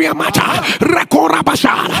house of Miriam Mata.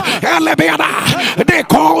 They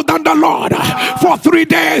called on the Lord for 3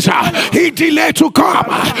 days. He delayed to come.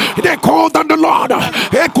 They called on the Lord.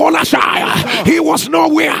 He was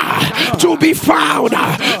nowhere to be found.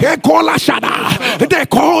 They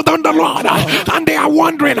called on the Lord and they are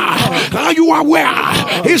wondering, are you aware?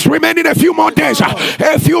 He's remaining a few more days.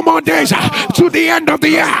 A few more days to the end of the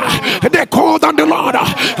year. They called on the Lord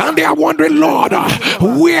and they are wondering, Lord,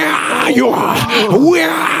 where are you? Where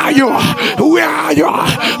are you? Where are you?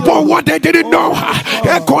 But what they didn't know,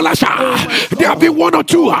 there have been one or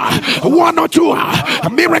two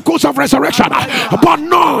miracles of resurrection, but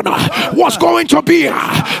none was going to be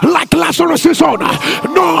like Lazarus' own.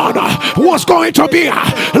 None was going to be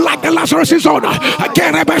like the Lazarus' own.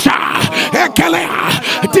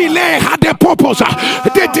 Delay had a purpose.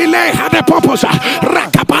 The delay had a purpose.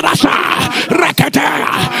 Rakapadasha, Rakata,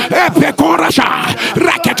 Epekorasha,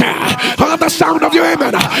 Rakata. On the sound of your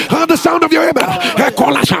amen. On the sound of your amen.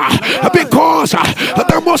 Ekolasha. Because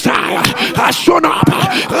the Most High has shown up.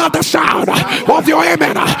 On the sound of your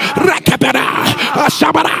amen. Rakapeda,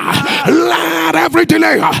 Shabada. Let every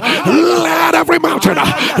delay, let every mountain,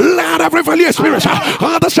 let every valley spirit,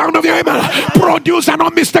 on the sound of your amen, produce an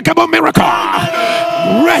unmistakable miracle.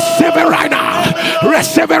 Receive it right now.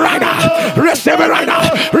 Receive it right now. Receive it right now.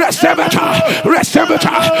 Receive it. Receive it.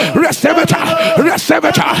 Receive it. Receive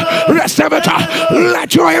it. Receive it.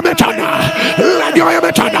 Let your image on. Let your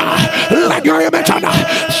image on. Let your image on.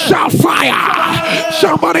 Shout fire.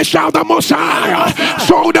 Somebody shout the Most High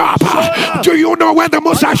showed up. Do you know when the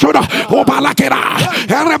Most High showed up?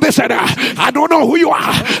 I don't know who you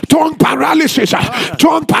are. Tongue paralysis,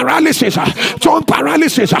 tongue paralysis, tongue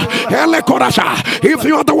paralysis. If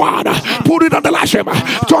you are the one, put it on the lashing.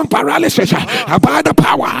 Tongue paralysis by the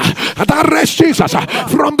power that raised Jesus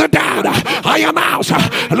from the dead. I announce,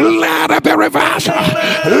 let it be reversed.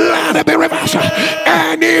 Let it be reversed.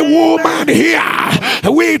 Any woman here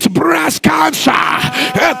with breast cancer,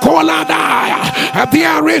 there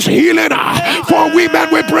is healing for women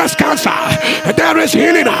with breast cancer. There is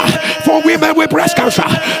healing for women with breast cancer.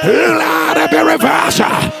 Let it be reversed.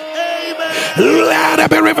 Let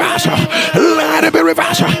it be reversed. Let it be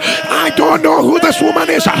reversed. I don't know who this woman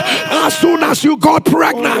is. As soon as you got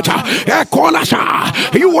pregnant,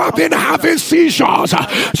 you have been having seizures.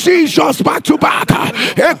 Seizures back to back.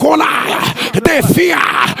 They fear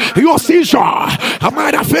your seizure. It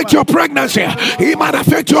might affect your pregnancy. It might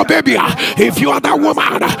affect your baby. If you are that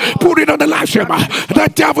woman, put it on the live stream.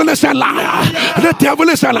 The devil is a liar. The devil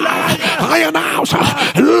is a liar. I announce,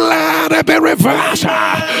 let it be reversed.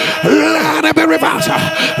 Let it be reversed.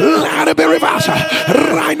 Let it be reversed.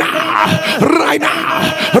 Right now. Right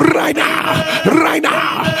now. Right now. Right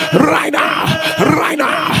now. Right now. Right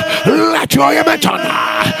now. Let your image on.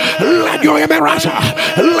 Let your image rise.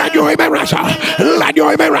 Let your image rise. Let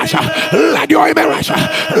your image rise. Let your image rise.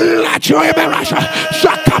 Let your image rise.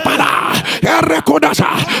 Shakapara.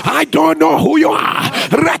 I don't know who you are.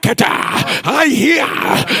 Reketa. I hear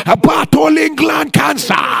a battle in gland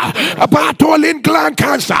cancer. A battle in gland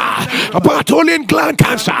cancer. A battle in gland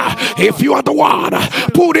cancer. If you are the one,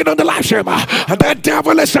 put it on the live stream. The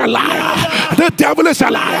devil is a liar. The devil is a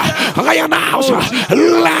liar. I announce,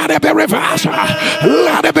 let it be reversed.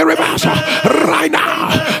 Let it be reversed. Right now.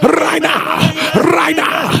 Right now. Right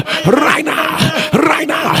now. Right now. Right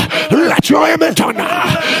now. Let your image on.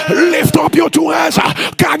 Lift up your two hands.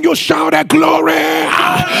 Can you shout a glory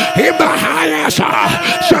in the highest?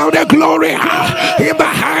 Shout a glory in the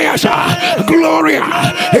highest. Glory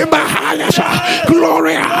in the highest.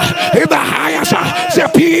 Glory in the highest. Say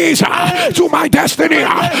peace to my destiny.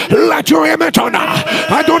 Let your image on.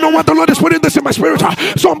 I don't know what the Lord is putting this in my spirit.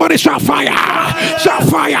 Somebody shout fire. Shout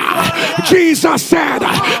fire. Jesus said,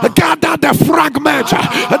 gather the fragments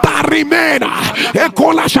that remain.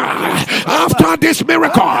 After this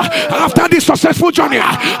miracle, after this successful journey,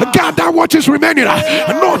 gather what is remaining.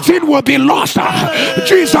 Nothing will be lost.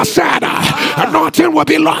 Jesus said, nothing will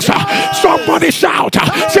be lost. Somebody shout,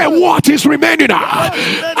 say, what is remaining?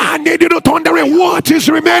 I need you to thunder it. What is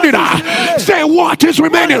remaining? Say, what is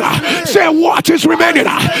remaining? Say, what is remaining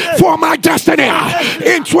for my destiny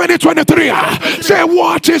in 2023? Say,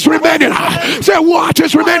 what is remaining? Say, what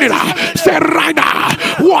is remaining? Say, right now,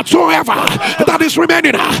 whatsoever that is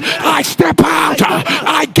remaining, I step out.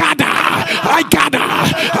 I gather. I gather.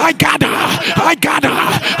 I gather. I gather.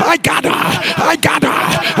 I gather. I gather.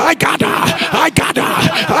 I gather. I gather.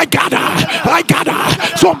 I gather. I gather.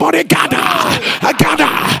 Somebody gather. I gather.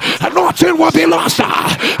 Nothing will be lost.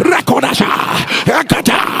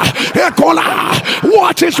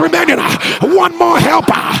 What is remaining? One more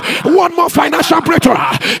helper. One more financial breakthrough.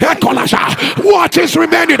 What is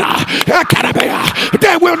remaining?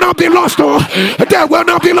 They will not be lost. They will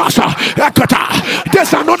not be lost.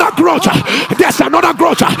 There's another growth. There's another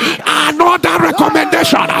growth. Another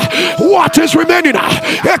recommendation. What is remaining?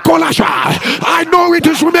 I know it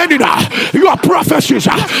is remaining. Your prophecies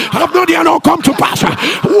have not yet come to pass.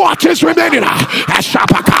 What is remaining?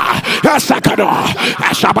 Eshabaka, Esakado,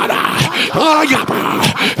 Eshabada, Ayaba,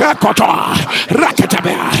 Ekoto,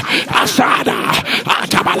 Raketabe, Asada,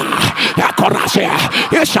 Atabala, Ekorase,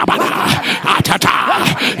 Eshabada, Atata,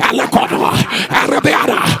 Elekono,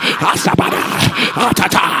 Arabiana, Asabada,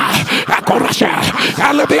 Atata, Ekorase,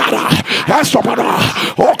 Elebiana, Esobada,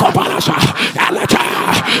 Okobalasa, Eleta,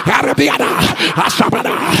 Arabiana,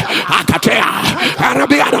 Asabada, Akatea,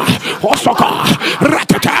 Arabiana, Osoko,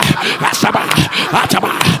 Rakata, Asaba,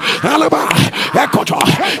 Ataba, Alaba, Ekoto,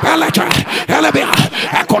 Eleta, Elebia,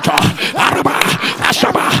 Ekoto, Araba,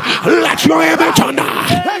 Asaba, let your image on.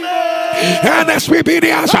 And as we be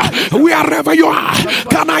the answer, wherever you are,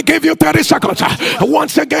 can I give you 30 seconds?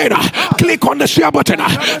 Once again, click on the share button,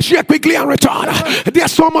 share quickly and return.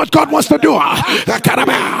 There's so much God wants to do.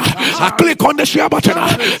 Click on the share button,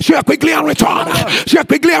 share quickly and return. Share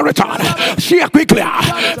quickly and return. Share quickly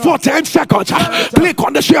for 10 seconds. Click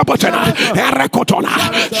on the share button.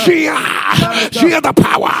 Share the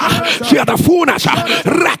power. Share the fullness.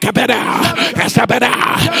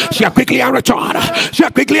 Share quickly and return.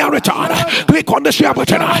 Share quickly and return. Click on the share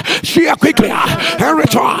button. Share quickly and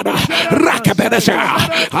return.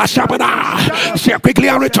 Share quickly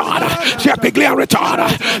and return. Share quickly and return.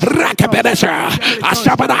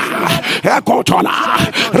 Asabada. Ekotola,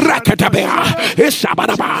 Rakatabea,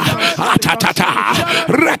 Isabadaba, Atatata,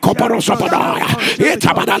 Rekoporosopodoya,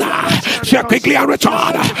 Itabadala, Shepiglia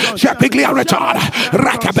return, Shepiglia return,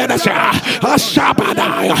 Rakabenasa,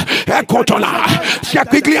 Asabadaya, Ekotola,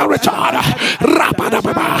 Shepiglia return,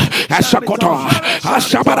 Rapadababa, Esakoto,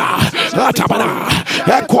 Asabada, Atabada,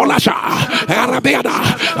 Ekolasha, Arabiana,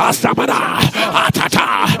 Asabada,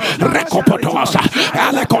 Atata, Rekopotosa,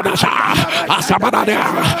 Alekonasa, Asabada,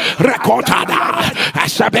 Rekotada,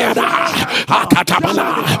 Asabeda, Akatabala,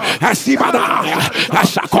 Asibada,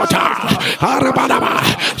 Asakota, Arabadaba,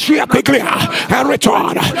 Shiapiglia,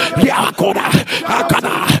 Eriton, Yakoda,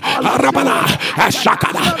 Akada, Arabana,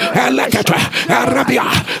 Asakada, Eleketa, Arabia,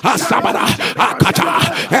 Asabada, Akata,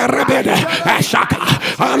 Erebede, Asaka,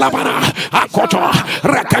 Alabana, Akoto,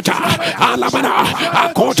 Rekata, Alabana,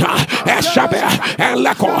 Akota, Esabe,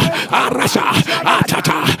 Eleko, Arasa,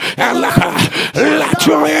 Atata, Eleka, let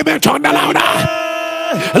your image on the louder.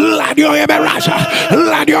 Let your emerasa,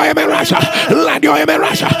 let your emerasa, let your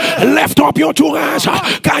emerasa. Lift up your two hands.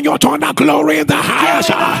 Can you turn the glory in the highest?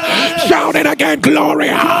 Shout it again,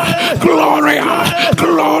 Gloria, Gloria,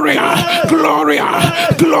 Gloria,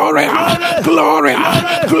 Gloria, Gloria, Gloria,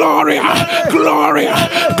 Gloria, Gloria,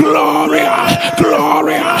 Gloria,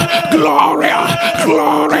 Gloria, Gloria,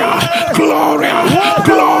 Gloria, Gloria,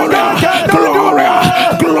 Gloria,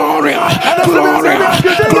 Gloria, Gloria,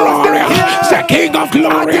 Gloria, say King of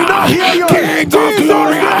Gloria, King of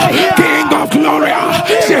Gloria, King of Gloria,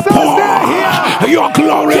 say pour your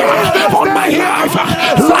glory on my life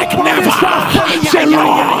like never. Say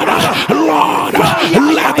Lord, Lord,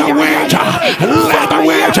 let the weight, let the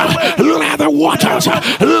weight, let the waters,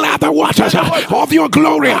 let the waters of your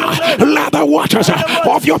glory, let the waters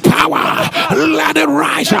of your power, let it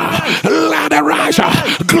rise, let it rise,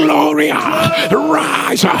 Gloria,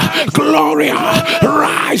 rise, Gloria,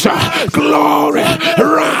 rise, glory,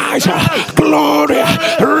 rise, Gloria,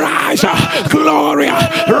 rise, Gloria,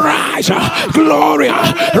 rise, Gloria,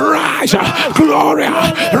 rise, Gloria,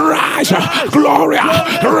 rise, Gloria,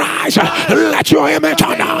 rise. Let your image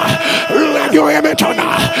on, let your image on,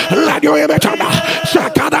 let your image on.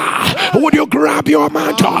 Shakada, would you grab your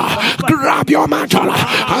mantle? Grab your mantle.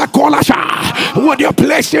 Akolasha, would you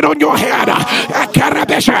place it on your head?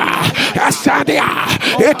 Akarabesha, Asadia,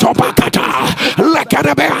 Etopakata,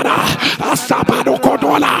 Lekarabeana, Asabado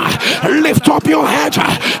Kodola. Lift up your head,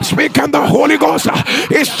 speak in the Holy Ghost.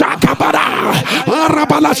 Ishakabada,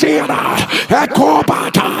 Arabalasiana,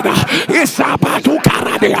 Ekobatana, Isabatu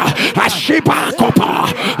Karadia, Ashiba Kopa,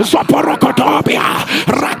 Zoporokotobia,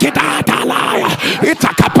 Rakidatalaya,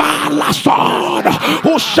 Itakapala Son,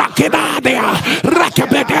 Ushakidadia,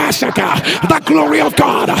 Rakabedesaka, the glory of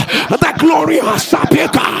God, the glory of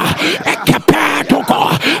Sapika,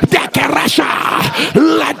 Ekapetoko, Dekerasha,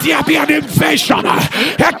 let there be an invasion,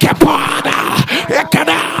 Ekapada,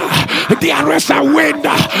 Ekada. There is a wind,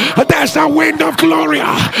 there's a wind of glory,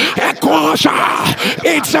 Ekosha,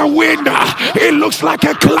 it's a wind, it looks like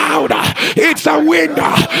a cloud, it's a wind,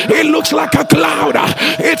 it looks like a cloud,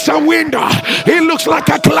 it's a wind, it looks like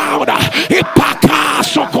a cloud, Ipaka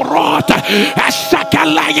Sokorota,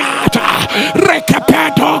 Asakalayata,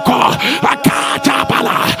 Rekapetoko,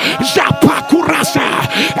 Akatabala, Zapakurasa,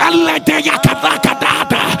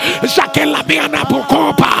 Aledeyakadakadata, Zakelabiana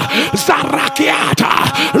Bukopa, Zarakiata,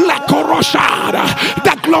 Lakoroshada,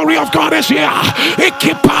 the glory of God is here.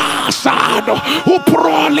 Ikipasano,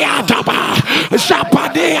 Uproliataba,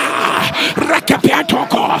 Zapadea,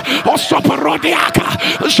 Rekapetoko, Osoporodiaka,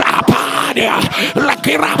 Zapadia,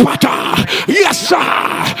 Lakirapata. Yes, sir,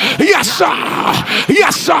 yes, sir,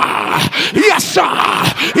 yes, sir, yes, sir.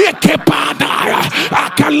 Ikipada,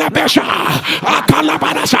 Akalabesha,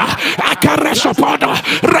 Akalabanasa, Akaresopoda,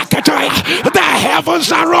 Rakataya. The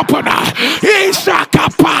heavens are open.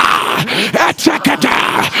 Isakapa,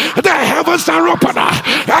 Etekata. The heavens are open.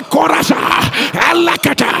 Akorasa,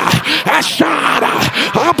 Alakata, Ashada,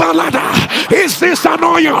 Abalada. Is this an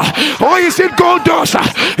oil? Or is it gold dust?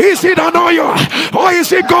 Is it an oil? Or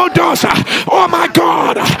is it gold dust? Oh my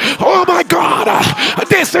God! Oh my God!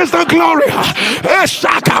 This is the glory.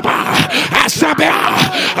 Shakaba, Asabia,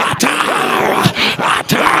 Ataya,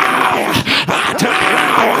 Ataya,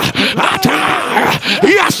 Ataya, Ataya.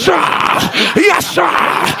 Yes, sir. Yes, sir.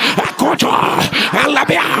 Akoto,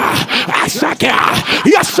 Alabia, Asaka.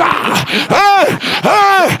 Yes, sir. Hey,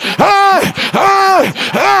 hey, hey, hey,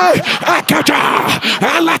 hey. Akata,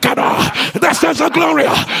 Alakado. This is the glory.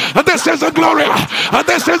 This is the glory.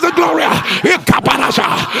 This is the glory. Ikaparasha,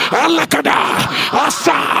 Alakada,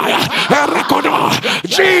 Asaya, Erakodo,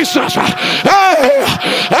 Jesus. Hey,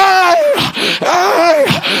 hey, hey,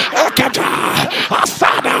 Ekata,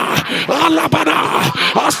 Asada, Alabana,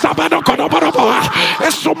 Asabano Kodobarabo,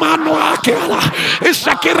 Esumano Akela,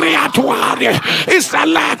 Isakiriatuari,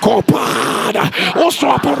 Isalakopada,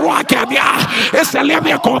 Osoporuakadia,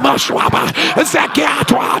 Iselemia Komashwaba,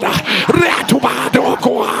 Zakiatuada,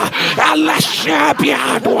 Reatubadokoa,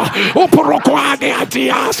 Alashabiado, Uporoquadia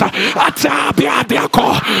Dias,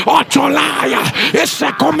 Atabiadiaco, Otolaya,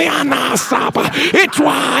 Isacomiana Saba,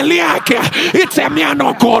 Itualiakia,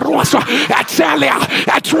 Itemiano Coruso, Atelia,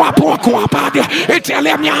 Atuapoquabadia,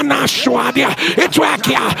 Itemiana Shuadia,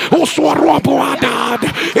 Ituakia, Usoroboadad,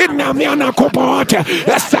 Inamiana Cobote,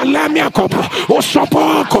 Esalemia Cobo,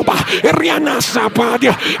 Usopocoba, Iriana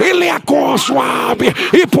Sabadia, Iliaco Swabi,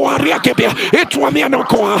 Ipuariakibia, Ituamiano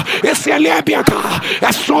Coa, Eselebiaca,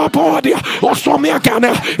 Esobodia,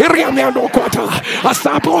 Osomiacana, Iriamiano Quata,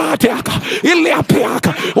 Asaboatiaca,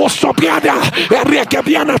 Iliapiaca, Osopiada,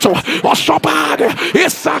 Eriacabianato, Osobada,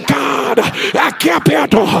 Isacada,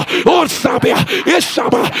 Acapiato, Osabia,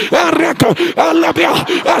 Isaba, Erica, Alabia,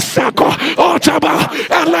 Asaco, Otaba,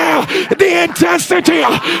 Ala, the intensity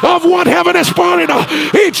of what heaven is pouring,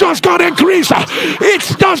 it just got increased.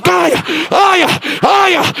 It's just got higher,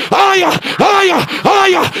 higher, higher, higher,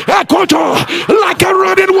 higher, Equator, like a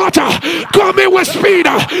running water, coming with speed,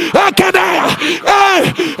 Akadaya,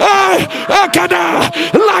 Akadaya,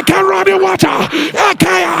 like a running water,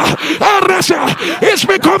 Akaya, Arasa, it's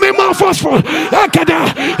becoming more forceful,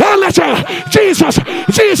 Akada, Alata, Jesus,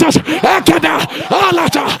 Akada,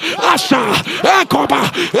 Alata, Asha,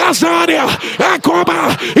 Akoba, Azaria,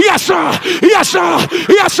 Akoba, yes sir, yes sir,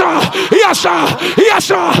 yes sir, yes sir, yes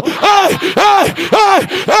sir,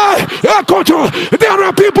 there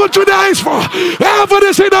are people to die for. Heaven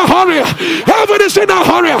is in a hurry. Heaven is in a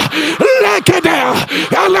hurry. Lekadea,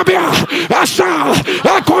 Alabia, Asha,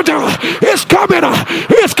 Akoda, it's coming.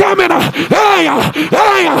 It's coming.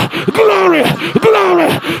 Glory, glory,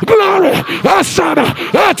 glory. Asada,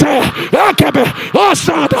 Ate, Akabe,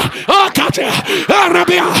 Asada, Akate,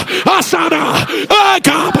 Arabia, Asada,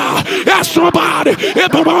 Akaba, Asobad,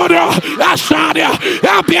 Epomoda, Asada,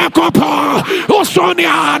 Abiakopa,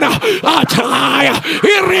 Osoniana, Ataya,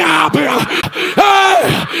 Iriabia,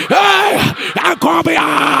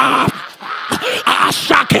 Akobia.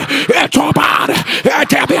 Asake, Etobad,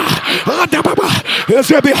 Etebia, Adababa,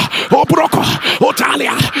 Ezebia, Obroko,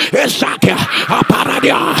 Otalia, Esake,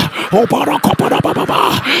 Aparadia, Oboroko,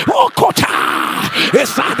 Parababa, Okota,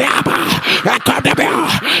 Esadeaba, Akadabia,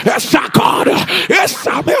 Esakod,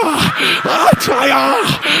 Esamia, Ataya,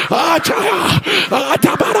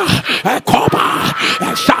 Atabara, Ekoba,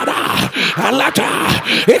 Esada, Alata,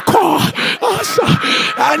 Eko, Asa,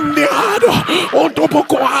 Andiado,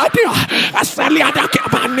 Otobokoadia, Asaliada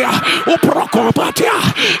Cabania, Uprocopatia,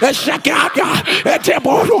 Shakaga,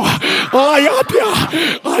 Eteboro, Ayadia,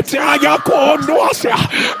 Ataya Condosia,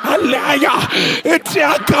 Alaya,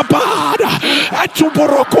 Etiakabada,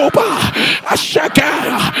 Atuborocoba,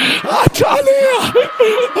 Ashakara, Atalia,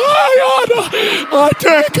 Ayada,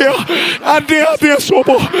 Atakia, Adia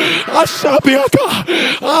Sobo, Asabiaka,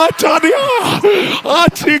 Atania,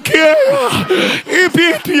 Atikia,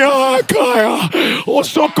 Ibitia Kaya,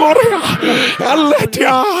 Osokoria,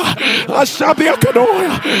 Aletia, Asabia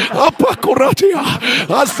Canoia, Apacuratia,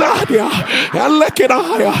 Azadia,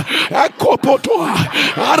 Alekinaya, Akopotoa,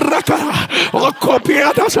 Araka,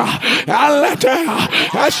 Okopiadasa, Aletea,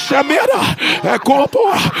 Ashamira, Akopo,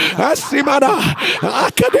 Asimana,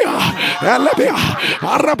 Akadia, Alebia,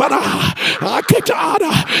 Arabana,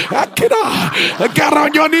 Akitada, Akida,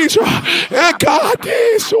 Garanyonisha,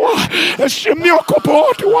 Ekadiswa,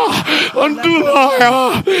 Shimiokopotua,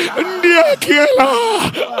 Andulaya, Ndiakela,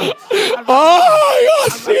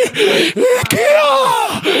 Ayasi, Ikia,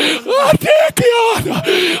 Atekia,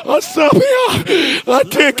 Asabia,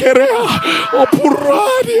 Atekerea,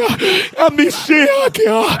 Opuradia,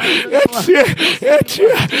 Amisiakia,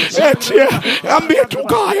 Etie,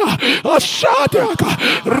 Amitukaya, Ashadiaka,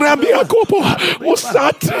 Ramiakopo,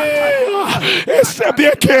 Usatia,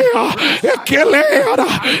 Esebiekea, Ekelea,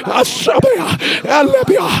 Asabia,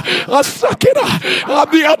 Alebia, Asakira,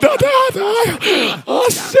 Abiadada,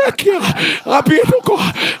 Asekia, Abituko,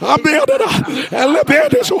 Abiadada,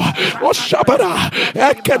 Elebedeso, Oshabara,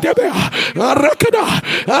 Kedebea, Arakada,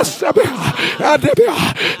 Asabea, Adebea,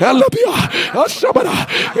 Alabia,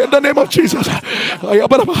 Asabara, in the name of Jesus.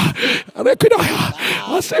 Ayabaraba, Arekidaya,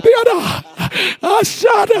 Asebiana,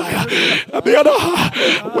 Asada,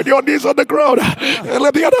 Abiana, with your knees on the ground,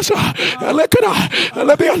 Alabiana, Alekada,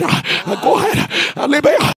 Alabiana, go ahead,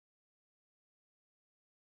 Alibea.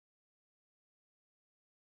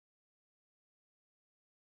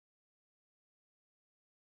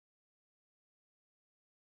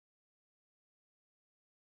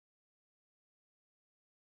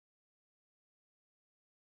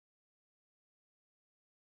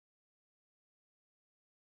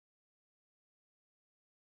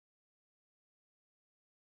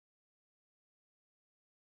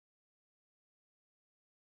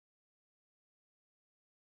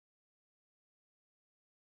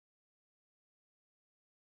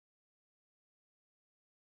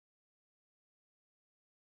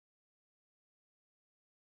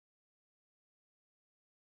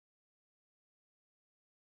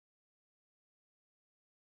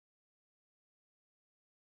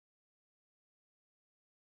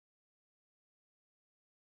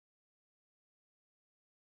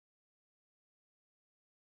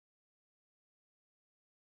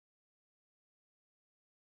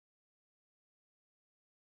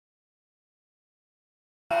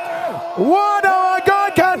 What our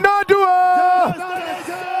God cannot do.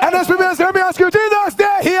 And as let me ask you, Jesus,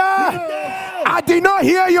 stay here. I did not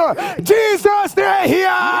hear you. Jesus, stay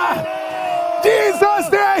here. Jesus,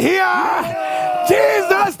 stay here.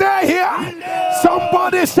 Jesus, stay here.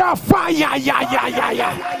 Somebody shout fire, yeah, yeah, yeah,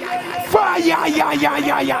 yeah. Fire, yeah, yeah,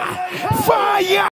 yeah, yeah. Fire.